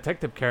favorite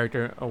detective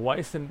character? Why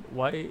is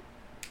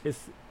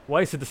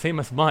it the same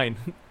as mine?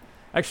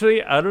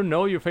 Actually, I don't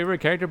know your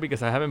favorite character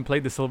because I haven't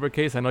played the Silver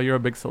Case. I know you're a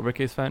big Silver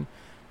Case fan.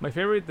 My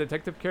favorite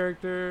detective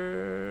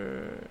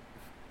character,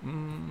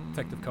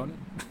 Detective Conan.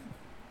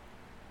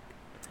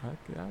 that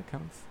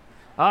counts.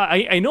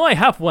 I know I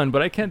have one,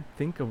 but I can't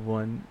think of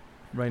one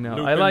right now.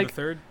 Lupin I like the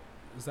Third.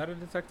 Is that a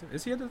detective?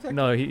 Is he a detective?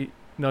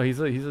 no, he's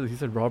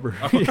a robber.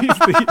 Oh. he's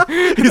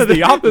He's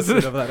the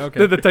opposite of that. Okay.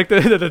 the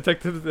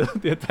detective,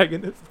 the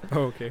antagonist.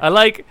 Oh, okay. I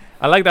like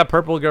that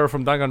purple girl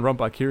from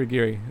Danganronpa,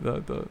 Kirigiri,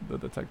 the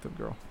detective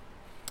girl.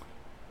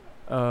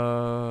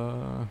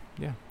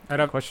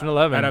 Yeah. Question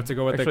 11. I'd have to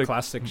go with the Actually,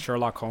 classic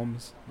Sherlock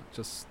Holmes,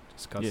 just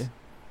cause Yeah.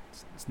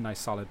 it's a nice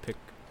solid pick.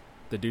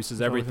 Deduces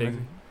He's always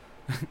everything.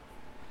 amazing.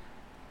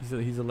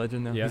 He's a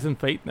legend now. Yeah. He's in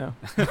Fate now.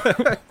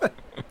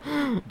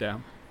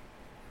 Damn.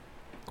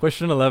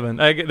 Question 11.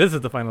 This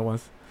is the final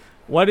ones.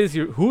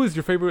 Who is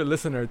your favorite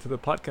listener to the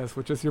podcast,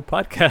 which is your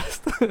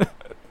podcast?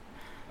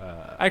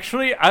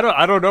 Actually, I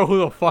don't know who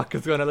the fuck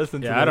is gonna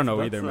listen to this. Yeah, I don't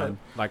know either, man.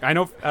 Like I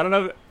don't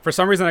know. For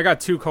some reason, I got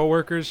two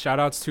coworkers. Shout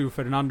outs to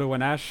Fernando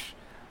and Ash,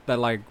 that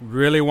like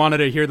really wanted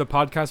to hear the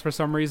podcast for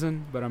some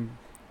reason. But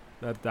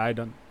I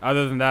don't.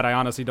 Other than that, I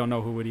honestly don't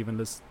know who would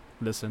even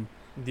listen.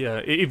 Yeah,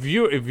 if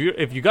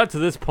you got to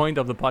this point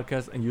of the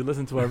podcast and you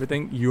listen to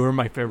everything, you're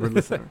my favorite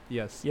listener.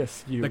 Yes.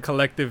 Yes, you. The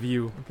collective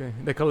you. Okay,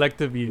 the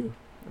collective you.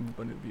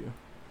 Everybody you.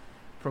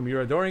 From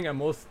your adoring and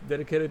most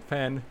dedicated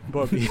fan,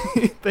 Bobby.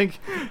 thank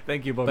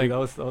you, Bobby.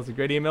 That was a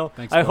great email.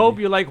 Thanks, I hope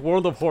Bobby. you like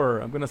World of Horror.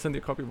 I'm gonna send you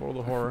a copy of World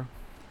of Horror.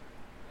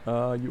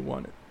 You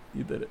won it.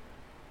 You did it.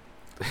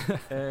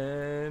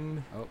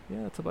 And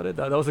yeah, that's about it.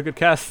 That was a good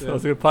cast. Yeah. That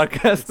was a good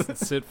podcast.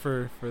 That's it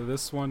for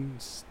this one.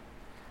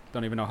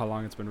 Don't even know how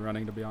long it's been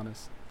running, to be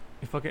honest.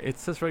 It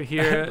says right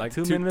here, Like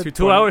 2 two- minutes, 2:20.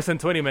 2 hours and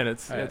 20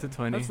 minutes. Yeah, Yeah,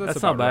 2:20.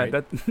 that's not about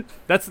bad.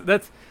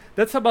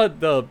 That's about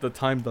the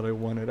time that I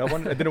wanted. I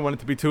didn't want it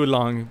to be too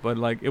long, but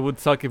like it would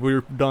suck if we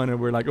were done and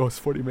we're like, oh, it's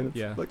 40 minutes.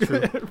 Yeah, like,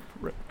 true.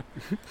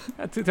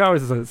 2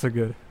 hours is a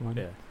good one.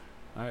 Yeah.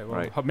 All right. Well,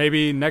 Right.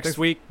 maybe next Thanks.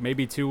 week,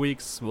 maybe 2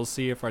 weeks. We'll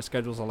see if our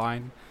schedules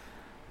align.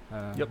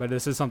 Yep. But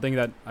this is something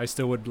that I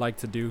still would like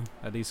to do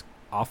at least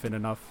often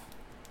enough.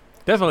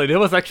 Definitely, it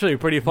was actually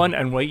pretty fun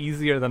and way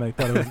easier than I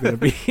thought it was gonna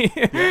be.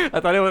 I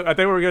thought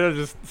we were gonna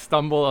just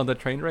stumble on the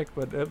train wreck,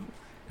 but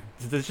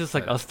it's just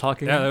like us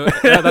talking. Yeah,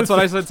 that's what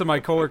I said to my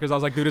coworkers. I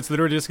was like, dude, it's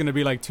literally just gonna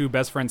be like two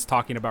best friends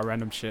talking about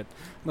random shit.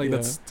 Like Yeah.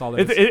 that's all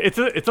it is.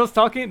 It's us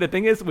talking. The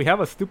thing is, we have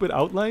a stupid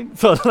outline,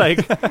 so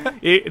like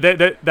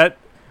that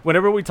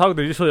whenever we talk,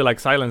 there's usually like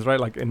silence, right?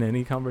 Like in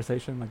any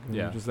conversation, like when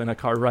Yeah. you're just in a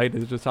car ride,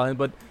 it's just silent.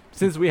 But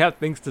since we have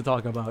things to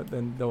talk about,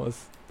 then there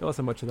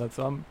wasn't much of that.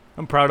 So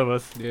I'm proud of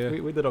us. Yeah.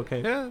 We did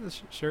okay. Yeah,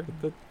 sure.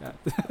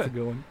 That's a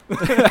good one. All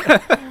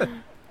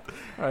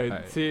right. All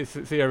right. See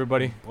you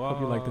everybody.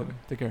 Hope you liked it. Wow.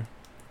 Take care.